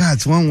straight. Oh, God,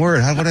 it's one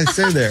word. How would I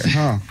say there?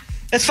 Huh.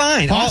 It's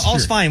fine.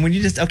 All's fine. When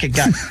you just, got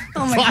it.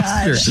 Oh, my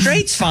God.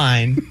 Straight's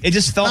fine. It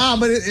just felt.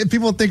 But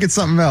people think it's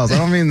something else. I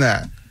don't mean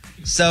that.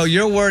 So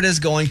your word is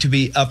going to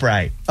be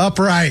upright.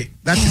 Upright.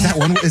 Is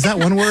that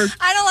one word?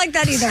 I don't like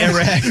that either.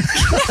 Erect.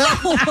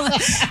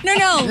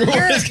 No. Your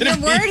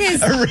word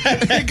is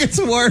erect. It's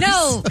a word.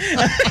 No.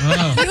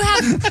 You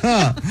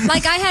have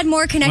like I had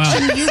more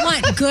connection. Wow. You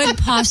want good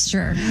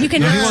posture. You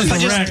can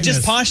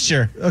just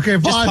posture. Okay,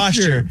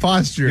 posture.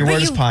 Your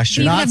word is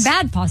posture. You have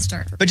bad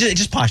posture. But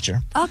just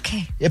posture.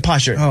 Okay. Yeah,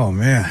 posture. Oh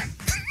man.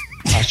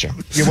 Posture.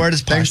 Your word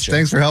is posture.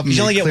 Thanks for helping me.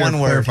 You only get one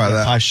word.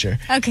 Posture.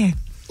 Okay.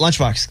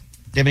 Lunchbox.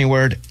 Do you have any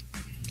word?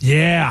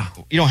 Yeah.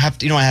 You don't have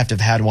to have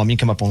had one. You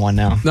can come up with one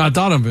now. No, I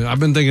thought of it. I've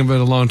been thinking of it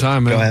a long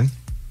time, man. Go ahead.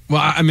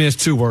 Well, I mean, it's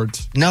 2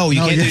 words. No, you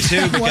can't do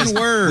 2 because one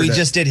word. We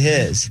just did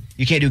his.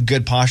 You can't do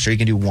good posture. You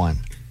can do 1.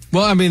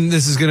 Well, I mean,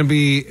 this is going to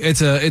be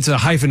it's a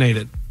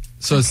hyphenated.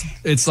 So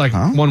it's like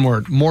one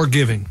word. More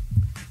giving.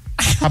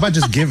 How about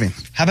just giving?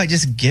 How about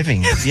just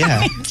giving?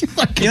 Yeah. You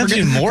don't have to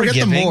do more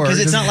giving because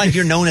it's not like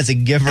you're known as a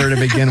giver to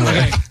begin with.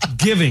 Okay.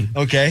 Giving.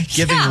 Okay.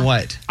 Giving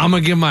what? I'm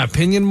going to give my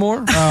opinion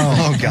more.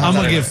 Oh God. I'm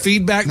going to give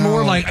feedback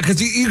more. Like,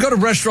 because you go to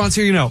restaurants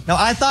here, No,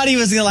 I thought he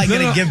was going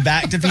to give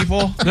back to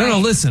people. No,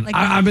 listen. Like,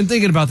 I've been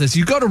thinking about this.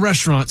 You go to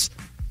restaurants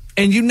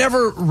and you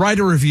never write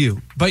a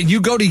review, but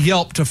you go to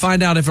Yelp to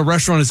find out if a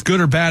restaurant is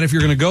good or bad if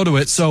you're going to go to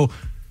it. So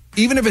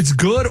even if it's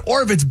good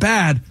or if it's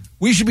bad,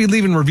 we should be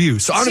leaving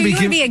reviews. So you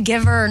would be a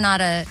giver, not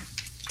a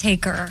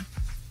taker.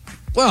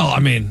 Well, I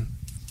mean,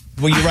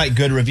 you write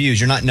good reviews.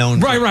 You're not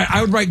known. Right.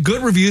 I would write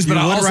good reviews, but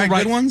I also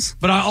write good ones.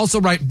 But I also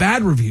write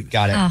bad reviews.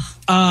 Got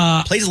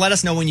it. Please let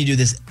us know when you do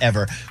this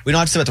ever. We don't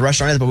have to say what the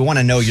restaurant is, but we want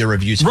to know your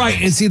reviews. Right.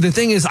 And see, the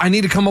thing is, I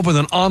need to come up with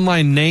an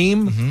online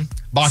name. Mm-hmm.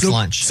 Box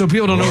lunch. So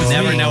people don't know.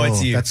 Never know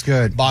it's you. That's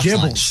good. Box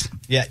Gibbles. lunch.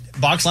 Yeah.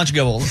 Box lunch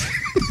Gibbles.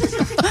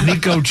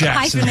 Nico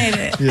Jackson.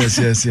 Hyphenated.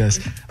 Yes.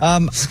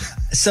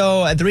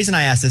 So the reason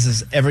I asked this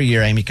is every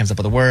year Amy comes up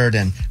with a word,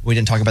 and we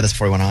didn't talk about this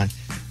before we went on.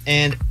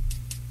 And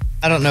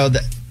I don't know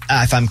that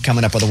if I'm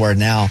coming up with a word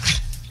now.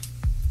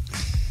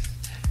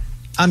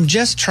 I'm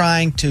just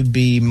trying to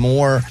be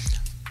more.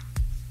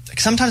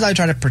 Sometimes I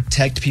try to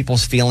protect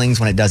people's feelings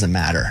when it doesn't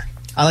matter.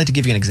 I like to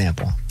give you an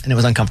example, and it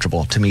was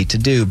uncomfortable to me to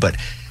do, but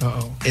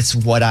it's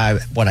what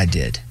I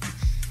did.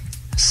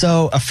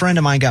 So a friend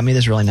of mine got me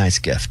this really nice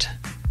gift.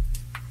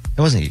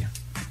 It wasn't you.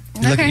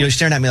 You're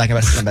staring at me like I'm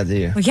about to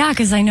do. Well, yeah,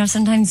 because I know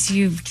sometimes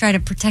you try to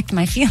protect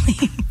my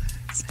feelings.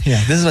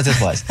 Yeah, this is what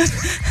this was.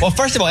 Well,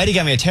 first of all, Eddie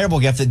got me a terrible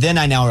gift that then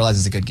I now realize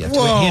is a good gift.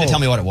 Whoa. He had to tell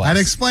me what it was. I'd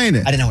explain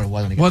it. I didn't know what it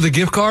was. When he What, the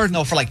gift card?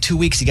 No, for like 2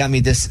 weeks he got me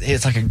this.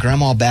 It's like a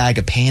grandma bag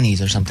of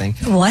panties or something.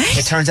 What?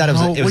 It turns out it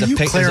was a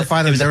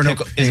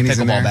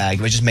pickleball bag.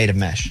 It was just made of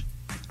mesh.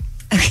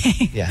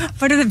 Okay. Yeah.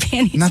 What are the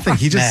panties? Nothing.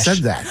 He just Mesh.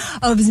 said that.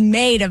 Oh, it was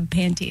made of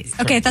panties.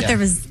 Okay, I thought there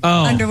was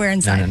underwear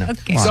inside. No.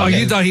 Okay. So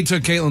you thought he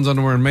took Caitlin's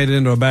underwear and made it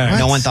into a bag?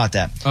 No one thought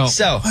that. Oh.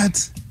 So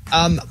What?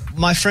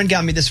 My friend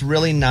got me this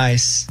really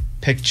nice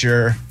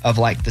picture of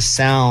like the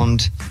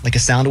sound, like a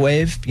sound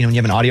wave, you know, when you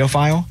have an audio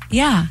file.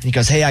 Yeah. And he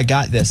goes, hey, I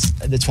got this.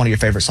 It's one of your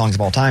favorite songs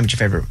of all time. It's your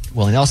favorite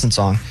Willie Nelson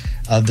song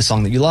of the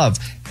song that you love.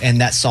 And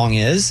that song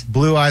is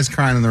Blue Eyes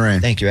Crying in the Rain.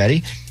 Thank you,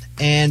 Eddie.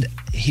 And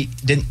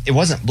it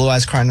wasn't Blue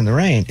Eyes Crying in the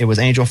Rain. It was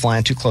Angel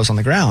Flying Too Close on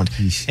the Ground.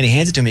 And he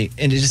hands it to me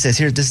and it just says,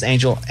 here, this is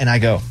Angel. And I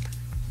go,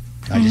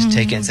 do I just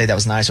take it and say that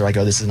was nice? Or I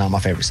go, this is not my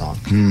favorite song.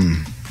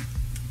 And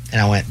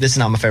I went, this is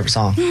not my favorite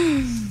song.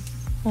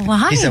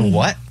 Why? He said,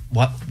 what?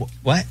 What?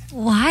 Why?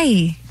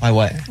 Why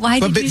what? Why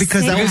did you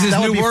say that? His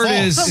new word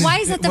is. But why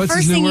is that the what's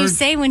first his new thing you word?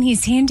 say when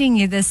he's handing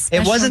you this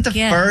special It wasn't the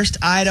gift? first.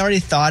 I had already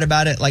thought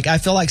about it. Like, I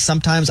feel like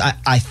sometimes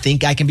I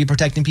think I can be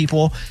protecting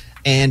people,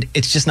 and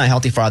it's just not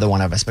healthy for either one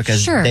of us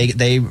because Sure.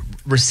 they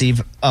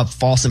receive a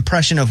false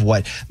impression of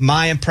what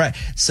my impression.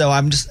 So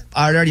I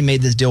already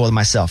made this deal with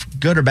myself,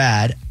 good or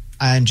bad.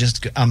 I'm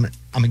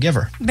a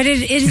giver. But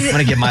it is. I'm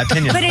gonna give my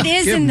opinion. But it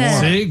is Give in the. more.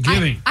 See,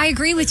 giving. I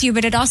agree with you,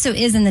 but it also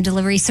is in the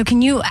delivery. So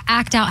can you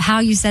act out how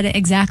you said it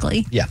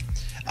exactly? Yeah.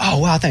 Oh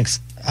wow, thanks.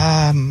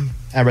 I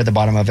read the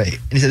bottom of it,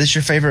 and he said, "This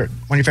is one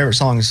of your favorite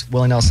songs,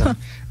 Willie Nelson,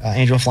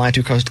 Angel Flying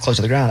Too Close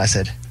to the Ground." I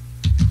said,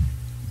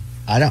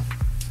 "I don't.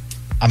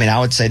 I mean, I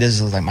would say this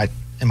is like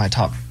in my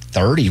top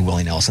 30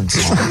 Willie Nelson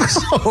songs."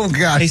 Oh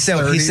God. He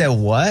said,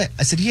 "What?"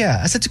 I said, "Yeah."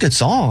 I said, "It's a good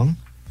song,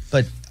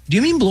 but do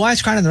you mean Blue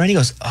Eyes Crying in the Rain?" He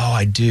goes, "Oh,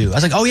 I do." I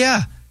was like, "Oh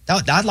yeah,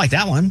 I'd like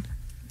that one."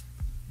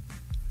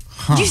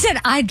 You said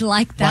I'd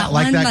like that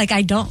Like one. that? Like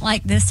I don't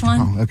like this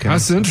one. Oh, okay.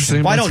 That's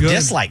interesting. Well, I That's don't good.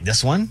 dislike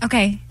this one.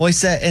 Okay. Well, he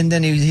said, and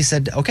then he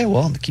said, "Okay,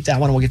 well, keep that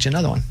one. And we'll get you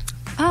another one."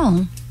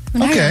 Oh. Well,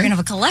 now Okay. you're gonna have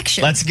a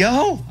collection. Let's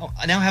go. Oh,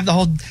 I now have the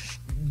whole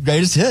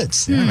greatest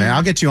hits. Yeah, man,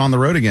 I'll get you on the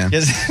road again.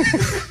 Yes.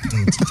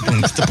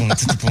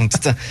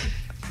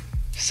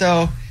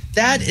 So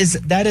that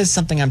is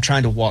something I'm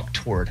trying to walk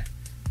toward.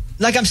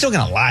 Like, I'm still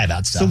gonna lie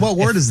about stuff. So what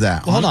word is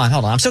that? Well, hold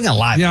on. I'm still gonna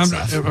lie about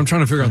stuff. I'm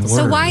trying to figure out the word.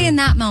 So why in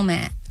that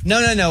moment?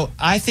 No.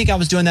 I think I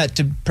was doing that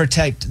to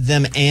protect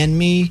them and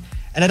me,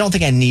 and I don't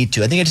think I need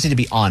to. I think I just need to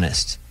be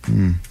honest.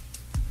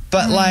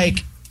 But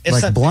like,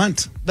 if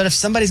blunt. But if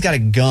somebody's got a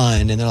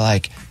gun and they're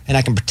like, and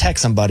I can protect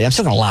somebody, I'm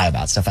still gonna lie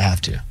about stuff. I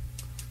have to.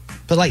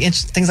 But like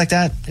things like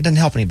that, it doesn't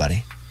help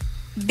anybody.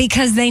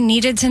 Because they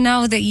needed to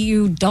know that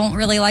you don't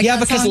really like. Yeah,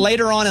 that because song?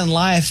 later on in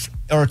life,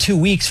 or 2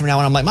 weeks from now,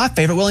 when I'm like, my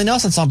favorite Willie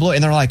Nelson song, Blue,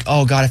 and they're like,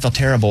 oh God, I feel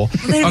terrible.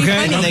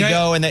 Okay. And they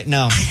go and they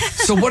no.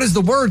 So what is the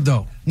word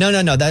though? No.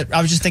 That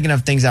I was just thinking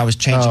of things I was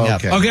changing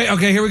up.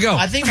 Okay. Here we go.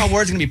 I think my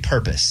word's gonna be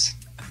purpose.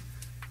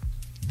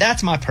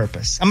 That's my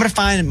purpose. I'm gonna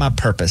find my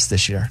purpose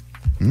this year.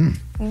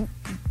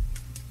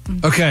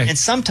 Okay. And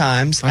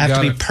sometimes I have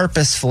to be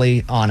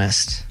purposefully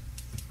honest.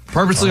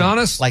 Purposely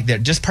honest? Like they're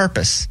just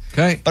purpose.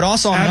 Okay. But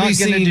also I'm not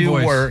gonna do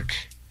work.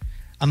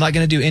 I'm not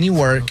gonna do any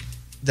work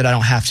that I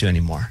don't have to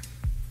anymore.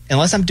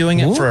 Unless I'm doing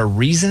it for a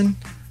reason.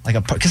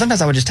 Because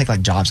sometimes I would just take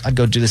like jobs. I'd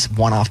go do this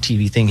one-off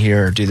TV thing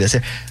here or do this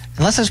here.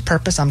 Unless there's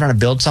purpose, I'm trying to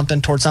build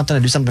something towards something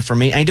and do something for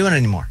me. I ain't doing it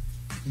anymore.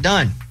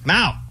 Done. I'm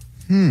out.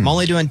 I'm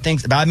only doing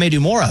things, but I may do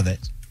more of it.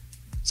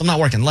 So I'm not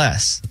working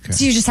less.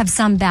 So you just have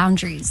some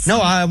boundaries. No,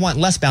 I want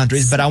less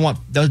boundaries, but I want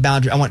those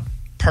boundaries. I'm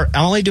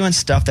only doing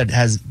stuff that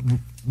has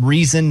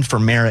reason for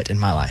merit in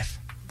my life.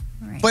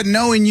 But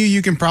knowing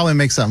you can probably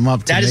make something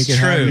up to That make is it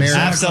have true. merit.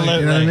 Absolutely.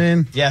 You know what I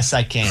mean? Yes,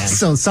 I can.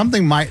 So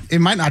something might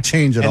not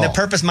change at all. And the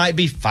purpose might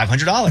be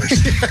 $500.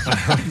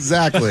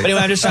 Exactly. But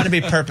anyway, I'm just trying to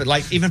be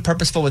even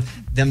purposeful with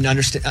them to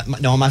understand,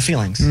 knowing my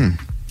feelings.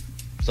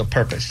 So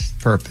purpose.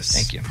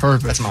 Thank you.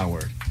 Purpose. That's my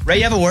word. Ray,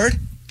 you have a word?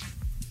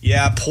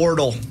 Yeah,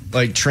 portal.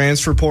 Like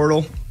transfer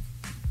portal.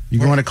 You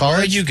going to college?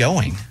 Where are you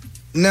going?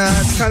 Nah,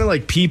 it's kind of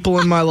like people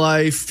in my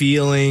life,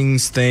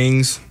 feelings,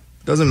 things.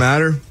 Doesn't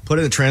matter. Put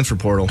it in the transfer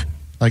portal.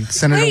 Like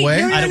send Wait, away?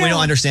 no. We don't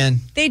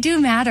understand. They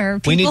do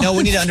matter. We need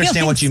People to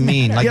understand what you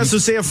mean. matter. Like, Yeah, so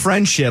say a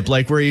friendship,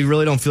 like where you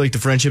really don't feel like the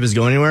friendship is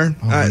going anywhere.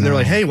 And they're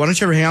like, hey, why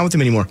don't you ever hang out with him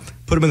anymore?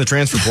 Put him in the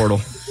transfer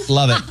portal.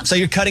 Love it. So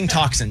you're cutting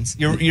toxins.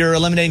 You're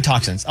eliminating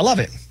toxins. I love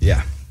it.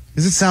 Yeah.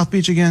 Is it South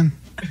Beach again?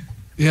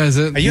 Yeah, is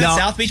it? Are you in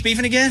South Beach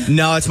beefing again?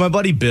 No, it's my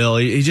buddy Bill.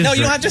 He just No,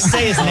 you don't have to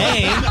say his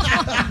name.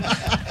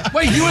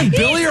 Wait, you and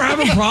Billy are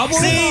having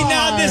problems? See,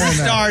 now this has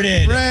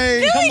started.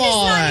 Ray, Billy come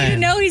does not even on.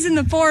 know he's in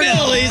the portal.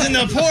 Billy's in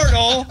the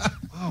portal.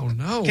 Oh,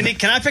 no.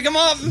 Can I pick him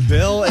up?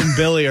 Bill and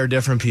Billy are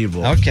different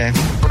people. Okay.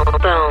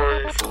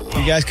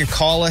 You guys can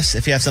call us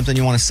if you have something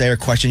you want to say or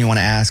question you want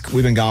to ask.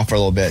 We've been gone for a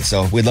little bit,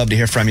 so we'd love to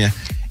hear from you.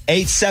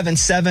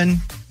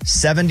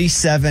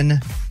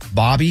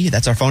 877-77-Bobby.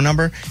 That's our phone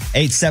number.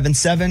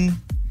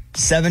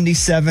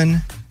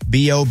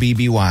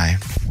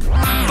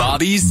 877-77-BOBBY.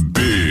 Bobby's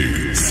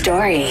Big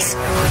Stories.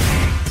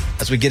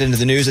 As we get into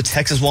the news, a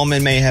Texas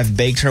woman may have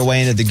baked her way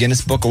into the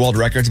Guinness Book of World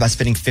Records by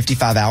spending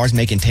 55 hours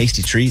making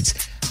tasty treats.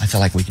 I feel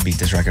like we could beat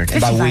this record.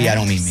 And by we, I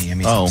don't mean me. I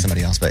mean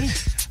somebody else. But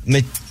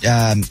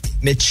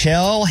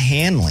Michelle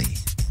Hanley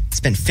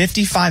spent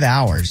 55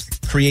 hours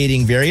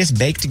creating various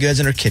baked goods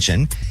in her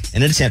kitchen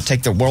in an attempt to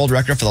take the world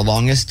record for the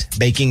longest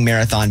baking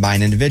marathon by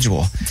an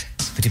individual.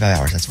 55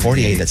 hours. That's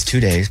 48. That's 2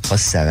 days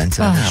plus 7.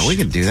 So Yeah, we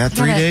could do that.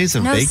 3 days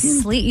of no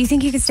baking? sleep. You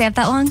think you could stay up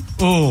that long?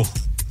 Oh.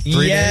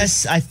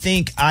 Yes, I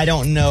think. I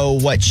don't know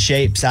what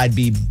shapes I'd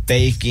be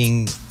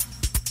baking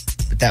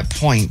at that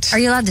point. Are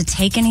you allowed to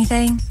take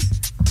anything?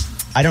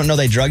 I don't know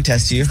they drug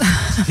test you.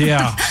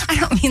 Yeah. I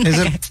don't mean Does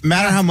that. it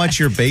matter how much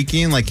you're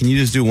baking? Like, can you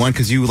just do one?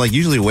 Because you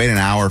usually wait an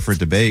hour for it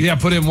to bake. Yeah,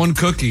 put in one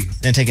cookie.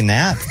 Then take a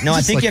nap? No, I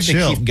Just, think like, you have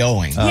chill. to keep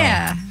going.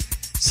 Yeah.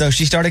 So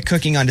she started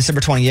cooking on December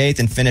 28th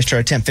and finished her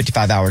attempt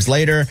 55 hours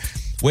later.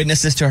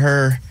 Witnesses to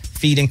her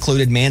feat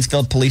included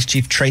Mansfield Police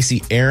Chief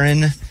Tracy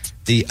Aaron.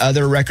 The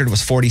other record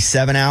was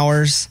 47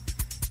 hours.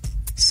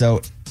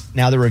 So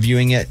now they're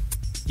reviewing it.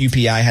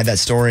 UPI had that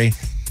story.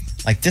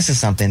 Like, this is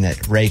something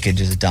that Ray could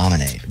just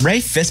dominate. Ray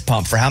fist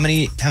pumped for how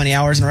many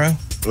hours in a row?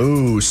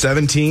 Ooh,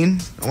 17,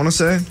 I want to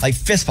say. Like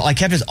fist pump, like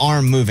kept his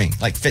arm moving.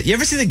 Like, you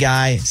ever see the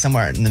guy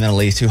somewhere in the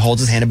Middle East who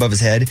holds his hand above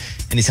his head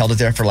and he's held it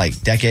there for like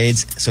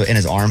decades? So in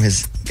his arm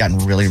has gotten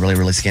really, really,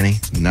 really skinny.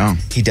 No.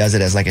 He does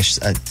it as like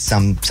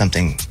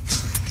something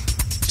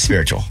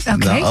spiritual.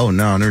 Okay. No,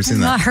 I've never seen I've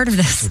that. not heard of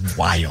this.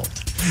 Wild.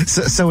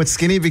 So it's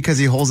skinny because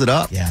he holds it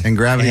up and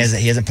gravity.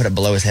 He hasn't put it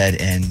below his head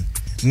in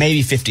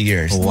maybe 50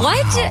 years. Wow.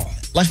 What?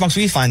 Lunchbox,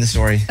 will you find the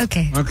story?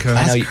 Okay.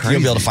 I know you'll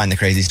be able to find the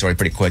crazy story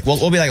pretty quick.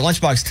 We'll be like,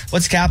 Lunchbox,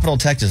 what's capital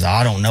Texas?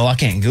 I don't know. I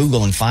can't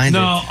Google and find it.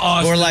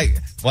 Austin. Or like,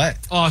 what?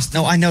 Austin.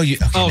 No, I know you.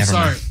 Okay, never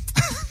sorry. mind.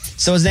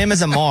 So his name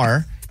is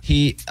Amar.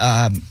 He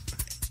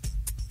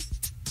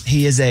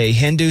is a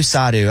Hindu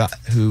sadhu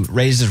who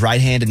raised his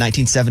right hand in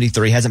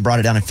 1973, hasn't brought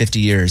it down in 50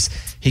 years.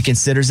 He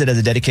considers it as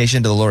a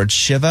dedication to the Lord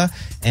Shiva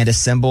and a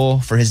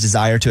symbol for his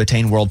desire to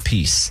attain world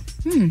peace.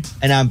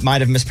 And I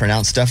might have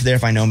mispronounced stuff there.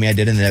 If I know me, I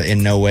did. And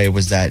in no way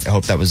was that, I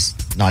hope that was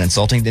not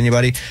insulting to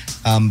anybody.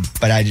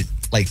 But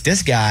like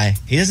this guy,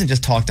 he doesn't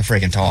just talk the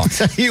friggin' talk.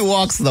 He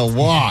walks the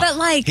walk. But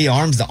like, He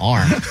arms the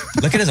arm.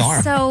 Look at his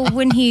arm. so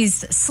when he's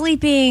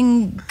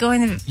sleeping,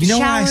 going to You know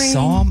where I showering.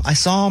 saw him? I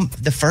saw him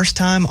the first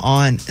time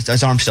on,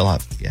 his arm's still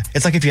up. Yeah.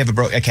 It's like if you have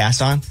a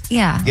cast on.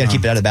 Yeah. You got to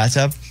keep it out of the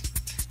bathtub.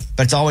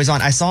 But it's always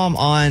on. I saw him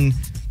on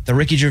the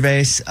Ricky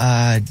Gervais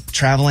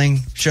traveling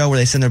show where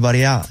they send their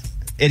buddy out.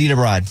 Idiot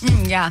Abroad.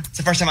 Yeah. It's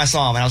the first time I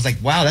saw him, and I was like,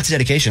 wow, that's a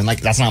dedication. Like,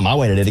 that's not my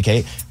way to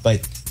dedicate.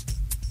 But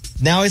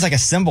now he's like a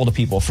symbol to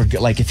people for,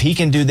 like, if he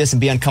can do this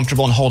and be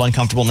uncomfortable and hold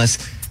uncomfortableness,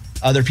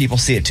 other people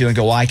see it too and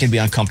go, well, I can be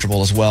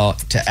uncomfortable as well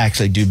to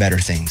actually do better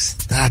things.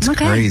 That's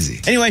crazy.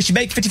 Anyway, she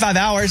baked 55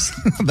 hours.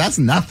 That's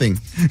nothing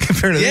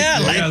compared to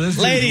this.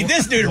 Lady,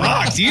 this dude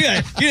rocks. You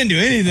didn't do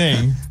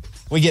anything.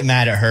 We get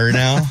mad at her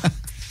now.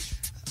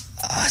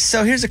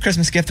 So here's a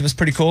Christmas gift that was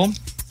pretty cool.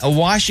 A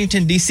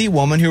Washington, D.C.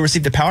 woman who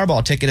received a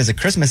Powerball ticket as a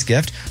Christmas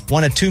gift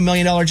won a $2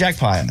 million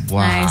jackpot. Wow.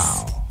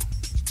 Nice.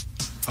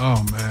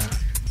 Oh,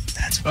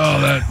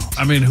 man.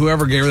 I mean,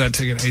 whoever gave her that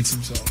ticket hates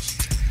themselves.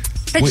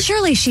 But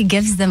surely she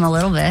gives them a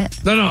little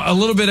bit. No, a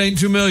little bit ain't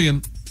 $2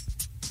 million.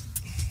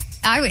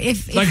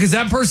 If Because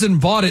that person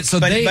bought it, so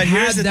they but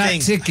had here's the that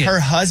thing. ticket. Her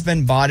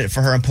husband bought it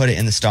for her and put it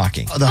in the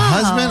stocking. The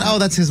husband? Oh,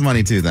 that's his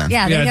money too then.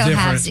 Yeah, they go different.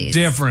 halvesies.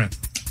 Different.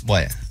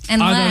 What?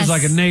 Unless, I was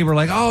like a neighbor,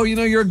 like, oh,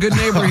 you're a good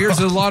neighbor. Here's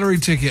a lottery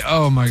ticket.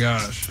 Oh, my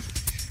gosh.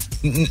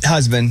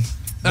 Husband.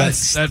 That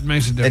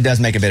makes a difference. It does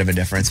make a bit of a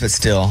difference, but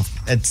still,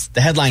 it's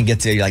the headline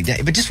gets you. You're like,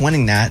 but just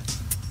winning that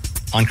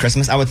on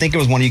Christmas, I would think it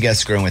was one of you guys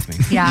screwing with me.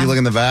 Yeah. You look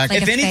in the back.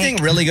 Like if a anything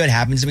fake. really good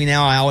happens to me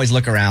now, I always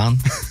look around.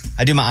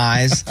 I do my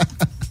eyes.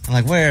 I'm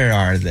like, where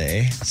are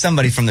they?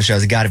 Somebody from the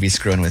show's got to be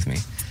screwing with me.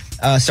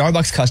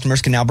 Starbucks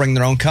customers can now bring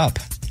their own cup.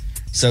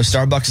 So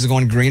Starbucks is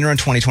going greener in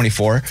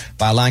 2024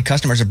 by allowing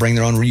customers to bring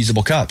their own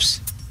reusable cups.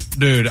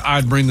 Dude,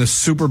 I'd bring the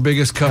super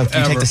biggest cup If you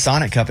ever. take the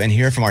Sonic cup in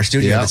here from our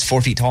studio, Yep. that's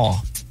 4 feet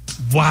tall.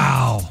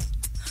 Wow.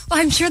 Well,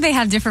 I'm sure they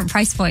have different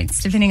price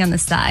points depending on the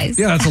size.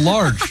 Yeah, that's a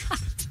large.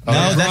 No,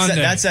 Grande.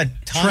 that's a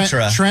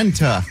Tantra.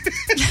 Trenta.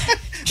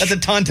 That's a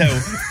Tonto.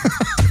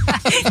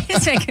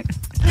 It's like-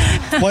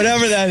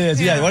 Whatever that is.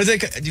 Yeah. What is it?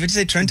 Did you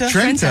say Trenta?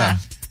 Trenta.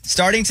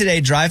 Starting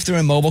today, drive-through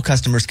and mobile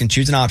customers can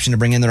choose an option to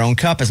bring in their own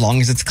cup as long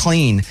as it's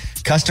clean.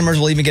 Customers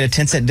will even get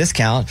a 10-cent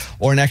discount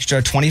or an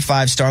extra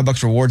 25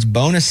 Starbucks Rewards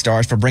bonus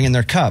stars for bringing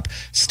their cup.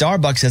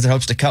 Starbucks says it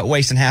hopes to cut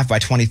waste in half by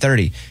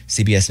 2030.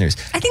 CBS News.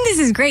 I think this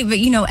is great, but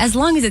as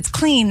long as it's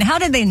clean, how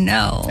did they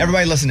know?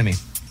 Everybody listen to me.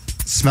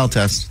 Smell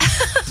test.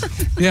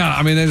 Yeah,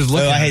 I mean, they just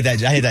look Oh, at I it.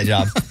 hate that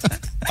job.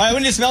 All right, we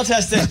need to smell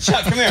test this.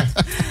 Chuck, come here.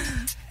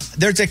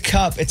 There's a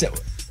cup.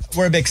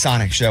 We're a big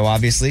Sonic show,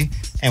 obviously,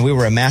 and we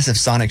were a massive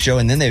Sonic show,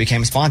 and then they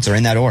became a sponsor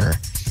in that order.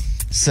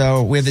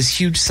 So we have this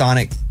huge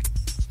Sonic.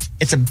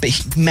 It's a big,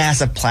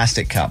 massive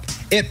plastic cup.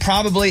 It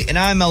probably, and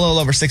I'm a little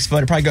over 6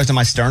 foot, it probably goes to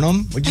my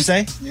sternum, would you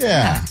say?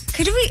 Yeah.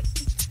 Could we?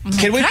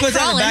 Can we Could I put that in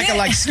crawl the back in of it?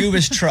 like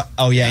Scuba's truck?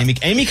 Oh, yeah,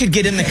 Amy could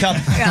get in the cup.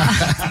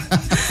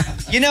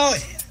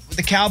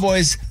 The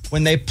Cowboys,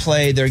 when they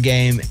play their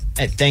game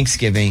at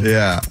Thanksgiving,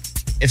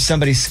 if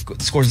somebody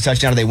scores a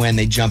touchdown or they win,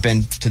 they jump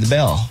into the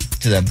bell,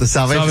 to the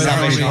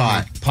Salvation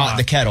Army pot,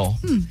 the kettle.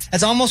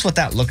 That's almost what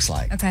that looks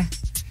like. Okay.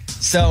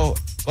 So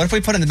what if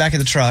we put it in the back of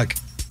the truck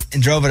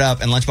and drove it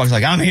up and Lunchbox was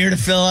like, I'm here to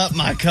fill up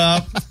my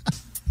cup.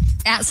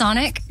 At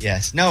Sonic?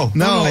 Yes. No,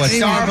 No, at it's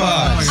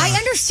Starbucks. I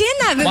understand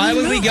that, but Why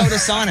would we moved go to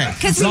Sonic?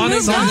 Because we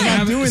moved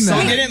on.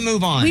 We didn't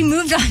move on. We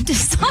moved on to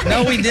Sonic.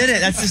 No, we didn't.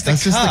 That's just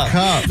the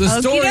cup.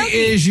 The story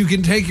is you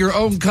can take your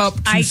own cup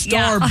to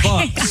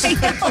Starbucks. I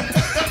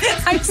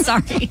know. I'm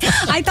sorry.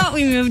 I thought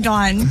we moved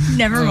on.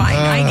 Never mind.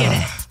 I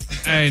get it.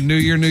 Hey, new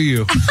year, new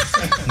you.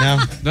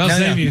 No,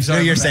 same you. Sorry.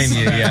 New year, same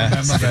you. Yeah.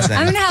 I'm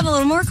going to have a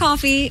little more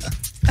coffee.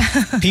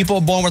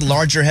 People born with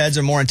larger heads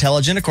are more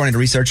intelligent, according to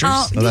researchers.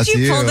 Oh, did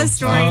you pull the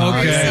story?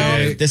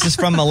 Okay. This is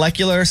from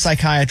Molecular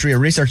Psychiatry, a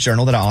research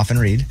journal that I often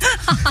read.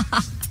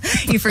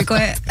 You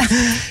frequent.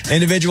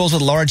 Individuals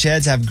with large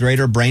heads have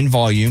greater brain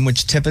volume,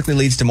 which typically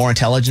leads to more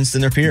intelligence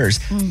than their peers.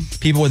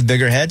 People with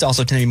bigger heads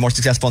also tend to be more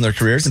successful in their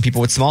careers than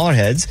people with smaller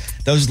heads.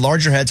 Those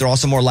larger heads are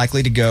also more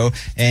likely to go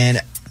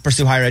and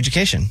pursue higher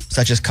education,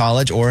 such as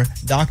college or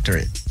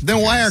doctorate.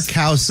 Then why are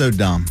cows so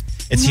dumb?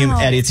 It's human,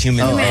 Eddie. It's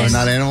human. Oh,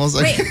 not animals.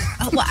 Wait,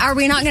 are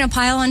we not going to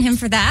pile on him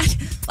for that?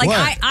 Like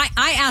What?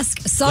 I ask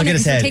Look Sonic at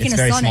his for head. taking It's a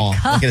very Sonic small.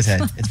 cup. Look at his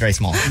head. It's very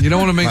small. You don't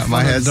want to make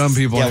fun of dumb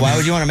people. Yeah, why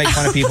would you want to make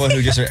fun of people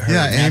who just are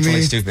naturally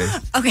Amy. stupid?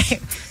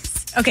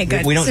 Okay,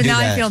 good. We don't so do now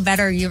that. I feel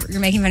better. You're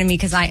making fun of me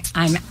because I'm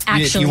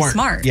actually You weren't-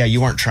 smart. Yeah,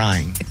 you weren't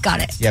trying.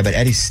 Got it. Yeah, but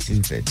Eddie's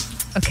stupid.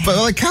 Okay. But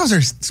like cows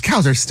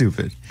are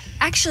stupid.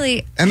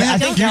 Actually, And I I don't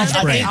think know cows'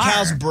 that they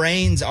Cows' are.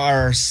 brains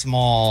are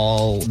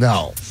small.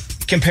 No.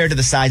 Compared to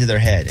the size of their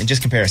head, in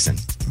just comparison.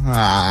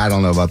 I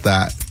don't know about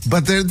that.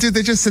 But they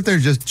just sit there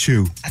and just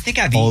chew. I think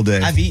I've all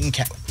day. eaten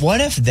cow. What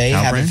if they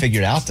Cow haven't brain?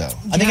 figured out though?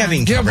 I think I've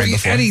eaten cow Yeah, but brain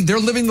before. Eddie, they're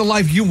living the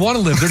life you want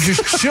to live. They're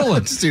just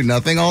chilling. Just do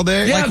nothing all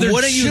day. Yeah, like, they're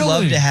wouldn't you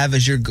love chilling. to have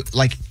as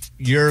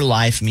your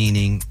life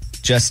meaning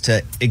just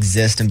to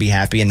exist and be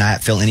happy and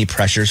not feel any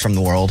pressures from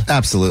the world?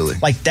 Absolutely.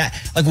 Like that.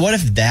 Like what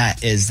if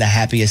that is the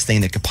happiest thing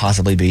that could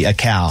possibly be? A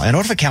cow. And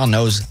what if a cow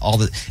knows all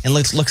the and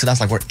looks at us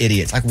like we're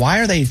idiots? Like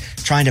why are they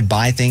trying to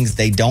buy things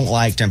they don't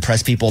like to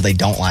impress people they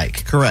don't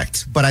like?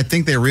 Correct. But I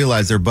think they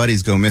realize their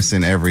buddies go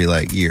missing every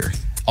year.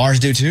 Ours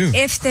do too.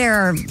 If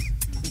they're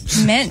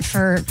meant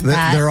for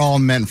that. They're all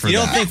meant for You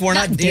that. don't think we're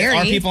not dairy.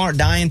 our people aren't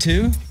dying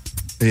too?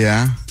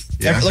 Yeah.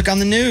 Look on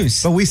the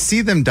news. But we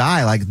see them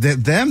die. Like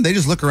they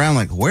just look around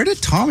like, where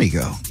did Tommy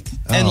go?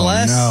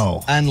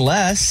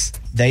 Unless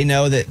they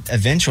know that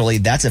eventually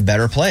that's a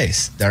better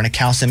place. They're in a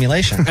cow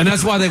simulation. And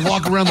that's why they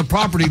walk around the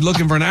property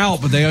looking for an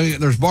out, but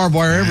there's barbed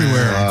wire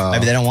everywhere.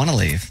 Maybe they don't want to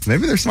leave.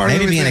 Maybe they're smarter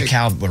Maybe than we being a think.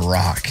 cow would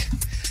rock.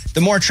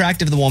 The more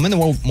attractive the woman, the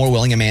more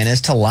willing a man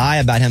is to lie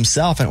about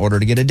himself in order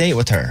to get a date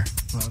with her.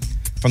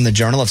 From the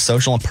Journal of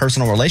Social and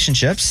Personal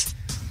Relationships,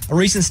 a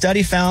recent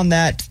study found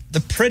that the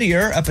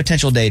prettier a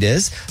potential date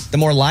is, the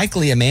more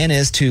likely a man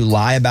is to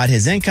lie about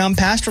his income,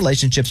 past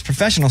relationships,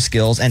 professional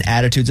skills, and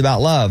attitudes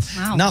about love.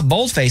 Wow. Not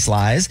bold-faced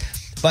lies,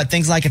 but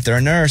things like if they're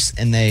a nurse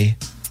and they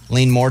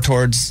lean more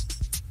towards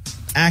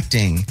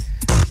acting.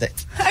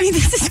 I mean,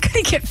 this is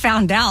going to get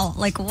found out.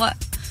 Like what?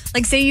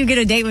 Like say you get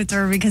a date with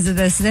her because of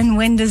this, then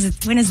when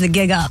is the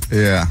gig up?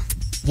 Yeah.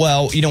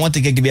 Well, you don't want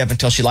the gig to be up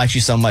until she likes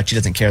you so much she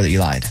doesn't care that you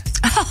lied.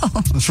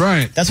 That's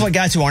right. That's what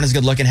guys who aren't as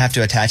good looking have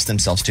to attach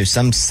themselves to,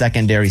 some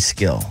secondary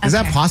skill. Is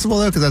that possible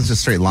though? Because that's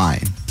just straight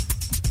lying.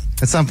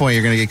 At some point,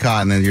 you're going to get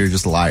caught, and then you're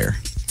just a liar.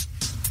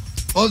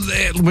 Well,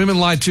 women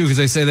lie too because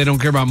they say they don't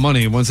care about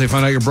money. Once they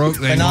find out you're broke,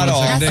 they But not want a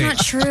all. second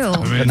That's date. not true.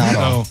 I mean, But not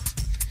all.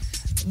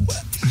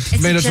 It's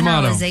Tomato, a tomato.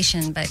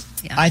 generalization, but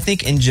yeah. I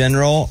think in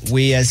general,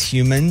 we as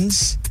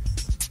humans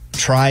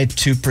try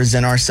to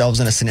present ourselves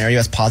in a scenario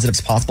as positive as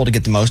possible to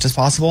get the most as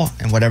possible,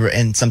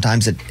 and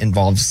sometimes it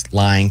involves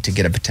lying to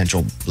get a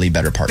potentially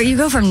better partner. But you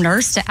go from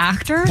nurse to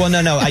actor? Well,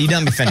 no, you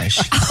didn't let me finish.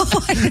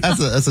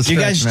 That's a You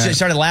guys stretch, man. just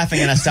started laughing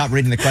and I stopped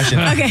reading the question.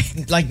 Okay.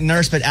 Like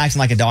nurse, but acting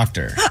like a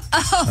doctor.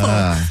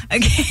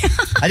 Okay.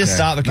 I just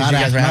stopped because Not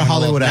you guys were not having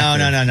Hollywood a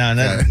little,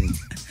 actor. No.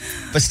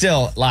 But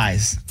still,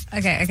 lies.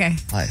 Okay.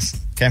 Lies.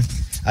 Okay?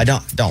 I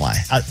don't lie.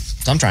 That's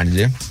what I'm trying to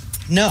do.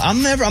 No,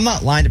 I'm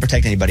not lying to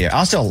protect anybody.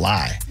 I'll still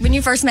lie. When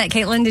you first met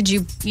Caitlin, did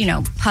you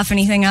puff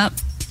anything up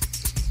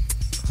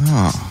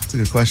Oh, that's a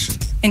good question.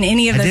 in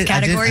any of those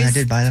categories? I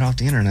did buy that off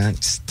the internet.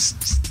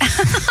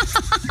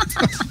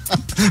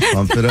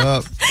 Bump it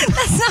up.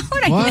 That's not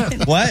what I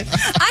meant. What?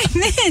 I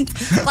meant,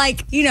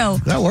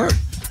 That worked.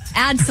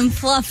 add some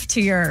fluff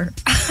to your.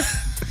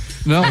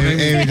 No,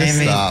 Amy, just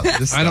Amy. stop.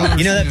 Just I don't. stop.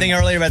 You know that thing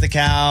earlier about the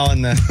cow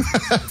and the...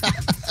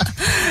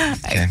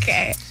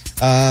 Okay.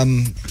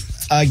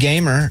 A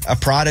gamer, a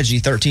prodigy,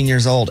 13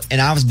 years old.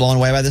 And I was blown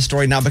away by this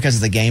story, not because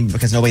of the game, but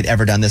because nobody had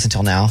ever done this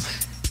until now.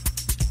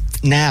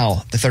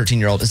 Now, the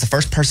 13-year-old is the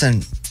first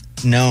person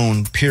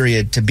known,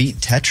 period, to beat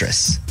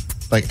Tetris.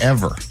 Like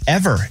ever.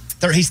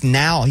 He's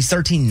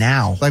 13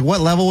 now. Like what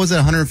level was it?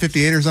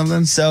 158 or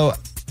something? So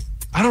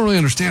I don't really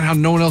understand how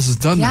no one else has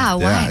done Yeah, that.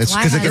 why? It's Why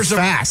because it has- gets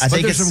fast. I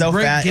think there's it's some so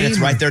great fat and it's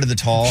gamers. right there to the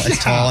tall.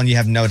 It's tall and you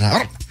have no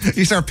time.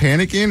 You start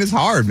panicking, it's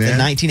hard, The man.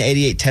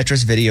 1988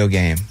 Tetris video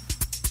game.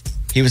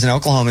 He was in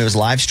Oklahoma. He was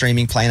live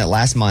streaming, playing it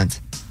last month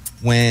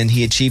when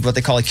he achieved what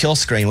they call a kill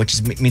screen,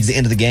 which means the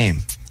end of the game.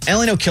 I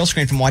only know kill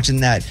screen from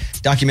watching that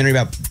documentary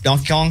about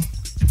Donkey Kong.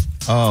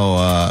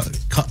 Oh,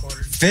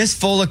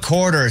 Fistful of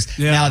Quarters.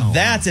 Yeah. Now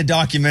that's a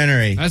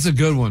documentary. That's a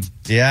good one.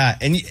 Yeah,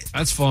 and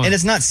that's fun. And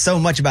it's not so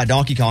much about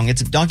Donkey Kong.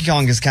 It's Donkey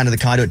Kong is kind of the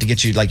conduit to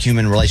get you like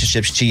human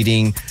relationships,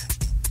 cheating.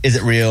 Is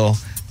it real?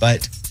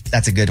 But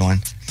that's a good one.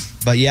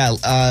 But yeah,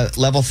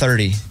 level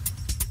 30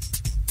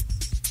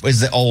 was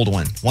the old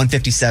one.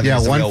 157. Yeah,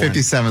 was the real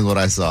 157 is what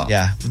I saw.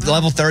 Yeah,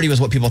 level 30 was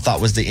what people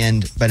thought was the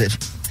end, but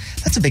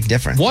that's a big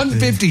difference.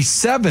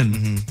 157.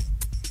 Mm-hmm.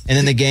 And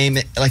then the game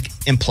like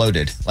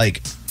imploded.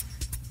 Like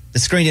the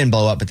screen didn't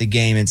blow up, but the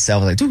game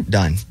itself was like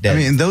done. Dead. I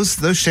mean, those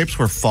shapes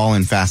were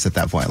falling fast at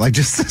that point. Like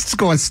just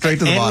going straight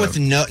to the bottom.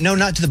 With no,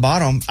 not to the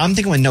bottom. I'm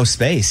thinking with no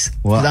space.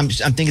 Well, I'm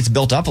thinking it's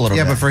built up a little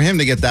bit. Yeah, but for him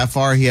to get that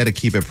far, he had to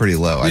keep it pretty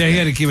low. He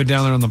had to keep it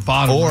down there on the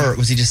bottom. Or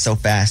was he just so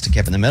fast and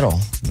kept in the middle?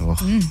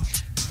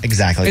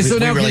 Exactly. And so we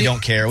now really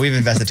don't care. We've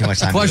invested too much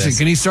time. Question: into this.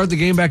 Can he start the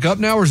game back up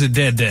now, or is it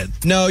dead?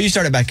 No, you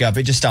start it back up.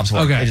 It just stops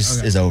working. Okay, It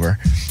just is over.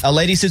 A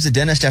lady sues a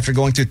dentist after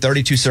going through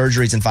 32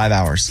 surgeries in 5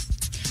 hours.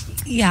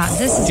 Yeah,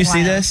 this is Do you see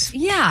wild. this?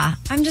 Yeah.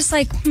 I'm just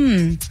like,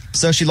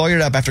 So she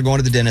lawyered up after going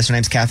to the dentist. Her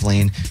name's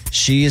Kathleen.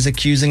 She is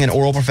accusing an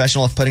oral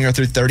professional of putting her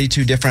through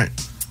 32 different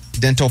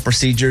dental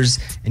procedures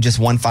in just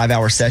one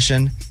 5-hour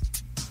session.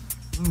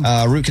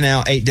 Root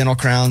canal, 8 dental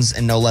crowns,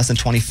 and no less than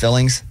 20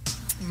 fillings.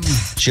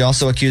 She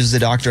also accuses the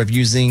doctor of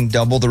using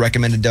double the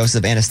recommended dose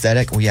of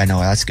anesthetic. Well, yeah, no,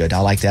 that's good. I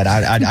like that.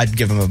 I'd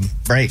give him a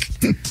break.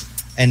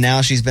 And now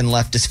she's been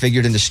left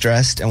disfigured and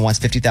distressed and wants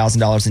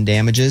 $50,000 in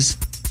damages.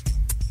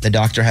 The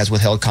doctor has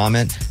withheld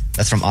comment.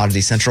 That's from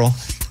Oddity Central.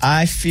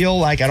 I feel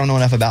like I don't know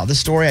enough about this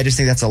story. I just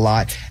think that's a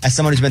lot. As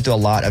someone who's been through a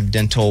lot of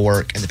dental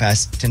work in the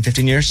past 10,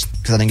 15 years,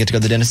 because I didn't get to go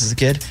to the dentist as a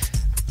kid,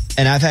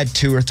 and I've had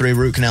 2 or 3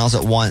 root canals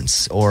at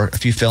once or a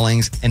few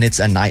fillings, and it's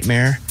a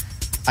nightmare.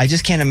 I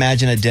just can't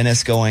imagine a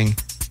dentist going,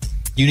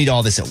 you need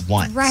all this at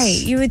once. right.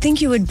 You would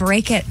think you would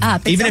break it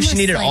up. It's Even if she almost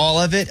needed like all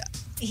of it,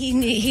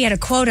 He had a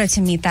quota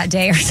to meet that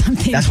day or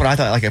something. that's what I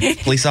thought, like a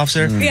police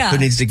officer Yeah. who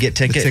needs to give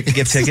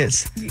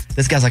tickets.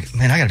 This guy's like,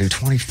 man, I got to do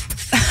 20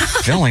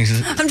 fillings.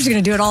 I'm just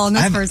going to do it all in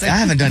this person. I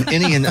haven't done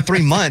any in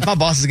 3 months. My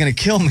boss is going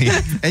to kill me.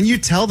 And you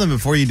tell them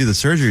before you do the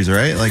surgeries,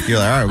 right? Like you're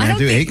like, all right, we're going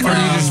to do 8 Or crowns.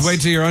 do you just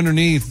wait till you're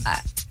underneath?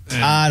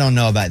 I don't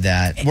know about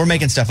that. We're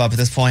making stuff up at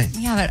this point.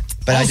 Yeah,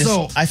 But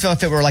Also- I feel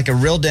if it were like a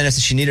real dentist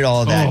and she needed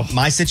all of that,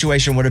 my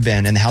situation would have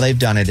been, and how they've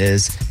done it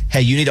is,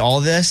 hey, you need all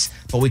of this,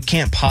 but we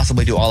can't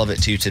possibly do all of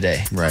it to you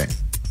today. Right.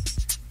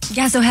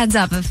 Yeah, so heads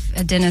up if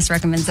a dentist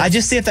recommends it. I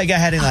just see if that guy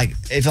had any,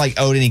 if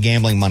owed any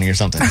gambling money or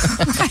something.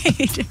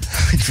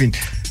 I mean,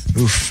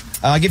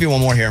 oof. I'll give you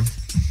one more here.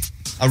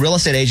 A real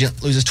estate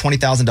agent loses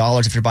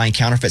 $20,000 if you're buying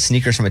counterfeit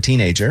sneakers from a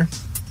teenager.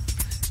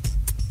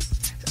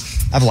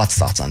 I have lots of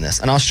thoughts on this.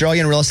 An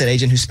Australian real estate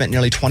agent who spent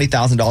nearly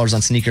 $20,000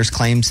 on sneakers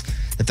claims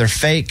that they're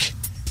fake.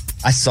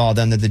 I saw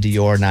them, they're the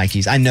Dior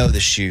Nikes. I know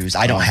the shoes.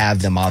 I don't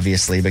have them,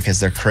 obviously,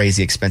 because they're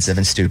crazy expensive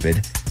and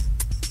stupid.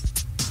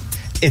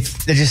 They're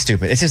just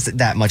stupid. It's just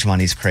that much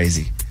money is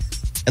crazy.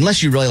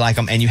 Unless you really like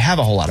them and you have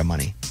a whole lot of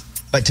money.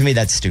 But to me,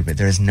 that's stupid.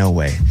 There is no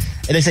way.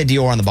 And they say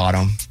Dior on the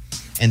bottom.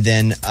 And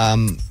then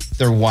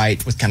they're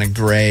white with kind of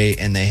gray,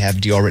 and they have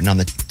Dior written on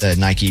the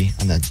Nike,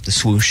 on the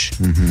swoosh.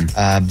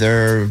 Mm-hmm.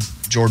 They're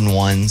Jordan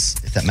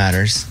 1s, if that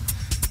matters.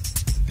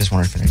 Just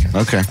wondering if it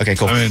Okay. Okay,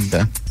 cool.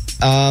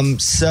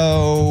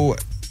 So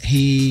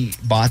he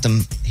bought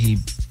them. He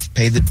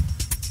paid the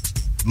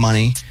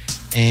money,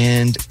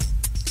 and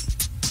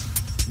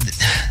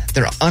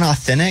they're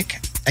unauthentic.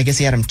 I guess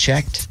he had them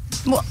checked.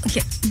 Well,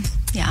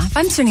 yeah. If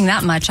I'm spending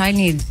that much, I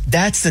need.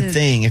 That's the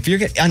thing. If you're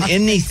on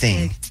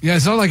anything, Yeah,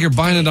 it's not like you're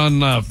buying it on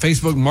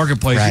Facebook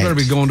Marketplace. Right. You better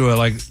be going to a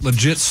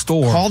legit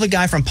store. call the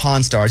guy from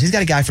Pawn Stars. He's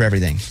got a guy for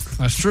everything.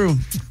 That's true.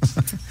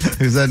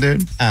 Who's that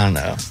dude? I don't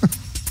know.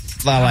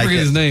 I forget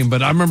his name,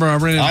 but I remember I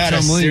ran into I got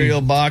a Chum Lee. cereal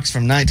box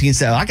from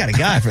 1970. I got a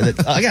guy for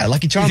that. I got a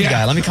Lucky Charms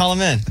guy. Let me call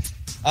him in.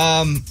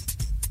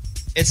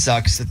 It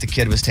sucks that the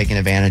kid was taking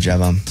advantage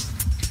of him.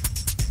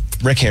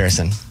 Rick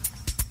Harrison.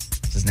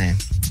 That's his name.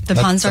 The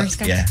Pawn Stars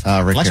guy?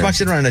 Yeah. Rick Lunchbox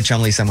did run into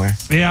Chum Lee somewhere.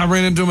 Yeah, I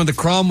ran into him at the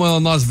Cromwell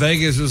in Las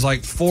Vegas. It was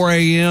like 4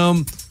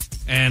 a.m.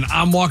 and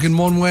I'm walking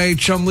one way.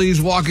 Chum Lee's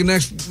walking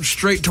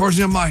straight towards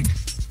me. I'm like,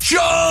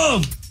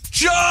 Chum!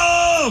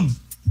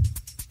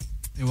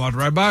 He walked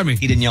right by me.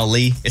 He didn't yell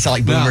Lee. It's not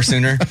like Boomer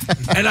Sooner.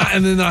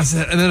 and then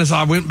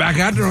I went back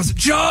out there and I said,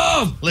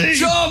 Chum, let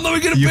me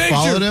get a You picture.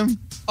 followed him?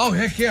 Oh,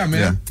 heck yeah,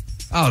 man.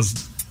 I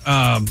was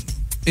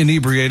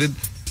inebriated,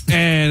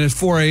 and it's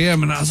 4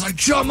 a.m., and I was like,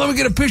 Chum, let me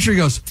get a picture. He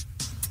goes,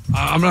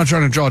 I'm not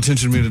trying to draw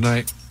attention to me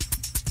tonight.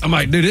 I'm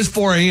like, dude, it's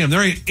 4 a.m.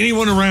 There ain't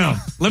anyone around.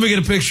 Let me get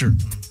a picture.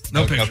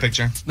 No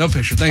picture. No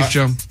picture. Thanks,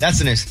 Chum. That's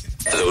the news.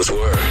 Those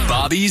were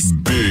Bobby's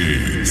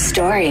Big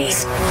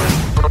Stories.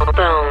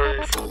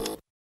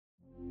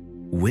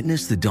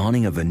 Witness the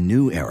dawning of a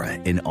new era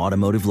in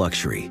automotive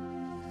luxury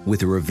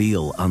with a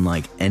reveal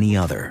unlike any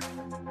other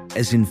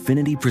as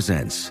Infiniti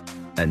presents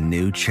a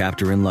new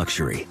chapter in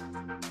luxury,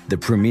 the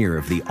premiere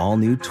of the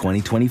all-new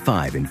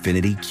 2025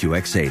 Infiniti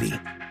QX80.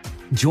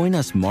 Join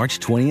us March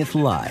 20th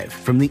live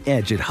from the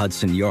Edge at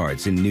Hudson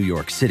Yards in New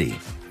York City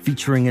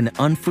featuring an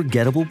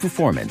unforgettable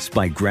performance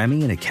by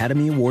Grammy and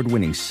Academy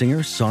Award-winning singer,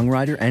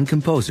 songwriter, and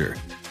composer,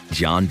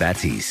 Jon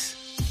Batiste.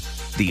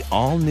 The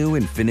all-new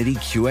Infiniti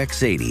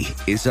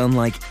QX80 is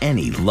unlike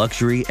any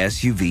luxury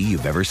SUV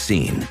you've ever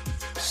seen.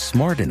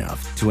 Smart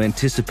enough to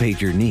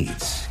anticipate your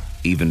needs,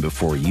 even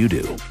before you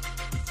do.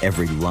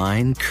 Every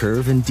line,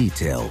 curve, and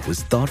detail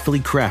was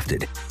thoughtfully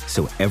crafted,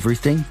 so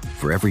everything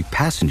for every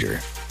passenger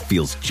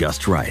feels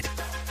just right.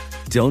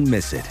 Don't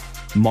miss it.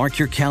 Mark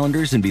your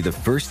calendars and be the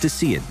first to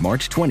see it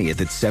March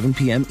 20th at 7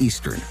 p.m.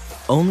 Eastern,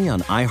 only on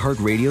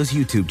iHeartRadio's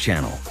YouTube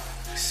channel.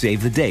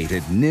 Save the date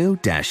at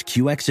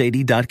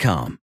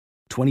new-QX80.com.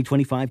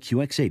 2025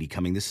 QX80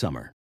 coming this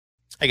summer.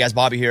 Hey guys,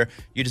 Bobby here.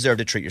 You deserve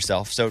to treat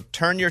yourself. So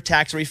turn your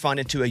tax refund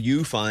into a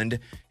U fund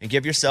and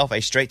give yourself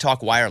a Straight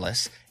Talk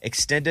Wireless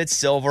Extended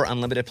Silver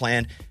Unlimited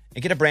plan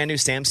and get a brand new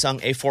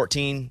Samsung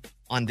A14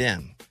 on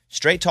them.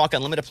 Straight Talk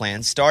Unlimited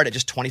plans start at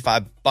just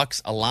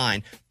 $25 a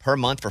line per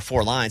month for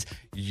 4 lines.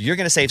 You're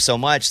going to save so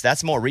much.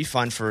 That's more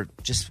refund for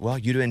just, well,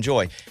 you to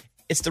enjoy.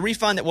 It's the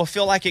refund that will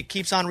feel like it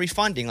keeps on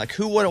refunding. Like,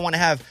 who wouldn't want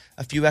to have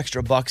a few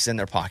extra bucks in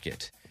their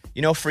pocket?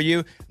 You know, for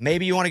you,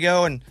 maybe you want to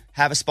go and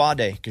have a spa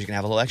day because you're going to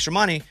have a little extra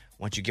money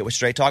once you get with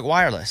Straight Talk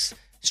Wireless.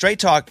 Straight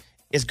Talk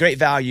is great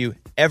value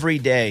every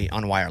day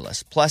on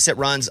wireless. Plus, it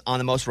runs on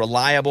the most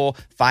reliable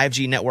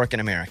 5G network in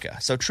America.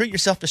 So treat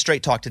yourself to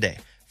Straight Talk today.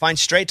 Find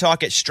Straight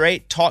Talk at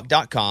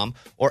straighttalk.com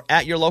or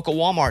at your local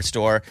Walmart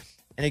store.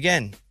 And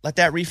again, let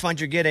that refund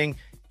you're getting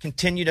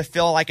continue to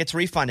feel like it's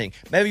refunding.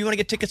 Maybe you want to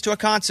get tickets to a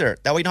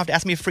concert. That way you don't have to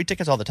ask me for free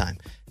tickets all the time.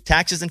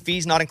 Taxes and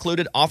fees not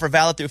included. Offer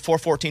valid through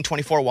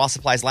 4/14/24 while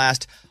supplies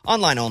last.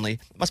 Online only.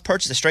 Must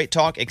purchase a Straight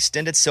Talk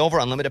Extended Silver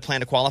Unlimited plan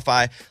to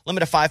qualify.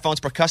 Limit of 5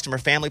 phones per customer.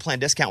 Family plan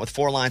discount with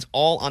 4 lines,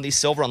 all on the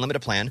Silver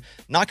Unlimited plan.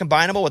 Not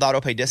combinable with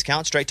auto pay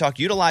discount. Straight Talk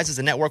utilizes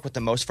a network with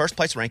the most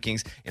first-place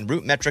rankings in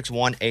Root Metrics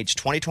 1H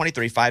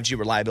 2023 5G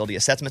reliability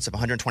assessments of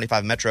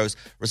 125 metros.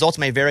 Results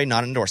may vary,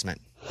 not an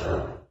endorsement.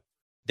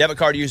 Debit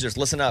card users,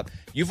 listen up.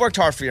 You've worked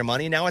hard for your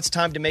money. Now it's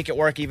time to make it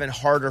work even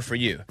harder for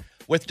you.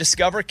 With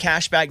Discover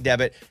Cashback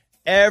Debit,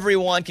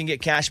 everyone can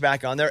get cash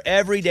back on their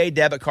everyday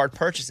debit card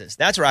purchases.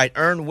 That's right.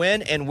 Earn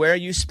when and where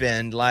you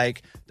spend,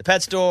 like the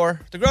pet store,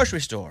 the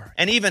grocery store,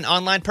 and even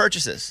online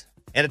purchases.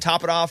 And to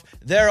top it off,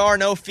 there are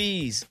no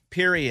fees,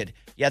 period.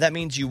 Yeah, that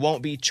means you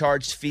won't be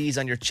charged fees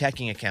on your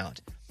checking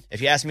account.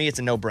 If you ask me, it's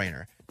a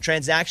no-brainer.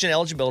 Transaction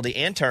eligibility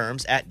and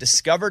terms at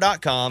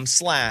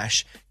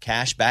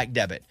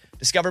discover.com/cashbackdebit.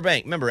 Discover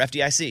Bank, member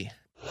FDIC.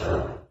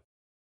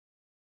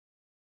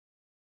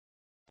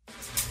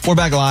 We're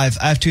back live.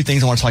 I have 2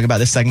 things I want to talk about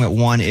this segment.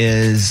 One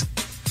is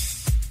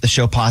the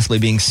show possibly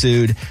being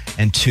sued,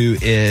 and 2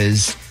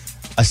 is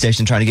a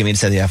station trying to get me to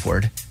say the F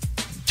word.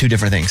 2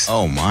 different things.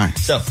 Oh, my.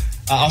 So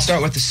I'll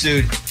start with the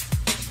sued.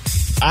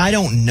 I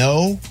don't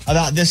know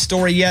about this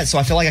story yet, so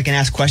I feel like I can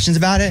ask questions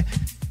about it.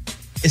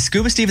 Is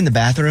Scuba Steve in the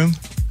bathroom?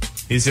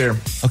 He's here.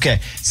 Okay.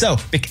 So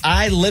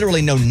I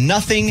literally know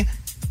nothing.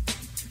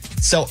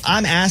 So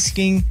I'm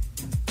asking,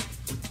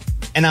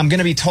 and I'm going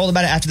to be told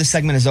about it after the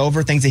segment is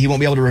over, things that he won't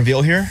be able to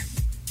reveal here.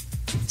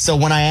 So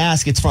when I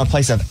ask, it's from a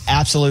place of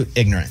absolute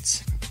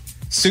ignorance.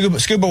 Scuba,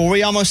 were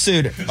we almost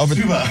sued?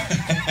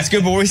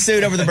 Scuba, were we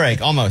sued over the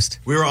break? Almost.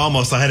 We were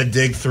almost. I had to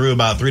dig through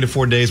about 3 to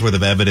 4 days worth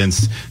of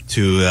evidence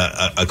to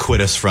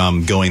acquit us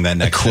from going that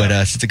next Acquit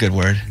step. us. It's a good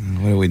word.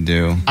 What do we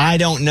do? I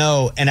don't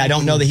know, and I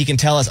don't know that he can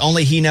tell us.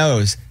 Only he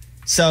knows.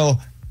 So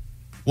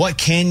what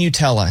can you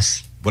tell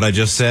us? What I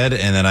just said,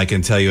 and then I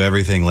can tell you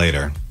everything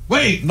later.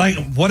 Wait, like,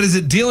 what is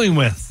it dealing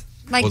with?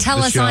 Like,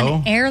 tell us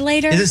on air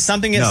later? Is it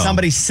something that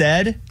somebody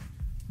said?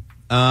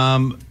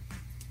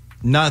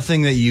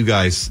 Nothing that you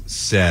guys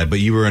said,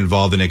 but you were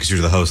involved in it because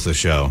you're the host of the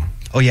show.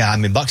 Oh, yeah. I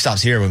mean, Buck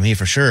Stop's here with me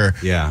for sure.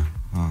 Yeah.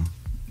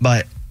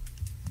 But,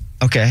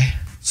 okay.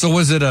 So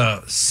was it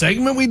a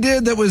segment we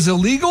did that was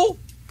illegal?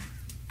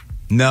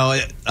 No,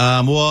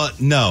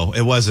 no,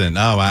 it wasn't.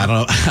 Oh, I don't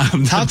know.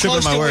 I'm How tripping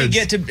close my do words. we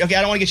get to... Okay, I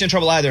don't want to get you in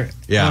trouble either.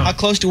 Yeah. How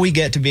close do we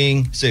get to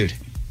being sued?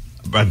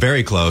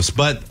 Very close,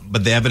 but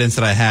the evidence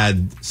that I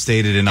had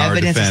stated in our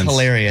defense. Evidence is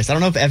hilarious. I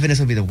don't know if evidence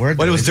would be the word.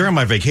 But it was during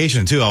my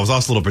vacation, too. I was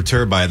also a little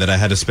perturbed by it that I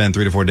had to spend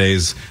 3 to 4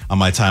 days on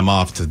my time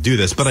off to do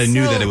this, but I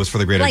knew that it was for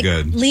the greater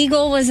good.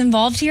 Legal was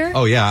involved here?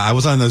 Oh, yeah. I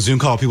was on those Zoom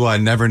call with people I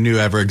never knew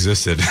ever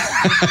existed.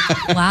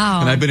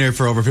 Wow. And I've been here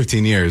for over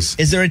 15 years.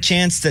 Is there a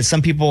chance that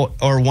some people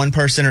or one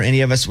person or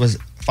any of us was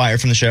fired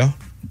from the show?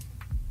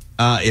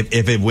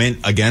 If it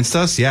went against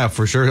us, yeah,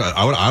 for sure.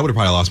 I would have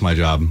probably lost my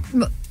job.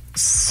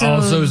 So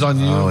it was on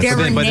you. There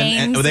were But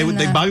names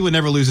Bobby would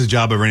never lose his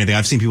job over anything.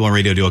 I've seen people on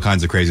radio do all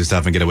kinds of crazy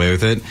stuff and get away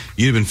with it.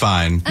 You'd have been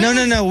fine.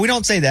 No. We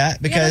don't say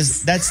that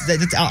because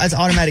that's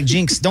automatic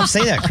jinx. Don't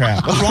say that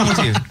crap. What's wrong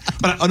with you?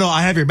 But no,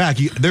 I have your back.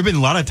 There have been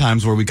a lot of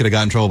times where we could have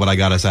gotten in trouble, but I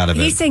got us out of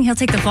it. He's saying he'll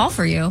take the fall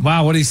for you.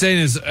 Wow, what he's saying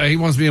is he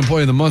wants to be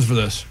employee of the month for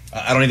this.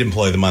 I don't need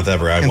employee of the month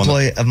ever.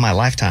 Employee of my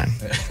lifetime.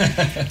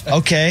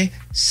 Okay,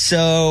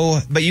 so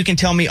but you can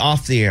tell me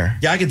off the air.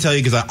 Yeah, I can tell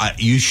you because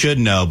you should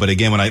know. But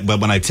again,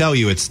 when I tell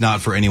you, it's not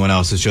for anyone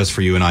else. It's just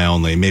for you and I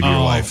only. Maybe your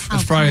wife.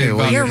 That's probably Your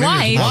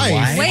wife?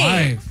 wife.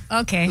 Wait.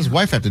 Okay. His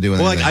wife have to do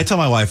anything. Well, like I tell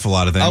my wife a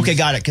lot of things. Okay,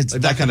 got it. Because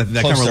that kind of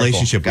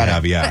relationship we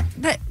have. Yeah.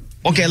 But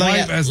okay,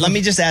 let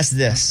me just ask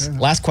this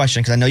last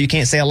question because I know you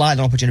can't say a lot. I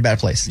don't put you in a bad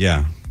place.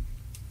 Yeah.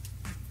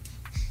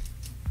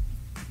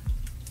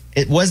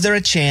 Was there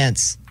a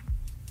chance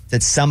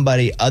that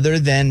somebody other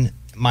than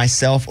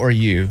myself or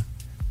you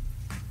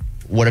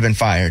would have been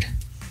fired?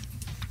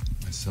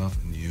 Myself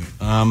and you.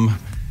 I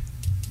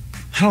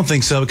don't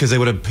think so because they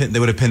would have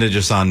pinned it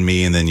just on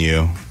me and then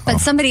you. But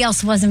somebody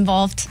else was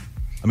involved.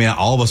 I mean,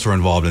 all of us were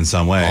involved in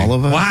some way. All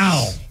of us?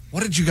 Wow.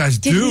 What did you guys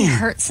do? Did we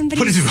hurt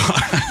somebody?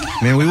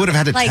 Man, we would have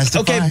had to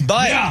testify.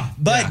 Okay,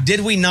 but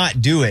did we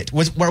not do it?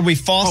 Were we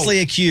falsely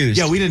accused?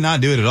 Yeah, we did not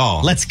do it at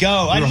all. Let's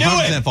go. We I were knew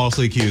 100% it.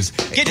 falsely accused.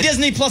 Get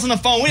Disney Plus on the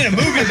phone. We need a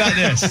movie about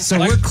this. So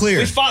we're clear.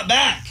 We fought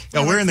back.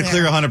 Yeah, we're in the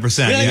clear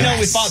 100%. We don't even know Yeah. what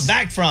we fought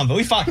back from, but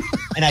we fought,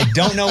 and I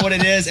don't know what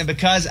it is. And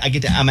because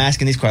I'm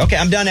asking these questions. Okay,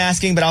 I'm done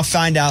asking, but I'll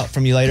find out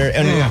from you later.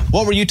 And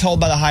what were you told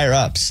by the higher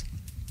ups?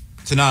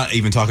 To not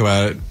even talk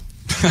about it.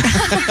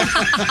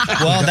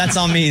 Well, that's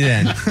on me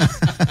then.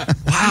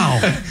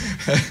 Wow.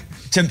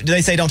 Do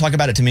they say don't talk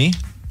about it to me?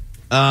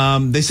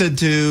 They said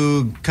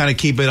to kind of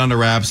keep it under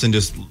wraps and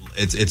just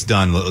it's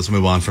done. Let's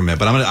move on from it.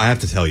 But I have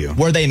to tell you.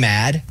 Were they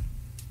mad?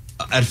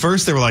 At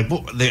first, they were like,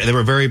 well, they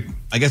were very.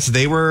 I guess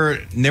they were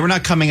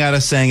not coming at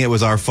us saying it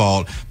was our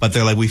fault, but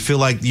they're like, we feel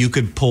like you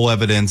could pull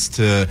evidence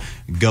to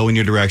go in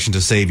your direction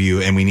to save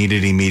you, and we need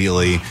it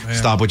immediately.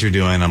 Stop what you're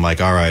doing. I'm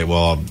like, all right,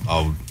 well,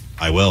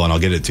 I will, and I'll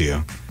get it to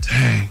you.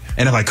 Dang.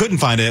 And if I couldn't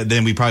find it,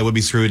 then we probably would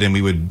be screwed, and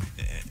we would.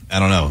 I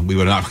don't know. We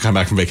would not come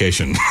back from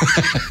vacation.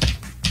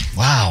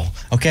 Wow.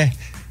 Okay.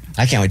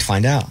 I can't wait to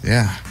find out.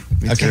 Yeah.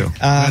 Me too.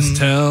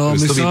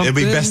 It'd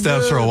be best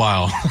of for a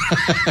while.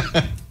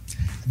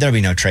 There'll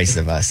be no trace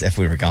of us if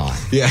we were gone.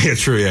 Yeah,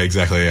 true. Yeah,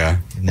 exactly. Yeah.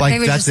 Like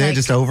that's it,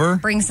 just over?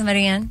 Bring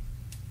somebody in.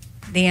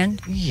 The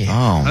end. Yeah.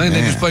 Oh, I think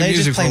they just play They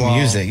music just play for a while.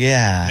 music.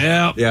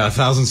 Yeah. Yeah,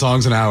 1,000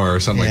 songs an hour or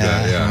something like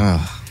that.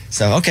 Yeah.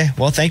 So okay.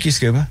 Well, thank you,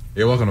 Scuba.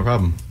 You're welcome. No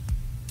problem.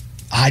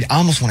 I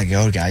almost want to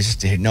go, guys,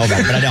 just to know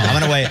about it, but I don't. I'm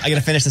gonna wait. I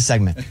gotta finish the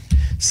segment.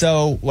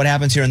 So what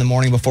happens here in the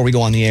morning before we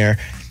go on the air?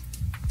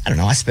 I don't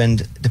know. I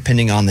spend,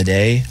 depending on the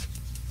day,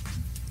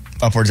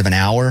 upwards of an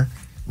hour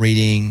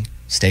reading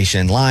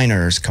station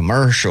liners,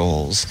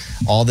 commercials,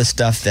 all the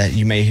stuff that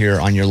you may hear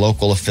on your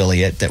local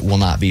affiliate that will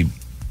not be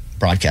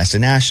broadcasted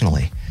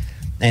nationally.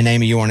 And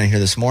Amy, you weren't in here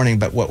this morning,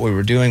 but what we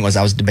were doing was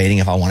I was debating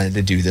if I wanted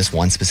to do this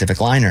one specific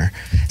liner.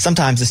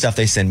 Sometimes the stuff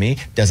they send me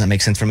doesn't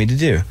make sense for me to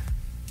do.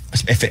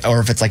 If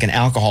it's like an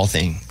alcohol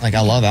thing. Like, I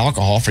love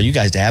alcohol. For you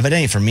guys to have it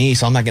ain't for me,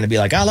 so I'm not going to be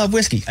like, I love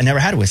whiskey. I never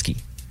had whiskey.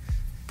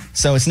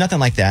 So it's nothing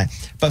like that.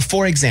 But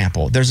for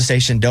example, there's a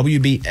station,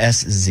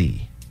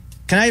 WBSZ.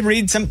 Can I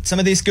read some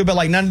of these, Scuba?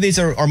 Like, none of these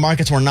are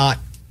markets we're not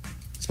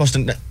supposed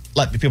to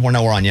let people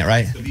know we're on yet,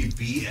 right?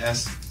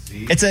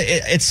 WBSZ.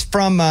 It's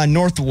from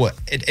Northwood.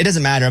 It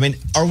doesn't matter. I mean,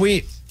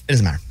 it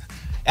doesn't matter.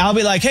 I'll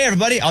be like, hey,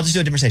 everybody, I'll just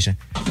do a different station.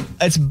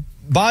 It's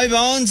Bobby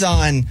Bones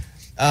on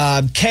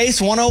Case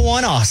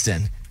 101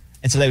 Austin.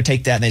 And so they would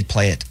take that and they'd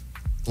play it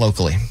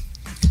locally.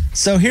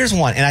 So here's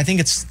one, and I think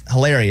it's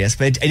hilarious,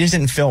 but it just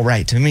didn't feel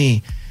right to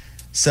me.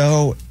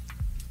 So,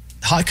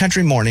 Hot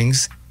Country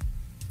Mornings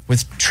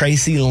with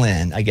Tracy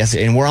Lynn, I guess,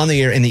 and we're on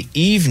the air in the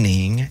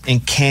evening in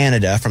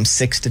Canada from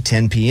 6 to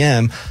 10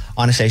 p.m.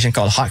 on a station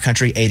called Hot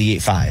Country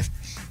 88.5.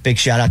 Big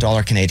shout out to all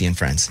our Canadian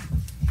friends.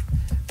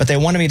 But they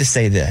wanted me to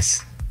say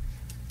this,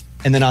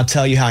 and then I'll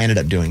tell you how I ended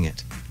up doing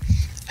it.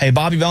 Hey,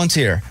 Bobby Bones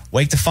here.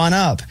 Wake the fun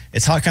up.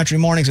 It's Hot Country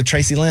Mornings with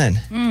Tracy Lynn.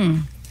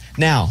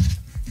 Now,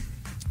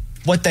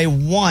 what they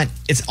want,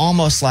 it's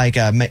almost like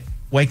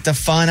wake the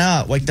fun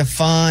up, wake the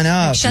fun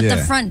up. Shut the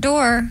front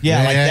door.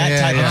 Yeah, like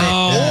that type of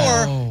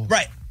thing. Or,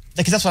 right,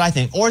 because that's what I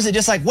think. Or is it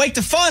just like, wake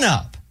the fun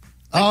up?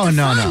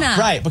 No.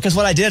 Right, because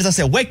what I did is I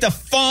said, wake the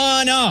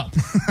fun up.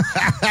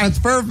 That's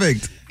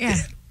perfect. Yeah.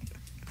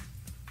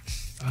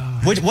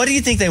 What do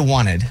you think they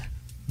wanted?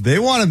 They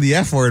wanted the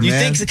F word, You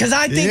man. think so? Because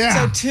I think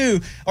so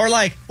too. Or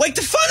like, wake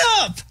the fun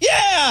up.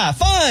 Yeah,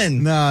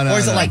 fun. No. Or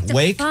is it like,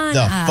 wake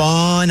the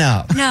fun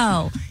up?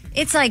 No.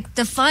 It's like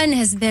the fun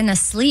has been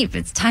asleep.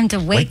 It's time to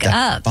wake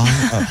up.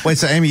 Wait,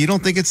 so Amy, you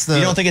don't think it's the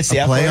You don't think it's the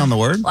F play word? on the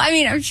word? Well, I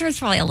mean, I'm sure it's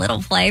probably a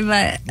little play,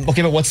 but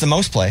Okay, but what's the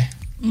most play?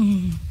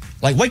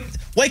 Like,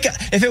 wake up.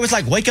 If it was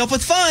like, wake up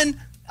with fun,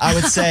 I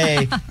would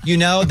say,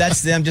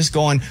 that's them just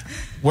going,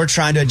 we're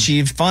trying to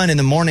achieve fun in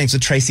the mornings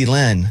with Tracy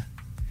Lynn.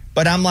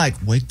 But I'm like,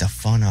 wake the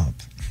fun up.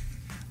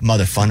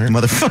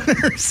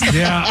 Motherfunners.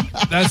 Yeah,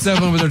 that's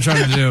definitely what they're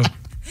trying to do.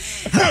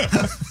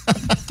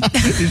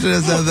 You should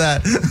have said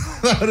that.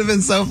 That would have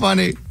been so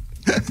funny.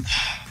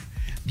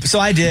 So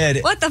I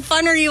did. what the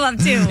fun are you up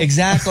to?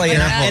 Exactly.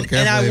 And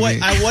Careful,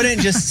 I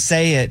wouldn't just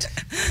say it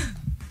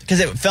because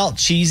it felt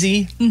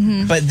cheesy,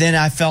 but then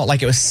I felt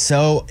like it was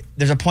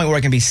there's a point where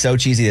it can be so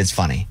cheesy that it's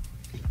funny.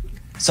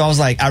 So I was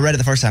like, I read it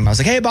the first time. I was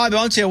like, hey, Bobby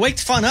Bontier, wake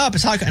the fun up.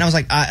 It's hot. And I was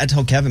like, I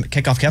told Kevin,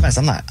 kick off Kevin. I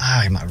said,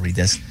 I'm not read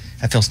this.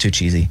 That feels too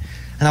cheesy.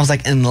 And I was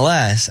like,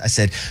 unless I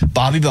said,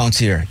 Bobby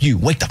Bontier, you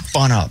wake the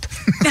fun up.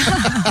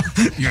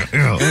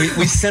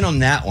 we sent them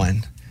that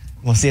one.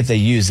 We'll see if they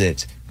use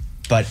it.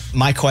 But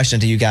my question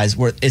to you guys,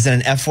 is it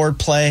an F-word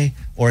play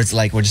or it's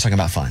like we're just talking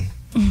about fun?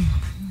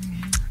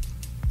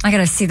 I got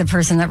to see the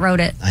person that wrote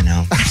it. I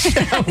know.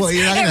 Well,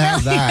 you're not going to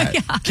have that. Yeah.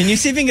 Can you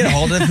see if you can get a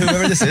hold of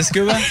whoever this is,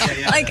 Scuba?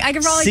 Like, I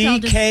could probably tell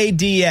just-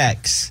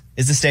 CKDX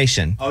is the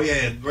station. Oh,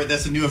 yeah.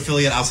 That's a new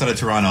affiliate outside of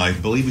Toronto. I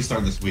believe we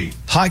started this week.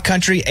 Hot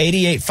Country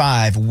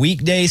 88.5,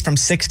 weekdays from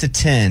 6 to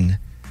 10.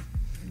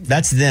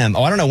 That's them.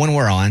 Oh, I don't know when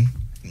we're on.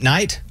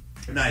 Night?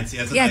 Nights,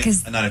 yeah. Yeah,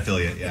 It's a night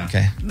affiliate, yeah.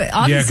 Okay. But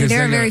obviously,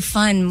 they're a very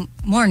fun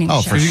morning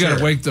show. for sure. You got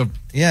to wake the...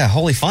 Yeah,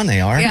 holy fun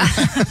they are. Yeah.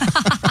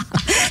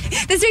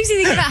 This makes me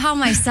think about how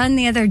my son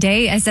the other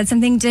day, I said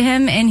something to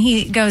him, and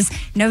he goes,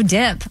 no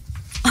dip.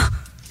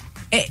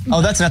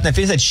 Oh, that's not that. If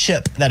he said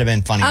ship, that'd have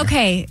been funny.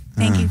 Okay,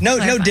 thank you. for No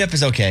clarifying. dip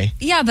is okay.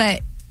 Yeah,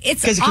 but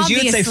it's Because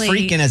obviously... you would say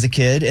freaking as a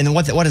kid, and then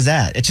what is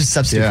that? It's just a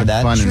substitute for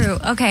that. True.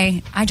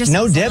 Okay. I just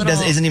No was a dip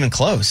little- isn't even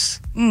close.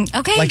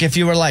 Okay. Like if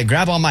you were like,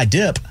 grab on my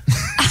dip.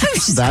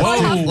 That's Like,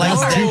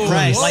 too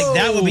right, close. like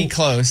that would be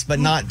close, but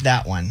not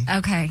that one.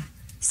 Okay.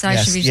 So I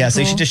Yes, should be yeah, just so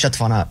you cool? should just shut the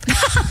phone up.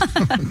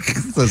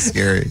 So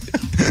scary.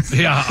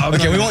 Yeah.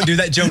 Okay, we won't do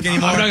that joke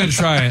anymore. I'm not going to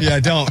try it. Yeah,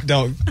 don't.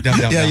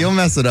 Yeah, you'll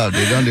mess it up,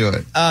 dude. Don't do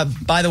it.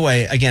 By the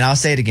way, again, I'll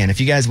say it again. If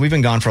you guys, we've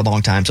been gone for a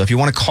long time, so if you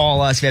want to call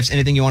us, if you have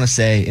anything you want to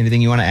say,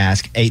 anything you want to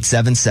ask,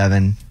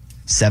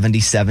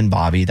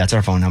 877-77-BOBBY. That's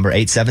our phone number,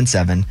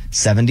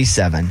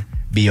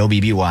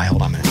 877-77-BOBBY.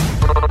 Hold on a minute.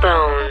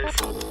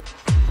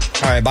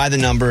 All right, by the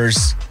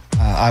numbers,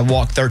 I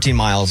walked 13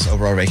 miles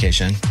over our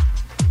vacation,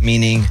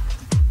 meaning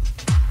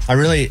I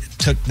really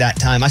took that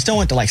time. I still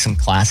went to like some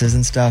classes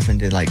and stuff and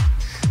did like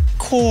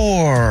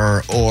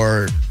core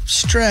or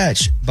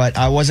stretch, but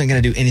I wasn't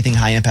going to do anything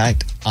high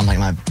impact on like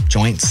my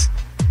joints,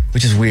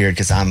 which is weird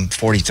because I'm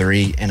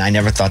 43 and I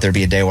never thought there'd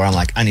be a day where I'm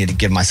like, I need to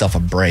give myself a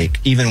break,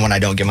 even when I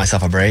don't give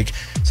myself a break.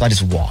 So I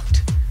just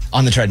walked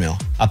on the treadmill.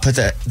 I put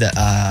the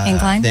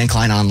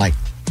incline on like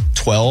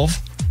 12.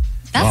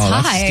 That's Wow,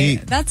 that's high.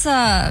 steep. That's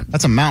a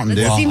mountain,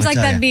 dude. It seems like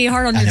that'd be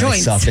hard on your I know,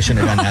 joints. It sucked. I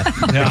shouldn't have done that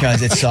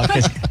because it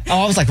sucked.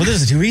 I was like, well,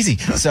 this is too easy.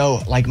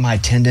 So like my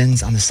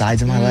tendons on the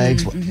sides of my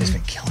legs, it's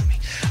been killing me.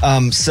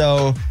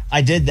 So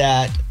I did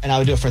that and I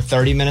would do it for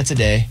 30 minutes a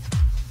day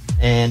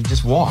and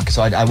just walk.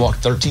 So I walked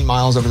 13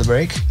 miles over the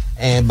break,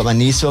 but my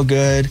knees feel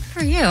good.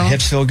 For you. My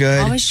hips feel good.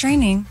 Always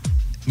training.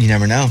 You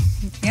never know.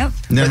 Yep.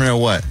 Never know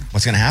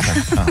what's going to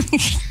happen.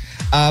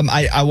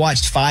 I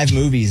watched 5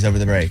 movies over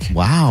the break.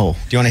 Wow.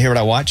 Do you want to hear what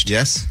I watched?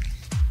 Yes.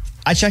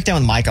 I checked in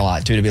with Mike a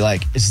lot, too, to be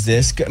like, is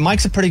this good?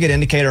 Mike's a pretty good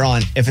indicator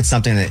on if it's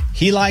something that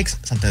he likes,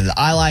 something that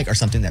I like, or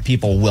something that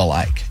people will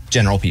like,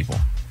 general people.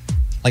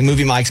 Like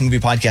Movie Mike's movie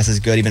podcast is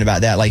good even about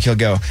that. Like he'll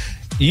go,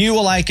 you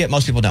will like it,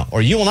 most people don't. Or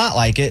you will not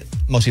like it,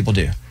 most people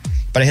do.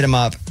 But I hit him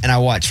up and I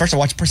watched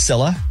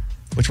Priscilla,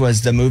 which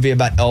was the movie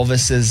about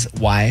Elvis's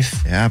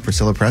wife. Yeah,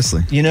 Priscilla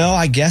Presley. You know,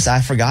 I guess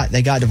I forgot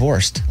they got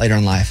divorced later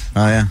in life.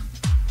 Oh, yeah.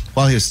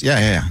 Well, he was,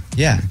 yeah.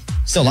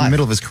 Still in alive. the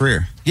middle of his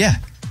career. Yeah.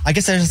 I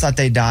guess I just thought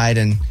they died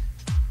and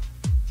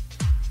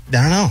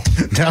I don't know.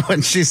 No,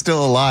 and she's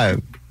still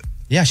alive.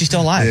 Yeah, she's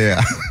still alive.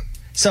 Yeah.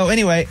 So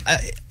anyway,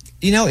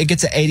 it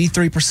gets an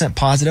 83%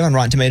 positive on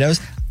Rotten Tomatoes.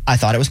 I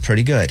thought it was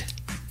pretty good.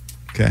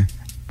 Okay.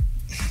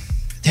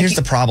 Here's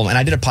the problem, and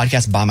I did a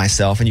podcast by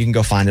myself, and you can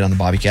go find it on the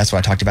Bobbycast where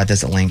I talked about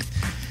this at length.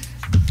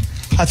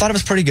 I thought it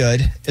was pretty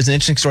good. It was an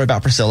interesting story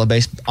about Priscilla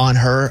based on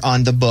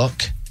the book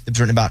that was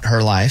written about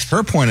her life.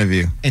 Her point of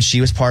view. And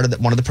she was part of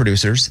one of the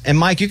producers. And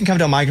Mike, you can come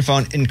to a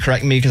microphone and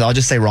correct me because I'll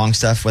just say wrong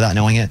stuff without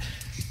knowing it.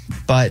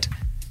 But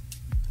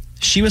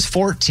she was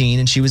 14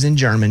 and she was in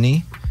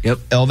Germany. Yep.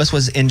 Elvis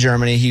was in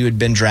Germany. He had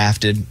been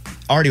drafted.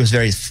 Already was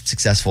very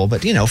successful.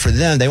 But, for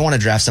them, they want to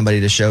draft somebody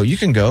to show you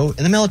can go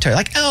in the military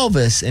like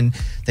Elvis. And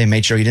they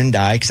made sure he didn't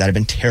die because that had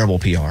been terrible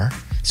PR.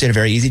 So he had a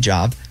very easy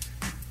job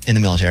in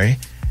the military.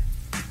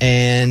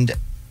 And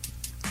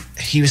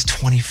he was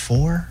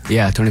 24.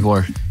 Yeah,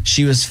 24.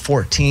 She was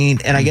 14.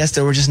 And I guess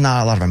there were just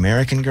not a lot of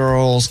American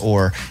girls,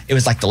 or it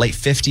was like the late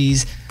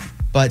 50s.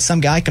 But some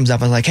guy comes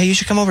up and is like, hey, you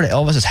should come over to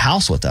Elvis's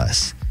house with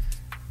us.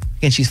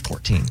 And she's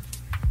 14.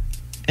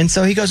 And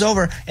so he goes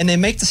over and they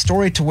make the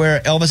story to where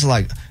Elvis is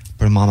like,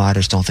 but Mama, I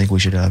just don't think we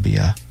should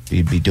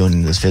be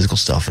doing this physical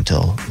stuff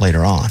until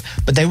later on.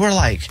 But they were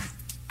like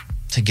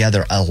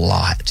together a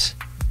lot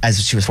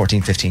as she was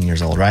 14, 15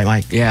 years old, right,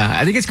 Mike? Yeah,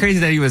 I think it's crazy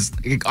that he was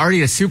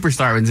already a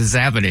superstar when this is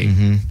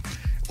happening.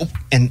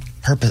 And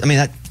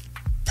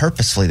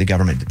purposefully the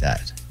government did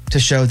that to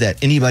show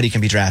that anybody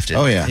can be drafted.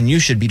 Oh, yeah. And you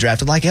should be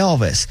drafted like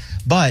Elvis.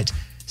 But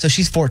so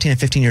she's 14 and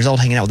 15 years old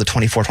hanging out with a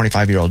 24,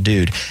 25-year-old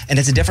dude. And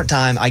it's a different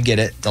time. I get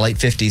it, the late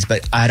 50s,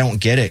 but I don't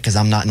get it because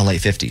I'm not in the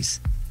late 50s.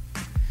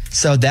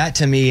 So that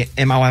to me,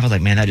 and my wife was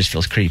like, man, that just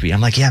feels creepy. I'm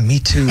like, yeah, me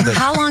too. But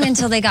How long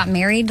until they got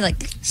married?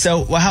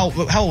 So how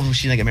old was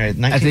she when they got married?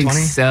 19, I think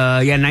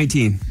 20?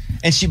 19.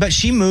 And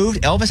she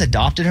moved. Elvis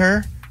adopted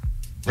her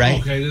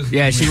right?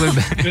 Yeah, she went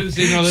back.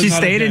 She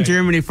stayed in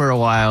Germany for a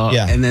while.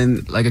 Yeah. And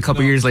then like a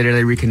couple years later,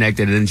 they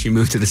reconnected and then she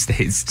moved to the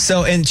States.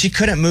 So, and she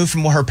couldn't move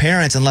from her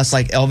parents unless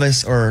like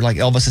Elvis or like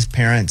Elvis's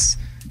parents,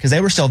 because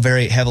they were still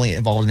very heavily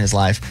involved in his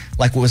life.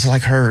 Like, what was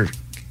like her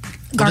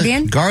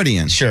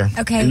Guardian. Sure.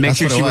 Okay. And make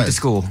sure she went to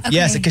school.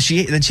 Yes, because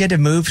she had to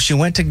move. She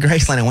went to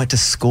Graceland and went to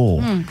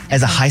school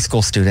as a high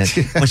school student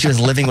when she was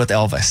living with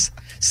Elvis.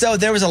 So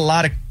there was a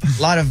lot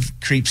of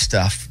creep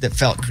stuff that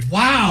felt.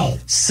 Wow.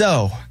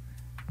 So,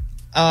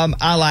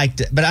 I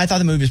liked it, but I thought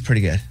the movie was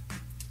pretty good.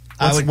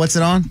 What's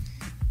it on?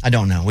 I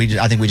don't know.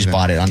 I think we just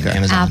bought it on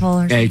Amazon. Apple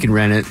or Yeah, you can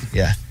rent it.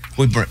 Yeah,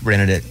 we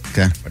rented it.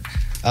 Okay.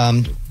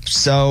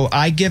 So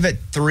I give it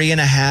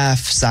 3.5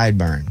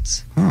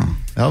 sideburns.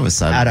 Elvis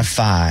sideburns. Out of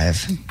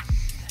 5.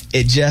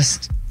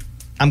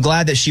 I'm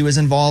glad that she was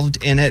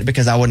involved in it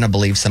because I wouldn't have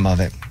believed some of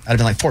it. I'd have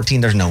been like,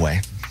 14, there's no way.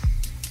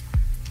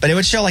 But it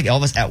would show like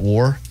Elvis at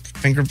war,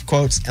 finger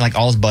quotes, and like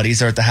all his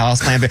buddies are at the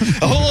house playing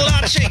a whole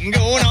lot of shaking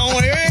going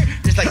on here.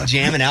 Just like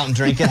jamming out and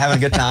drinking, having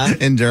a good time.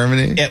 In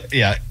Germany?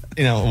 Yeah,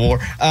 war.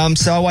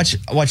 So I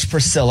watched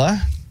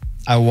Priscilla.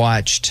 I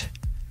watched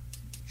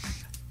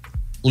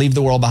Leave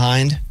the World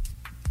Behind.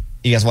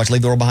 You guys watch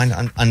Leave the World Behind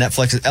on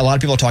Netflix? A lot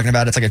of people are talking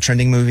about it. It's like a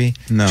trending movie.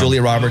 No.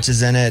 Julia Roberts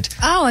is in it.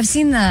 Oh, I've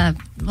seen the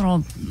little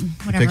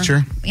whatever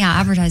Picture? Yeah,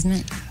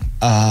 advertisement.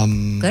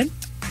 Good.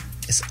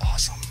 It's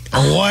awesome.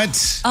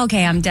 What?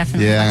 Okay, I'm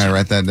definitely. Yeah, I'm watching. gonna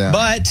write that down.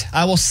 But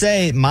I will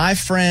say, my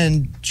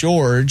friend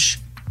George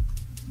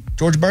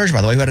Burge,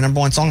 by the way, who had a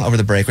 #1 song over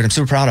the break, which I'm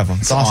super proud of him.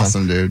 It's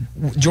awesome, dude.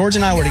 George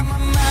and I were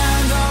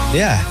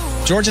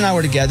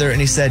together, and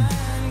he said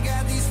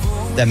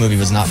that movie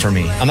was not for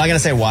me. I'm not gonna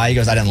say why. He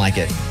goes, I didn't like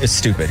it. It's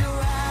stupid.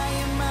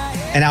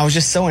 And I was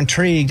just so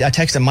intrigued. I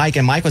texted Mike,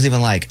 and Mike was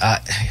even like,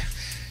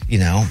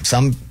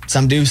 some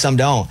do, some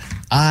don't.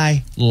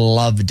 I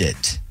loved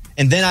it,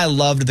 and then I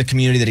loved the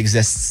community that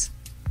exists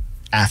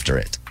after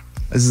it.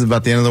 This is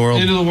about the end of the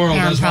world. End of the world.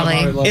 Yeah, That's probably.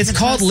 why I love It's it.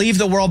 called Leave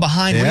the World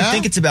Behind. What do you Yeah?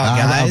 think it's about,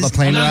 guys? A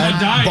plane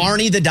ride?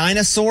 Barney the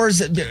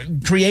dinosaur's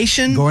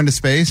creation? Going to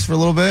space for a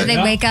little bit? Did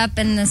they wake up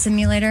in the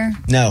simulator?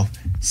 No.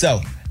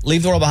 So,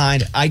 Leave the World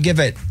Behind. I give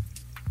it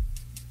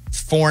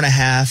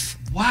 4.5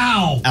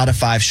 out of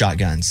 5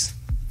 shotguns.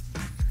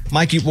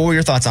 Mike, what were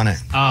your thoughts on it?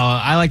 Oh,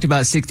 I liked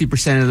about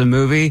 60% of the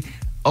movie.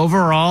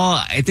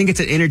 Overall, I think it's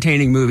an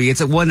entertaining movie.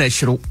 It's one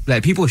that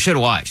people should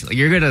watch. Like,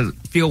 you're gonna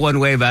feel one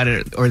way about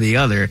it or the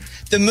other.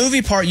 The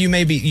movie part, you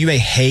may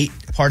hate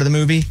part of the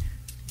movie,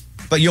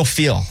 but you'll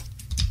feel.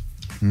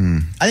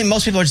 I think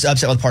most people are just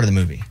upset with part of the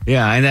movie.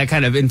 Yeah, and that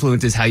kind of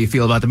influences how you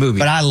feel about the movie.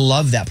 But I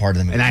love that part of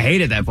the movie. And I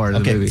hated that part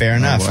of the movie. Okay, fair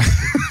enough.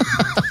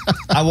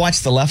 I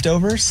watched The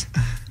Leftovers.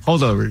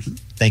 Holdovers.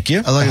 Thank you.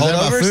 Is that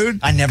about Holdovers. food?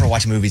 I never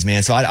watch movies,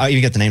 man, so I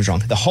even get the names wrong.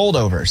 The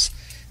Holdovers.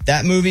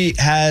 That movie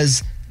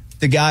has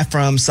the guy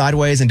from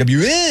Sideways and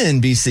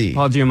WNBC.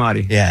 Paul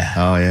Giamatti. Yeah.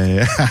 Oh,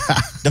 yeah.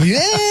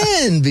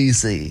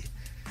 WNBC.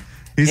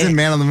 He's in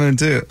Man on the Moon,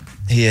 too.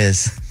 He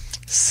is.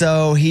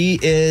 So he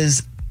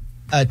is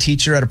a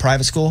teacher at a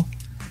private school,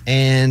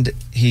 and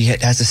he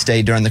has to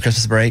stay during the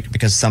Christmas break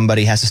because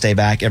somebody has to stay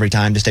back every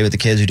time to stay with the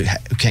kids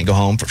who can't go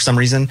home for some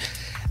reason.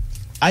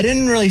 I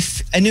didn't really,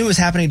 I knew it was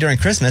happening during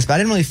Christmas, but I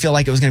didn't really feel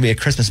like it was going to be a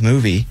Christmas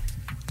movie.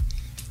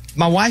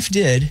 My wife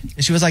did,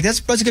 and she was like,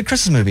 that's a good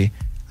Christmas movie.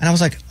 And I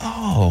was like,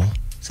 oh.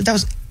 So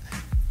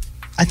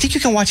I think you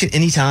can watch it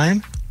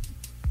anytime.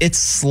 It's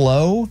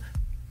slow,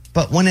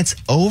 but when it's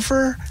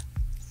over,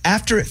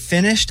 after it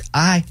finished,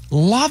 I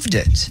loved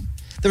it.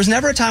 There was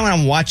never a time when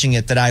I'm watching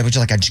it that I was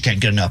just like, I just can't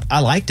get enough.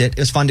 I liked it. It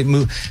was fun to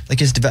move.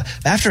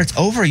 After it's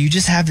over, you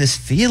just have this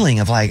feeling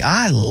of like,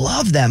 I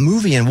love that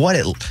movie and what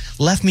it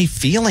left me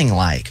feeling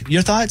like.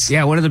 Your thoughts?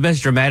 Yeah, one of the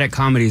best dramatic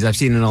comedies I've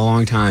seen in a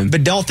long time.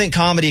 But don't think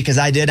comedy because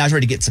I was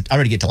ready to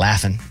get to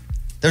laughing.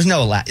 There's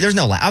no laugh.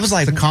 I was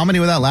like, the comedy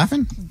without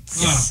laughing?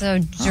 So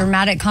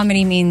dramatic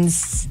comedy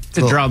means It's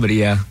a dramedy,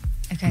 yeah.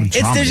 okay.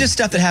 there's just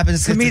stuff that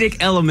happens. Comedic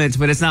elements,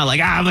 but it's not like,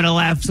 I'm going to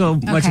laugh so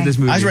much at this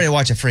movie. I was ready to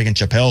watch a freaking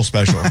Chappelle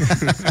special.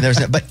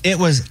 But it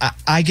was,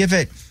 I give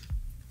it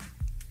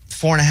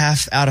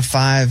 4.5 out of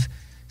 5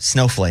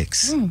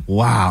 snowflakes.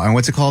 Wow. And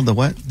what's it called? The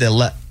what?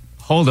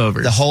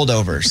 Holdovers. The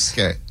Holdovers.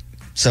 Okay.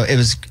 So it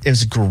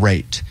was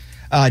great.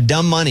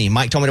 Dumb Money.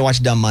 Mike told me to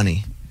watch Dumb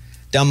Money.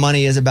 Dumb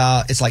Money is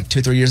it's like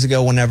 2-3 years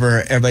ago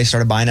whenever everybody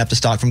started buying up the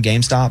stock from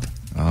GameStop.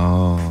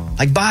 Oh.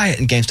 Like, buy it.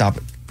 And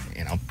GameStop,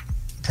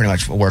 pretty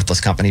much a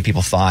worthless company.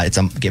 People thought it's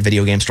a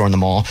video game store in the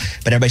mall,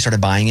 but everybody started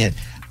buying it.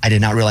 I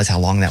did not realize how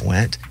long that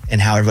went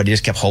and how everybody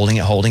just kept holding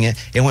it.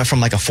 It went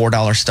from like a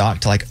 $4 stock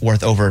to like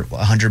worth over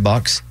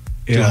 $100,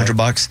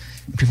 $200.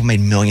 People made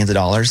millions of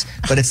dollars.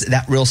 But it's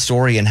that real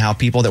story and how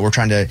people that were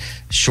trying to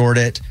short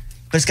it,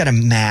 but it's got a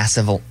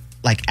massive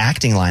like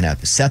acting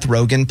lineup. Seth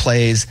Rogen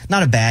plays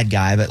not a bad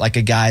guy, but like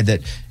a guy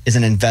that is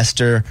an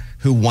investor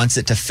who wants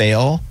it to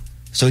fail.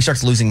 So he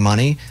starts losing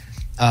money.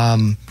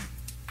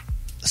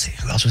 Let's see,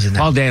 who else was in that?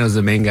 Paul Dano's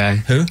the main guy.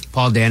 Who?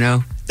 Paul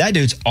Dano. That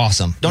dude's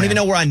awesome. Don't even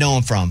know where I know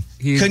him from.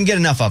 Couldn't get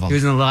enough of him. He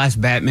was in the last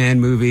Batman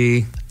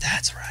movie.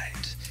 That's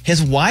right.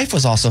 His wife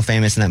was also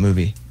famous in that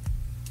movie.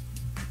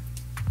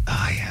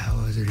 Oh, yeah.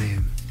 was her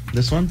name?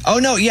 This one? Oh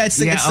no, yeah, it's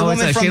the woman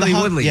from Shailene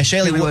the Woodley. Yeah,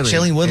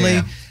 Shailene Woodley.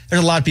 Yeah.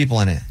 There's a lot of people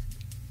in it.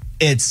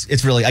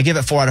 It's really. I give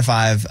it 4 out of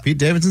 5. Pete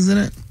Davidson's in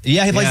it.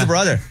 Yeah, he plays the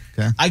brother.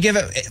 Okay. I give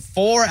it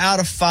 4 out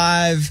of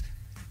 5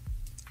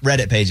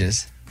 Reddit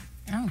pages.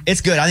 Oh.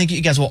 It's good. I think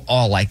you guys will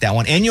all like that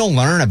one, and you'll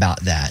learn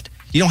about that.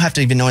 You don't have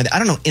to even know anything. I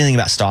don't know anything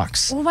about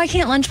stocks. Well, why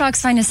can't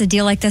Lunchbox find us a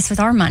deal like this with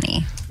our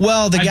money?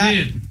 Well, the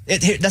guy.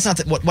 That's not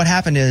what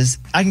happened. Is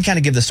I can kind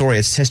of give the story.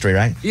 It's history,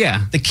 right?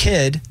 Yeah.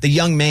 The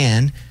young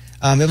man.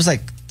 It was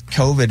like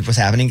COVID was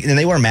happening, and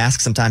they wear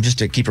masks sometimes just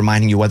to keep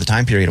reminding you what the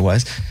time period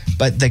was.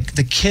 But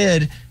the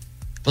kid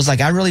was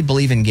like, I really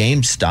believe in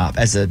GameStop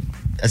as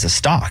a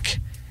stock,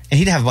 and he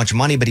didn't have a bunch of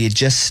money, but he had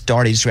just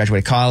started. He just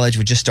graduated college.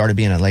 We just started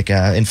being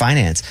in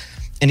finance,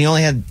 and he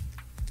only had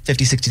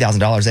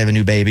 $50,000-$60,000. They have a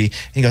new baby.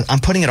 And he goes, I'm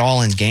putting it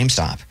all in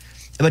GameStop.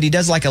 But he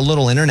does like a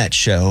little internet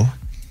show.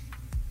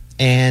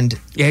 And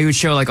yeah, he would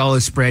show like all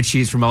his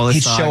spreadsheets from all his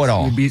he'd stocks. show it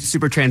all. He'd be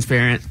super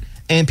transparent.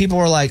 And people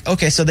were like,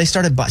 okay, so they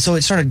started, so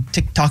it started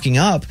talking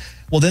up.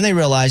 Well, then they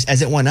realized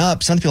as it went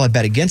up, some people had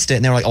bet against it.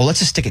 And they were like, oh, let's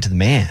just stick it to the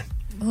man.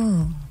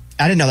 Ooh.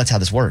 I didn't know that's how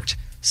this worked.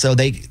 So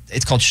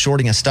it's called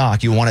shorting a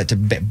stock. You want it to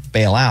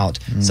bail out.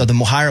 So the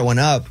higher it went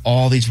up,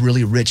 all these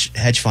really rich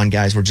hedge fund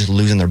guys were just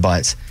losing their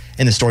butts.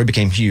 And the story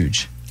became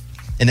huge.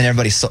 And then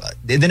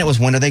then it was,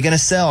 when are they going to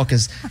sell?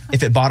 Because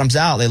if it bottoms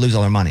out, they lose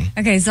all their money.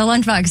 Okay, so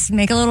Lunchbox,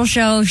 make a little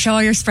show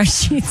all your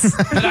spreadsheets.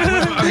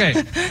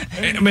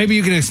 Okay, maybe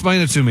you can explain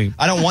it to me.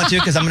 I don't want to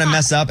because I'm going to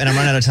mess up and I'm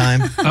running out of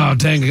time. Oh,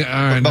 dang it. All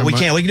right. But we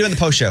can do it in the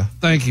post show.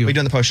 Thank you. We do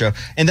it in the post show.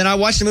 And then I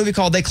watched a movie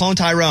called They Cloned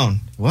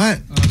Tyrone.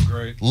 What? That's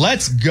great.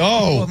 Let's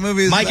go. What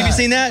movie is Mike, that? have you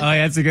seen that? Oh,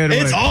 yeah, it's a good one.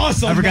 It's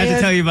awesome. I forgot man.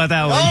 to tell you about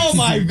that one. Oh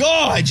my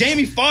God.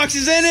 Jamie Foxx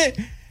is in it.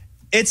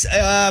 It's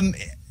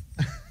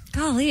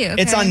Golly, okay.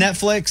 It's on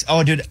Netflix.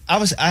 Oh, dude, I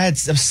was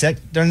sick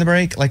during the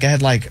break. Like I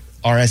had like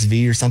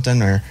RSV or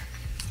something or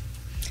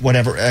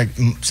whatever,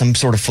 some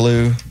sort of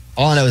flu.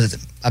 All I know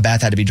is a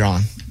bath had to be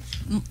drawn.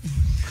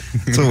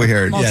 That's what we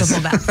heard.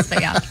 Multiple baths,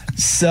 but yeah.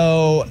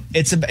 So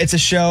it's a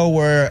show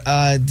where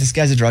this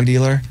guy's a drug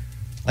dealer,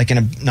 like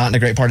not in a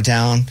great part of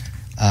town,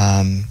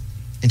 and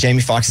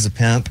Jamie Foxx is a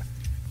pimp,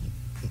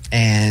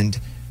 and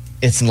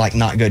it's like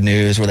not good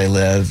news where they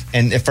live.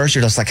 And at first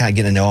you're just like kind of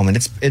getting to know him,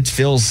 and it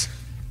feels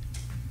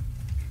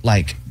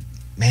like,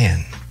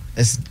 man,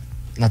 it's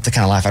not the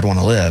kind of life I'd want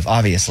to live,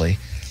 obviously.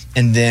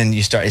 And then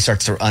it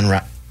starts to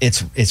unwrap.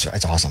 It's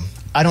awesome.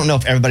 I don't know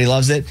if everybody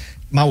loves it.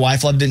 My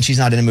wife loved it, and she's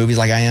not into movies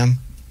like I am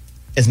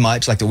as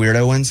much, like the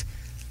weirdo ones.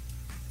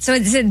 So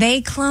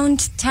they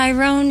cloned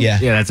Tyrone? Yeah,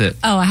 that's it.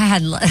 Oh, I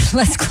had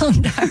Let's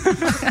Clone Tyrone.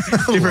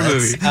 Different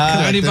movie.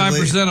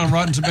 95% on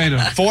Rotten Tomatoes.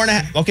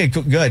 4.5. Okay,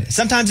 good.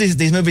 Sometimes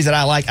these movies that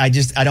I like, I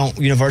don't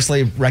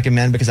universally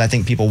recommend because I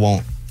think people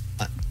won't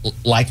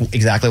like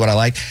exactly what I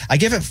like. I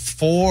give it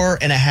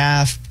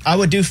 4.5. I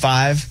would do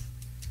 5,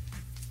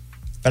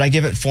 but I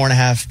give it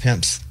 4.5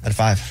 pimps out of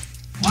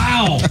 5.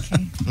 Wow.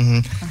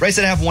 Mm-hmm. Ray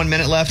said I have 1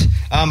 minute left.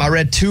 I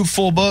read 2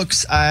 full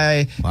books.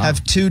 I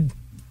have 2.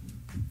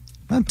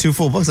 Not 2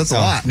 full books. That's a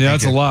lot. Yeah,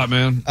 that's a lot,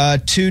 man.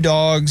 2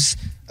 dogs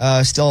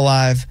still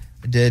alive.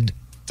 I did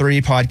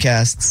 3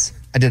 podcasts.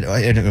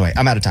 Anyway,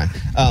 I'm out of time.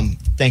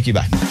 Thank you.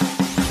 Bye.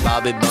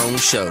 Bobby Bone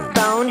Show.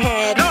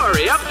 Bonehead.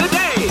 Story of the day.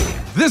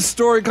 This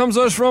story comes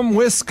to us from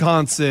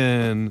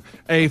Wisconsin.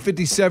 A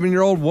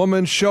 57-year-old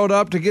woman showed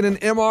up to get an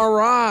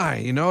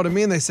MRI. You know what I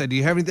mean? They said, do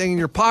you have anything in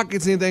your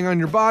pockets, anything on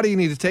your body? You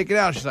need to take it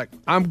out. She's like,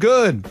 I'm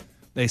good.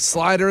 They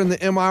slide her in the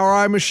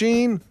MRI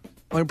machine.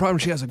 Only problem,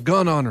 she has a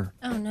gun on her.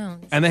 Oh, no.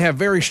 And they have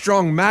very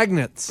strong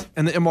magnets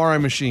in the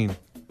MRI machine.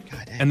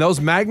 And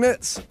those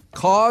magnets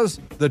cause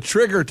the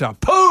trigger to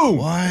boom.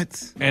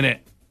 What? And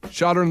it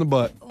shot her in the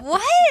butt.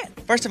 What?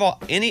 First of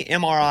all, any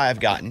MRI I've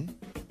gotten,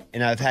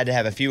 and I've had to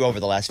have a few over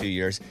the last few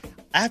years,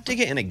 I have to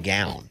get in a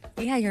gown.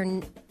 Yeah,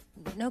 you're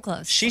no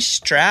clothes. She's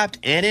strapped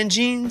and in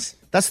jeans.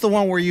 That's the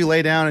one where you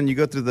lay down and you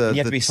go through the You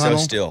have to be tunnel?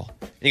 so still.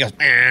 And he goes,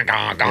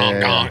 gong, gong,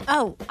 gong.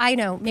 Oh, I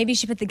know. Maybe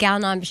she put the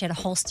gown on, but she had a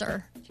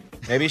holster.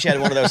 Maybe she had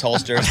one of those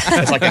holsters.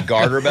 It's like a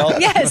garter belt.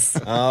 Yes.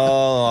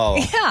 Oh.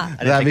 Yeah. I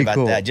didn't That'd think be about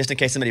cool. that. Just in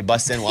case somebody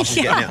busts in while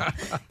she's getting out.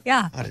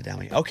 Yeah. I'd have down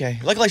me. Okay.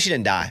 Luckily she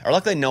didn't die. Or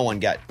luckily no one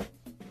got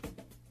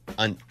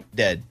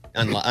dead,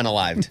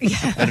 unalived. You know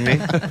what I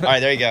mean? All right,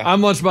 there you go.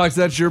 I'm Lunchbox.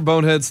 That's your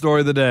bonehead story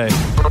of the day.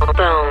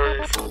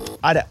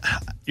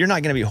 You're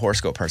not going to be a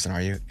horoscope person,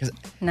 are you?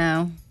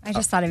 No. I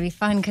just thought it'd be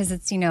fun because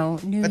it's,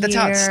 new But that's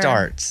how it year.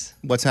 starts.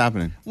 What's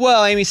happening?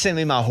 Well, Amy sent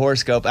me my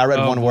horoscope. I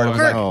read one word. I was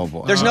like, Oh,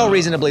 boy. there's no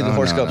reason to believe in No,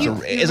 horoscopes. no.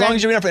 As long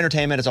as you're in it for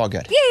entertainment, it's all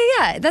good.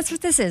 Yeah. That's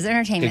what this is,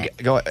 entertainment.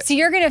 Okay, go ahead. So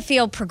you're going to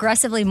feel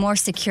progressively more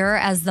secure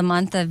as the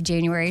month of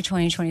January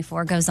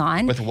 2024 goes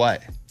on. With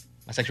what?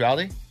 My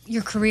sexuality?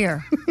 Your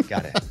career.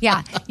 Got it.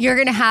 Yeah. You're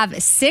going to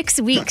have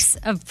 6 weeks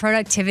of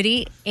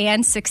productivity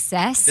and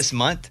success. This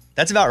month?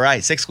 That's about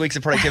right. 6 weeks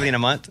of productivity in a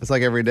month? It's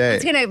like every day.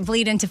 It's going to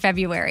bleed into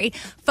February.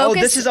 Oh,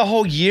 this is a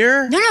whole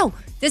year? No.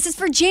 This is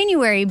for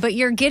January, but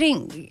I'm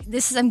giving you.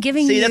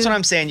 See, that's what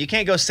I'm saying. You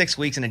can't go 6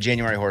 weeks in a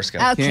January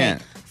horoscope. Okay.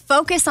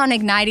 Focus on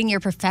igniting your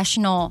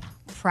professional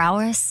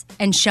prowess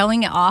and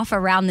showing it off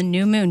around the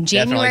new moon,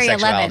 January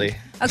Definitely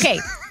 11th. Okay,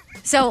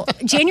 so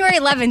January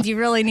 11th, you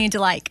really need to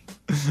like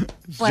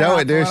Show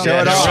it, dude.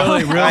 Show it off.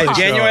 Really, right.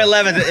 January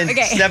 11th in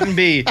Okay.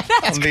 7B.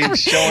 I'll be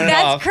showing it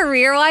That's off.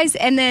 career-wise.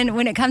 And then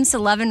when it comes to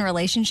love and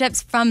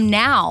relationships, from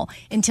now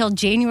until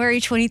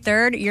January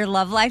 23rd, your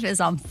love life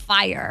is on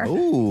fire.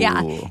 Ooh.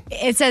 Yeah.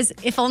 It says,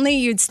 if only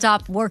you'd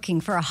stop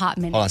working for a hot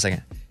minute. Hold on a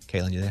second.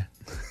 Caitlin, you there?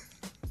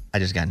 I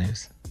just got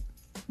news.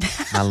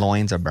 My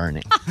loins are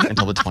burning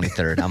until the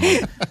 23rd.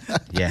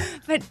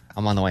 But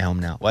I'm on the way home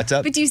now. What's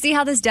up? But do you see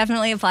how this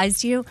definitely applies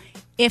to you?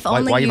 If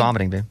only Why are you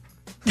vomiting, babe?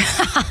 All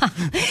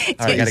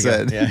right, gotta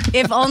go. Yeah.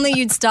 If only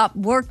you'd stop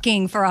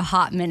working for a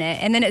hot minute.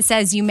 And then it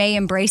says you may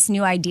embrace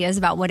new ideas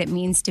about what it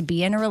means to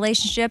be in a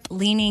relationship,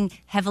 leaning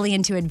heavily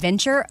into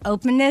adventure,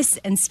 openness,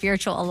 and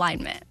spiritual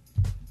alignment.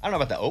 I don't know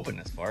about the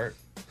openness part.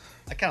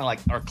 I kind of like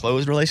our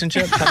closed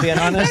relationship, if I'm being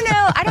honest.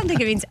 No, I don't think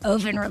it means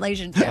open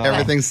relationship. but-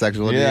 Everything's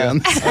sexual. Yeah.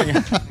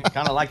 Yeah.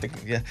 kind of like the,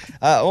 yeah.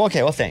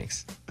 Okay, well,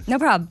 thanks. No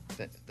problem.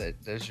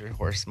 There's your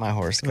my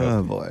horoscope.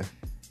 Oh, boy.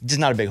 Just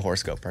not a big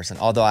horoscope person,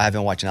 although I have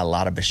been watching a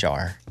lot of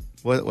Bashar.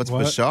 What's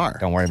Bashar?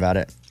 Don't worry about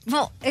it.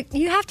 Well,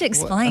 you have to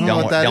explain. Don't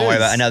worry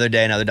about it. Another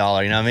day, another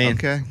dollar. You know what I mean?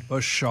 Okay.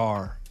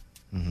 Bashar.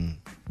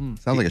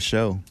 Sounds like a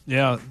show.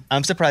 Yeah.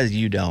 I'm surprised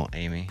you don't,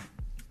 Amy.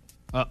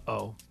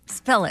 Uh-oh.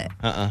 Spell it.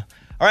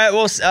 All right,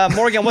 well,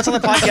 Morgan, what's on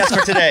the podcast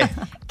for today?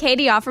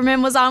 Katie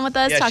Offerman was on with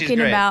us Yeah, she's talking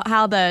great. about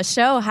how the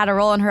show had a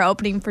role in her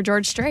opening for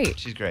George Strait.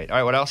 She's great. All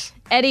right, what else?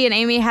 Eddie and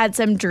Amy had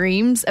some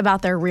dreams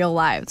about their real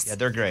lives. Yeah,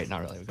 they're great.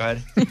 Not really. Go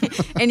ahead.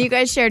 And you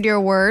guys shared your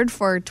word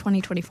for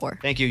 2024.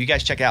 Thank you. You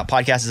guys check it out.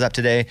 Podcast is up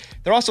today.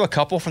 There are also a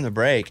couple from the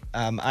break.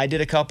 I did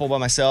a couple by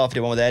myself.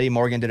 Did one with Eddie.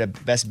 Morgan did a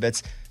best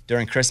bits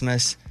during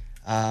Christmas.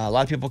 A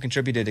lot of people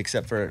contributed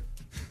except for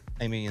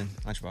Amy and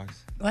Lunchbox.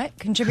 What?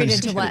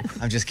 Contributed to what?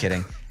 I'm just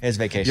kidding. It's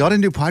vacation. Y'all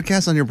didn't do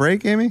podcasts on your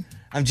break, Amy?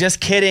 I'm just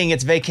kidding.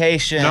 It's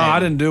vacation. No,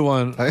 I didn't do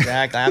one.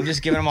 Exactly. I'm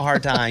just giving them a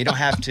hard time. You don't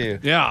have to.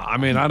 Yeah, I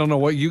mean, I don't know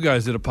what you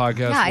guys did a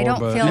podcast Yeah, for, I don't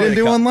but feel. You didn't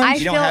do one, Lunch?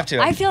 You don't have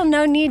to. I feel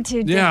no need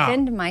to Yeah.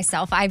 defend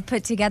myself. I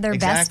put together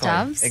best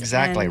ofs.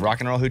 Exactly. and-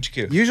 Rock and roll hoochie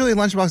coo. Usually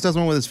Lunchbox does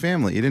one with his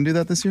family. You didn't do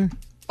that this year?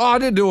 Oh, I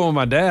did do one with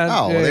my dad.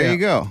 Oh, well, there you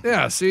go.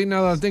 Yeah, see,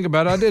 now that I think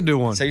about it, I did do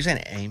one. So you're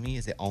saying Amy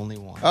is the only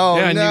one? Oh,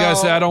 yeah, and no. you guys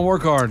say I don't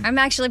work hard. I'm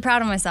actually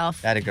proud of myself.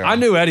 That a girl. I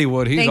knew Eddie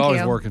would. He's Thank always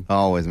you. working.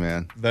 Always,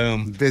 man.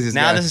 Boom. Busiest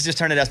Now guy. this is just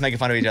turning to us making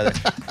fun of each other.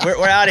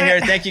 We're out of here.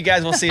 Thank you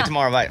guys. We'll see you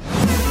tomorrow. Bye.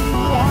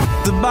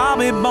 The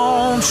Bobby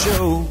Bones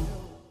Show.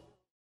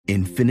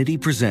 Infinity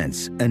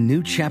presents a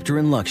new chapter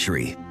in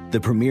luxury,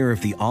 the premiere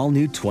of the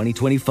all-new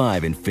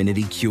 2025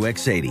 Infinity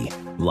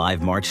QX80,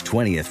 live March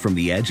 20th from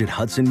the Edge at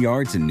Hudson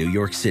Yards in New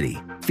York City,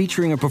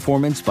 featuring a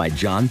performance by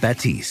John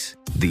Batiste.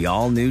 The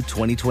all-new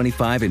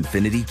 2025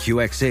 Infinity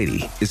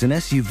QX80 is an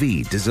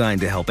SUV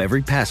designed to help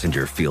every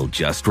passenger feel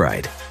just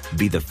right.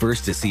 Be the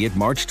first to see it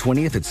March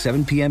 20th at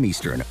 7 p.m.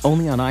 Eastern,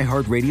 only on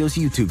iHeartRadio's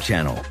YouTube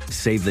channel.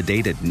 Save the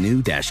date at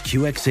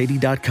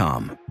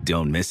new-QX80.com.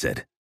 Don't miss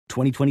it.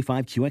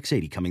 2025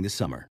 QX80 coming this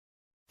summer.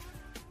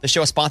 The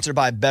show is sponsored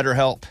by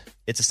BetterHelp.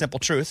 It's a simple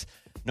truth.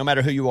 No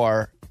matter who you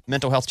are,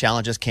 mental health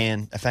challenges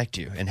can affect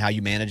you, and how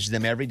you manage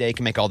them every day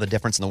can make all the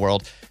difference in the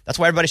world. That's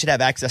why everybody should have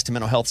access to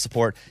mental health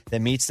support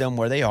that meets them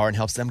where they are and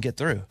helps them get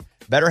through.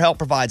 BetterHelp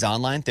provides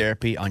online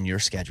therapy on your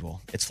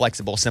schedule. It's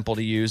flexible, simple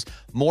to use,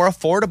 more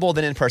affordable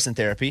than in-person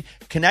therapy.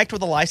 Connect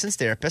with a licensed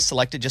therapist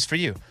selected just for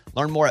you.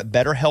 Learn more at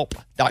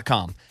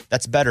BetterHelp.com.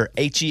 That's better,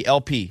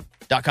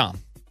 HELP.com.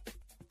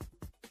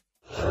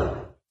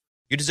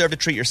 You deserve to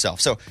treat yourself.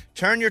 So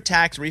turn your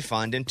tax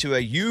refund into a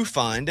U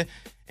fund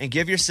and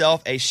give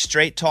yourself a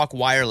Straight Talk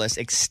Wireless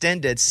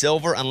Extended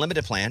Silver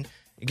Unlimited plan.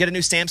 You get a new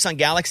Samsung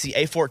Galaxy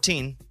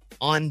A14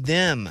 on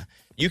them.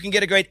 You can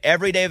get a great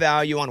everyday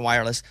value on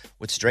wireless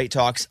with Straight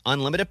Talk's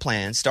unlimited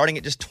plans, starting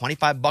at just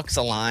 $25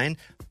 a line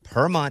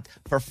per month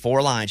for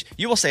 4 lines.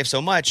 You will save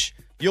so much,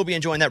 you'll be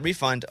enjoying that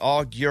refund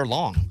all year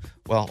long.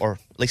 Well, or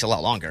at least a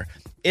lot longer.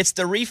 It's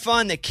the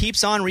refund that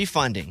keeps on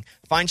refunding.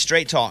 Find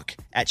Straight Talk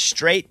at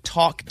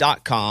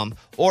straighttalk.com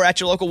or at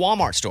your local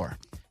Walmart store.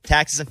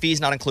 Taxes and fees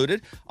not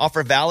included.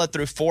 Offer valid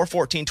through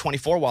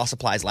 4/14/24 while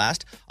supplies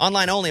last.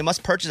 Online only.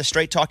 Must purchase a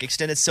Straight Talk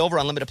Extended Silver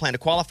Unlimited plan to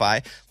qualify.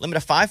 Limit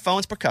of 5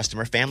 phones per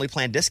customer. Family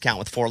plan discount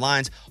with 4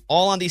 lines.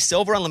 All on the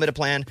Silver Unlimited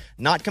plan.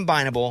 Not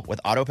combinable with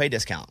auto pay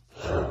discount.